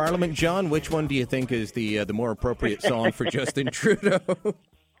week in Parliament, John, which one do you think is the more appropriate song for Justin Trudeau?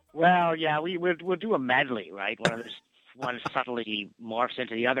 Well, yeah, we'll do a medley, right? One subtly morphs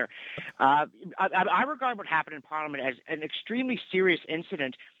into the other. I regard what happened in Parliament as an extremely serious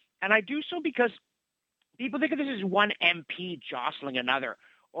incident, and I do so because people think of this as one MP jostling another,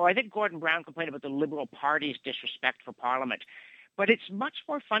 or I think Gordon Brown complained about the Liberal Party's disrespect for Parliament. But it's much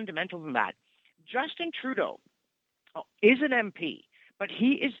more fundamental than that. Justin Trudeau is an MP, but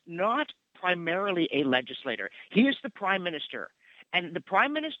he is not primarily a legislator. He is the Prime Minister, and the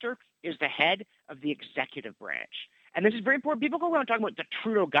Prime Minister is the head of the executive branch. And this is very important. People go around talking about the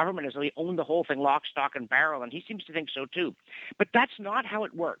Trudeau government as though they own the whole thing, lock, stock, and barrel, and he seems to think so too. But that's not how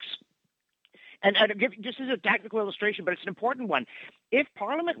it works. And I'll give just as a technical illustration, but it's an important one. If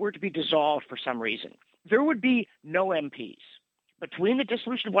Parliament were to be dissolved for some reason, there would be no MPs. Between the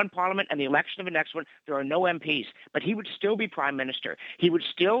dissolution of one Parliament and the election of the next one, there are no MPs, but he would still be Prime Minister. He would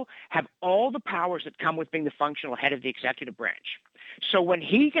still have all the powers that come with being the functional head of the executive branch. So when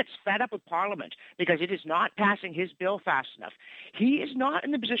he gets fed up with Parliament because it is not passing his bill fast enough, he is not in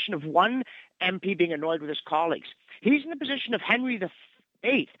the position of one MP being annoyed with his colleagues. He's in the position of Henry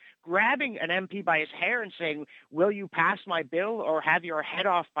VIII grabbing an MP by his hair and saying, will you pass my bill or have your head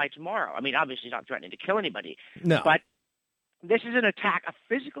off by tomorrow? I mean, obviously he's not threatening to kill anybody. No. But this is an attack, a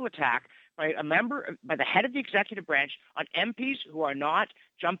physical attack by by the head of the executive branch on MPs who are not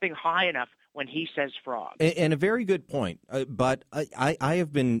jumping high enough when he says frog. And a very good point. But I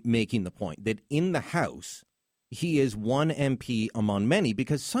have been making the point that in the House, he is one MP among many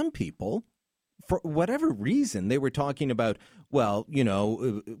because some people, for whatever reason, they were talking about, well, you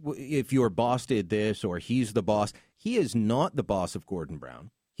know, if your boss did this or he's the boss. He is not the boss of Gordon Brown.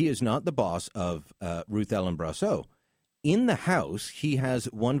 He is not the boss of Ruth Ellen Brosseau. In the House, he has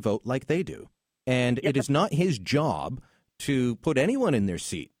one vote like they do. And it is not his job to put anyone in their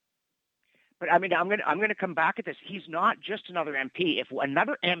seat. But I mean, I'm going to come back at this. He's not just another MP. If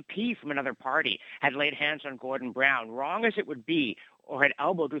another MP from another party had laid hands on Gordon Brown, wrong as it would be, or had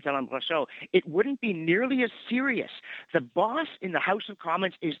elbowed Ruth Ellen Brosseau, it wouldn't be nearly as serious. The boss in the House of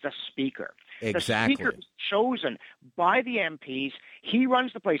Commons is the Speaker. Exactly. The Speaker is chosen by the MPs. He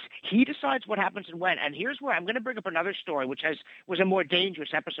runs the place. He decides what happens and when. And here's where I'm going to bring up another story, which was a more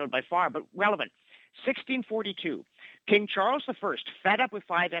dangerous episode by far, but relevant. 1642. King Charles I, fed up with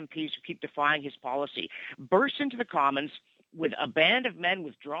 5 MPs who keep defying his policy, bursts into the Commons with a band of men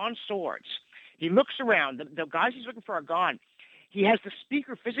with drawn swords. He looks around. The guys he's looking for are gone. He has the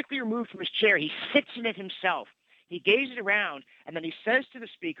Speaker physically removed from his chair. He sits in it himself. He gazes around, and then he says to the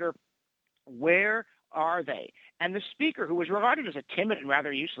Speaker, where are they? And the Speaker, who was regarded as a timid and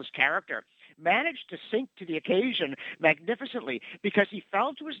rather useless character, managed to sink to the occasion magnificently because he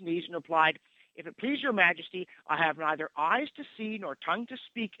fell to his knees and replied, if it please your majesty, I have neither eyes to see nor tongue to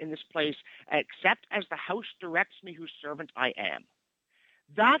speak in this place, except as the house directs me whose servant I am.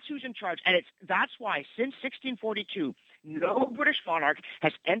 That's who's in charge. And that's why, since 1642, no British monarch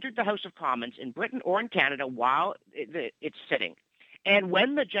has entered the House of Commons in Britain or in Canada while it's sitting. And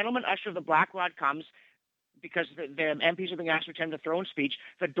when the gentleman usher of the Black Rod comes, because the MPs are being asked to attend the throne speech,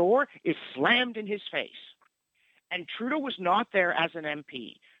 the door is slammed in his face. And Trudeau was not there as an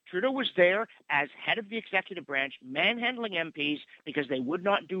MP. Trudeau was there as head of the executive branch, manhandling MPs because they would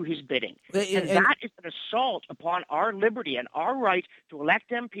not do his bidding. And that is an assault upon our liberty and our right to elect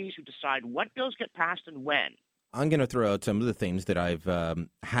MPs who decide what bills get passed and when. I'm going to throw out some of the things that I've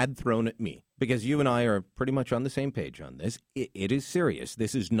had thrown at me, because you and I are pretty much on the same page on this. It is serious.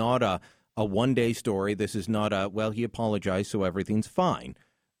 This is not a one-day story. This is not a, well, he apologized, so everything's fine.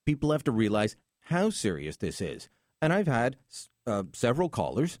 People have to realize how serious this is. And I've had several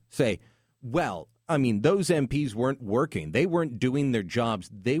callers say, well, I mean, those MPs weren't working. They weren't doing their jobs.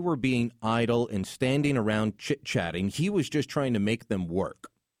 They were being idle and standing around chit-chatting. He was just trying to make them work.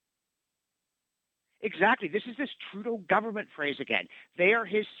 Exactly. This is this Trudeau government phrase again. They are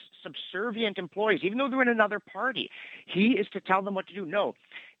his subservient employees, even though they're in another party. He is to tell them what to do. No.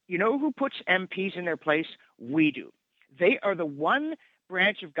 You know who puts MPs in their place? We do. They are the one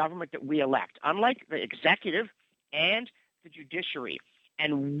branch of government that we elect, unlike the executive and the judiciary.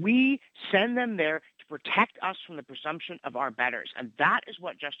 And we send them there to protect us from the presumption of our betters. And that is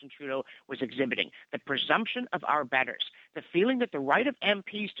what Justin Trudeau was exhibiting, the presumption of our betters, the feeling that the right of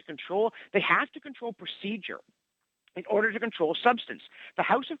MPs to control, they have to control procedure in order to control substance. The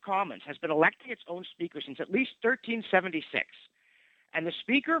House of Commons has been electing its own speaker since at least 1376. And the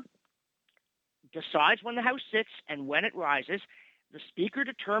speaker decides when the House sits and when it rises. The speaker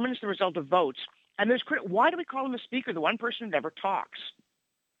determines the result of votes. And there's why do we call him the speaker, the one person who never talks?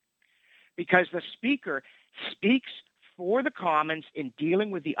 Because the speaker speaks for the Commons in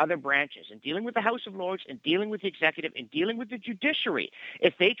dealing with the other branches, in dealing with the House of Lords, in dealing with the executive, in dealing with the judiciary.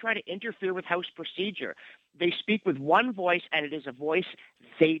 If they try to interfere with House procedure, they speak with one voice, and it is a voice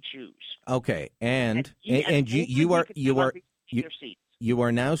they choose. Okay, and you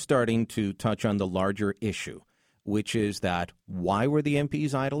are now starting to touch on the larger issue, which is that why were the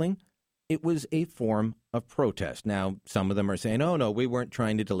MPs idling? It was a form of protest. Now, some of them are saying, oh, no, we weren't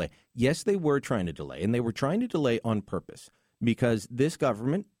trying to delay. Yes, they were trying to delay, and they were trying to delay on purpose because this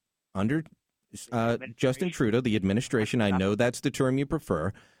government, under Justin Trudeau, the administration, I know that's the term you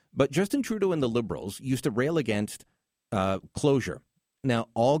prefer, but Justin Trudeau and the Liberals used to rail against closure. Now,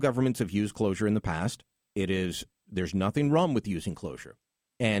 all governments have used closure in the past. There's nothing wrong with using closure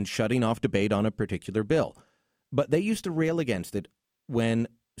and shutting off debate on a particular bill. But they used to rail against it when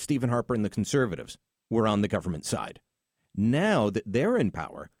Stephen Harper and the Conservatives were on the government side. Now that they're in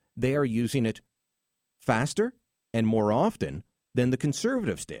power, they are using it faster and more often than the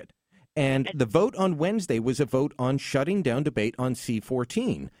Conservatives did. And the vote on Wednesday was a vote on shutting down debate on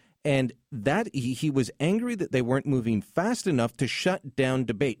C-14. And that he was angry that they weren't moving fast enough to shut down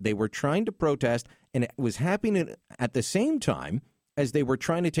debate. They were trying to protest, and it was happening at the same time as they were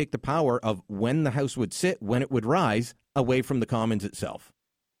trying to take the power of when the House would sit, when it would rise, away from the Commons itself.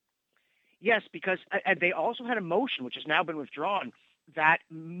 Yes, because they also had a motion, which has now been withdrawn, that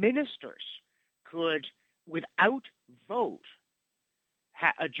ministers could, without vote,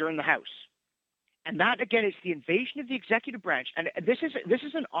 adjourn the House. And that, again, is the invasion of the executive branch. And this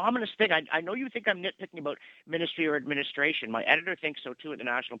is an ominous thing. I know you think I'm nitpicking about ministry or administration. My editor thinks so, too, at the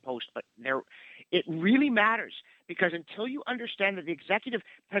National Post. But it really matters because until you understand that the executive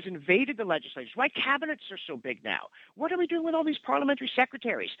has invaded the legislature, why cabinets are so big now. What are we doing with all these parliamentary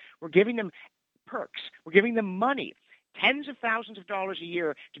secretaries? We're giving them perks. We're giving them money. Tens of thousands of dollars a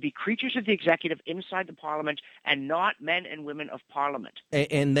year to be creatures of the executive inside the parliament and not men and women of parliament.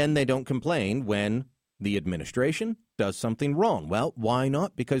 And then they don't complain when the administration does something wrong. Well, why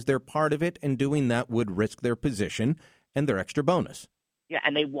not? Because they're part of it, and doing that would risk their position and their extra bonus. Yeah,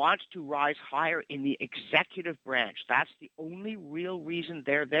 and they want to rise higher in the executive branch. That's the only real reason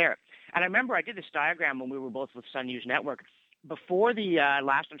they're there. And I remember I did this diagram when we were both with Sun News Network. Before the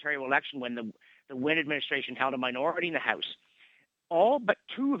last Ontario election, when the Wynne administration held a minority in the House, all but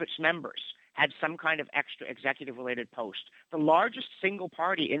two of its members had some kind of extra executive-related post. The largest single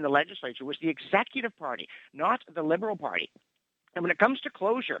party in the legislature was the Executive Party, not the Liberal Party. And when it comes to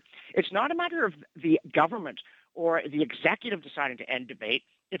closure, it's not a matter of the government or the executive deciding to end debate.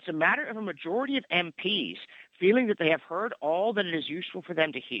 It's a matter of a majority of MPs feeling that they have heard all that it is useful for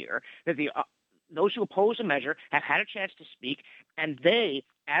them to hear, that those who oppose a measure have had a chance to speak, and they,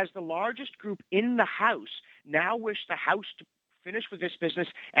 as the largest group in the House, now wish the House to finish with this business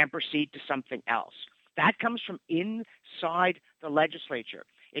and proceed to something else. That comes from inside the legislature.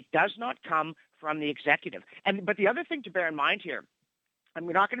 It does not come from the executive. But the other thing to bear in mind here, I'm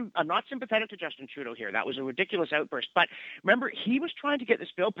not sympathetic to Justin Trudeau here. That was a ridiculous outburst. But remember, he was trying to get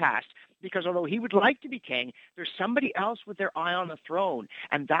this bill passed because although he would like to be king, there's somebody else with their eye on the throne,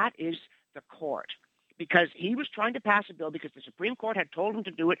 and that is the court, because he was trying to pass a bill because the Supreme Court had told him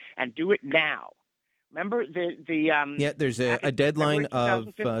to do it and do it now. Remember there's a deadline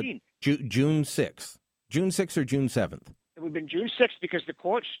of June 6th. June 6th or June 7th? It would have been June 6th because the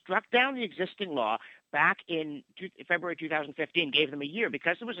court struck down the existing law back in February 2015, gave them a year.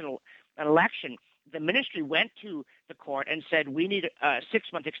 Because it was an election, the ministry went to the court and said, we need a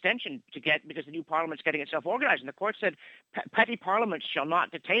 6-month extension because the new parliament's getting itself organized. And the court said, petty parliaments shall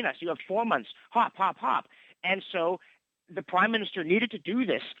not detain us. You have 4 months. Hop, hop, hop. And so the prime minister needed to do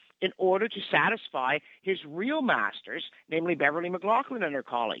this in order to satisfy his real masters, namely Beverly McLaughlin and her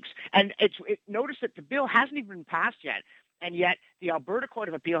colleagues. And notice that the bill hasn't even been passed yet. And yet the Alberta Court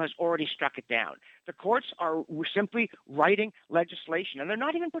of Appeal has already struck it down. The courts are simply writing legislation, and they're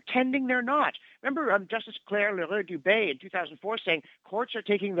not even pretending they're not. Remember Justice Claire Leroux-Dubé in 2004 saying courts are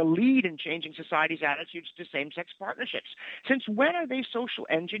taking the lead in changing society's attitudes to same-sex partnerships. Since when are they social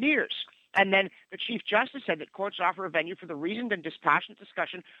engineers? And then the Chief Justice said that courts offer a venue for the reasoned and dispassionate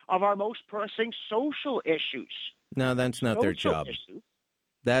discussion of our most pressing social issues. No, that's not their job.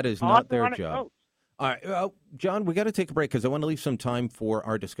 That is not their job. All right, John, we got to take a break because I want to leave some time for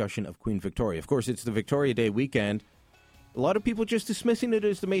our discussion of Queen Victoria. Of course, it's the Victoria Day weekend. A lot of people just dismissing it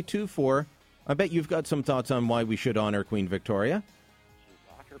as the May 2-4. I bet you've got some thoughts on why we should honor Queen Victoria. She's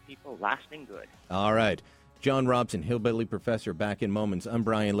got her people lasting good. All right. John Robson, Hillbilly Professor, back in moments. I'm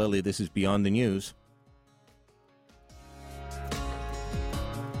Brian Lilly. This is Beyond the News.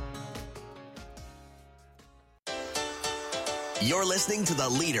 You're listening to the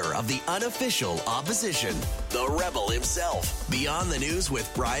leader of the unofficial opposition, the rebel himself. Beyond the News with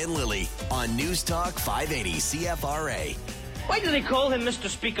Brian Lilly on News Talk 580 CFRA. Why do they call him Mr.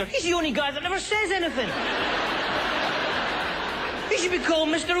 Speaker? He's the only guy that never says anything. He should be called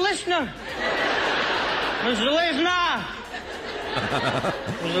Mr. Listener. Mr. Listener.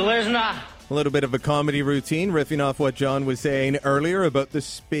 Mr. Listener. A little bit of a comedy routine, riffing off what John was saying earlier about the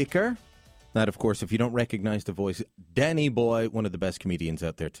Speaker. That, of course, if you don't recognize the voice, Danny Boy, one of the best comedians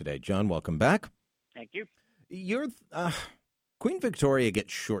out there today. John, welcome back. Thank you. Queen Victoria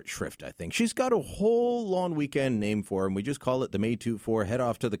gets short shrift, I think. She's got a whole long weekend name for her, and we just call it the May 2-4, head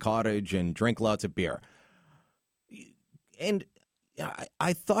off to the cottage and drink lots of beer. And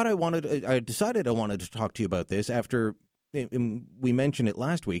I decided I wanted to talk to you about this after we mentioned it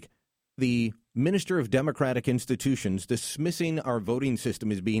last week. The Minister of Democratic Institutions dismissing our voting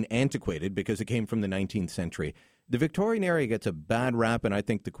system as being antiquated because it came from the 19th century. The Victorian area gets a bad rap, and I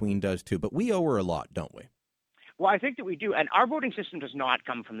think the Queen does too, but we owe her a lot, don't we? Well, I think that we do. And our voting system does not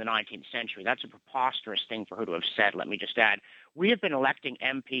come from the 19th century. That's a preposterous thing for her to have said, let me just add. We have been electing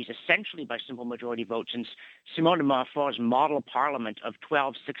MPs essentially by simple majority vote since Simone de Montfort's model parliament of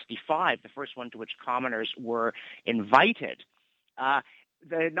 1265, the first one to which commoners were invited.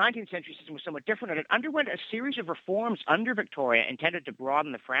 The 19th century system was somewhat different, and it underwent a series of reforms under Victoria intended to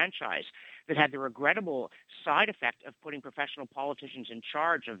broaden the franchise that had the regrettable side effect of putting professional politicians in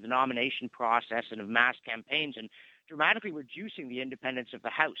charge of the nomination process and of mass campaigns and dramatically reducing the independence of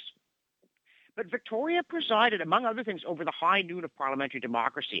the House. But Victoria presided, among other things, over the high noon of parliamentary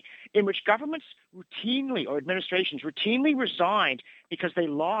democracy, in which governments routinely, or administrations routinely resigned because they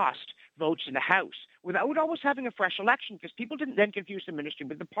lost votes in the House, without always having a fresh election, because people didn't then confuse the ministry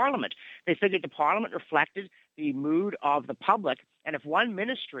with the Parliament. They figured the Parliament reflected the mood of the public, and if one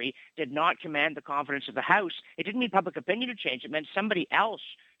ministry did not command the confidence of the House, it didn't mean public opinion to change. It meant somebody else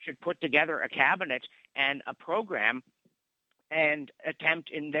should put together a cabinet and a program and attempt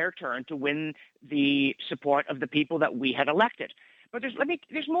in their turn to win the support of the people that we had elected. But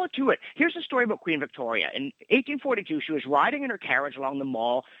there's more to it. Here's a story about Queen Victoria. In 1842, she was riding in her carriage along the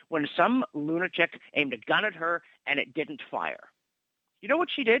Mall when some lunatic aimed a gun at her, and it didn't fire. You know what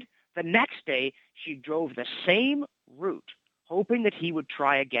she did? The next day, she drove the same route, hoping that he would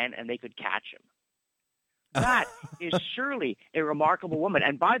try again and they could catch him. That is surely a remarkable woman.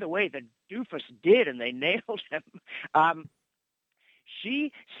 And by the way, the doofus did, and they nailed him.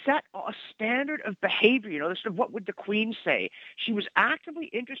 She set a standard of behavior, sort of what would the Queen say. She was actively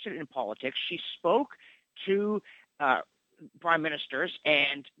interested in politics. She spoke to prime ministers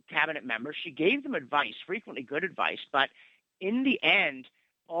and cabinet members. She gave them advice, frequently good advice, but in the end,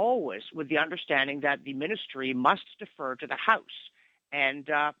 always with the understanding that the ministry must defer to the House. And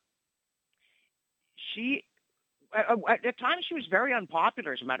she, at times, she was very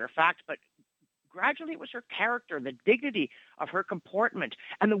unpopular, as a matter of fact, but gradually, it was her character, the dignity of her comportment,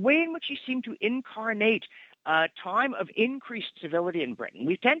 and the way in which she seemed to incarnate a time of increased civility in Britain.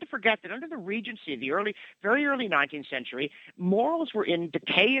 We tend to forget that under the Regency, the very early 19th century, morals were in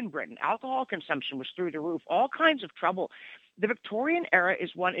decay in Britain. Alcohol consumption was through the roof, all kinds of trouble. The Victorian era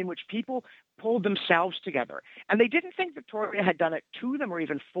is one in which people pulled themselves together, and they didn't think Victoria had done it to them or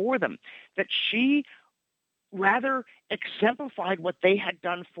even for them, that she rather exemplified what they had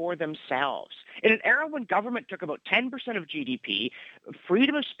done for themselves. In an era when government took about 10% of GDP,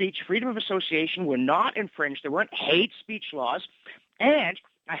 freedom of speech, freedom of association were not infringed. There weren't hate speech laws. And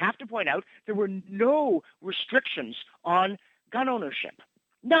I have to point out, there were no restrictions on gun ownership.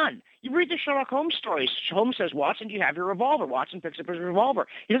 None. You read the Sherlock Holmes stories. Holmes says, Watson, do you have your revolver? Watson picks up his revolver.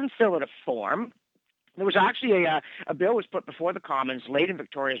 He doesn't fill out a form. There was actually a bill was put before the Commons late in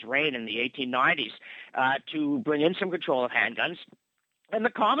Victoria's reign in the 1890s to bring in some control of handguns, and the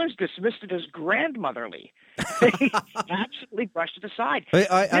Commons dismissed it as grandmotherly. They absolutely brushed it aside.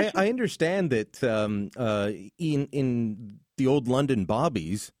 I understand that in the old London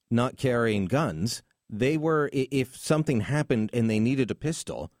bobbies, not carrying guns, they were, if something happened and they needed a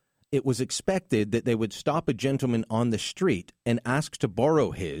pistol, it was expected that they would stop a gentleman on the street and ask to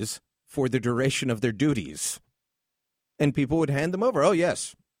borrow his for the duration of their duties. And people would hand them over. Oh,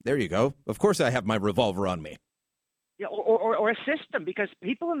 yes, there you go. Of course I have my revolver on me. Yeah, or a system, because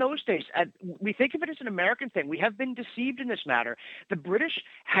people in those days, we think of it as an American thing. We have been deceived in this matter. The British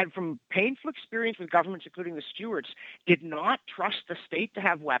had, from painful experience with governments, including the Stuarts, did not trust the state to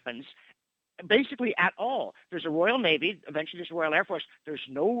have weapons, basically at all. There's a Royal Navy, eventually there's a Royal Air Force. There's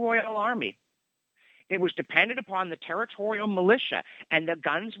no Royal Army. It was dependent upon the territorial militia, and the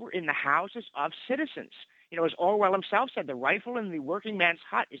guns were in the houses of citizens. As Orwell himself said, the rifle in the working man's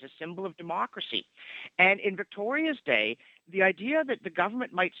hut is a symbol of democracy. And in Victoria's day, the idea that the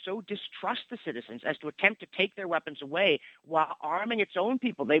government might so distrust the citizens as to attempt to take their weapons away while arming its own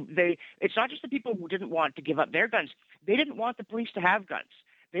people, it's not just the people who didn't want to give up their guns. They didn't want the police to have guns.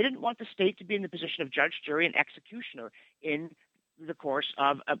 They didn't want the state to be in the position of judge, jury, and executioner in the course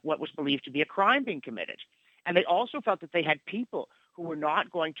of what was believed to be a crime being committed. And they also felt that they had people who were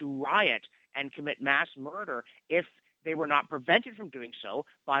not going to riot and commit mass murder if they were not prevented from doing so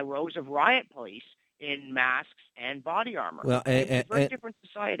by rows of riot police in masks and body armor. Well, it's a very different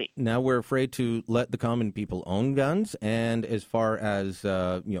society. Now we're afraid to let the common people own guns, and as far as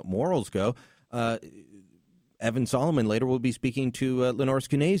morals go, Evan Solomon later will be speaking to Lenore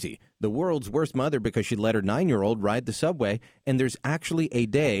Skenazy, the world's worst mother because she let her 9-year-old ride the subway. And there's actually a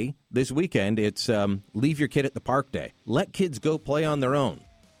day this weekend. It's Leave Your Kid at the Park Day. Let kids go play on their own.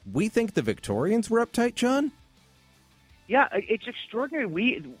 We think the Victorians were uptight, John? Yeah, it's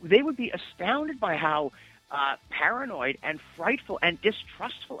extraordinary. They would be astounded by how paranoid and frightful and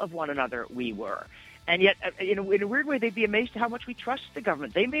distrustful of one another we were. And yet, in a weird way, they'd be amazed at how much we trust the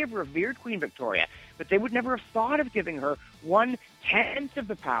government. They may have revered Queen Victoria, but they would never have thought of giving her 1/10 of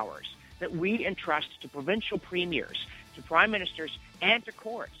the powers that we entrust to provincial premiers, to prime ministers, and to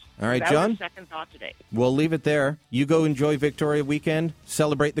courts. All right, that John. was a second thought today. We'll leave it there. You go enjoy Victoria weekend.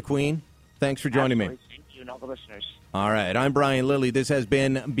 Celebrate the Queen. Thanks for joining me. Thank you and all the listeners. All right, I'm Brian Lilly. This has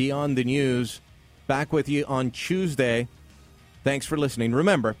been Beyond the News. Back with you on Tuesday. Thanks for listening.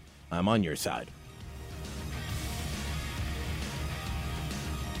 Remember, I'm on your side.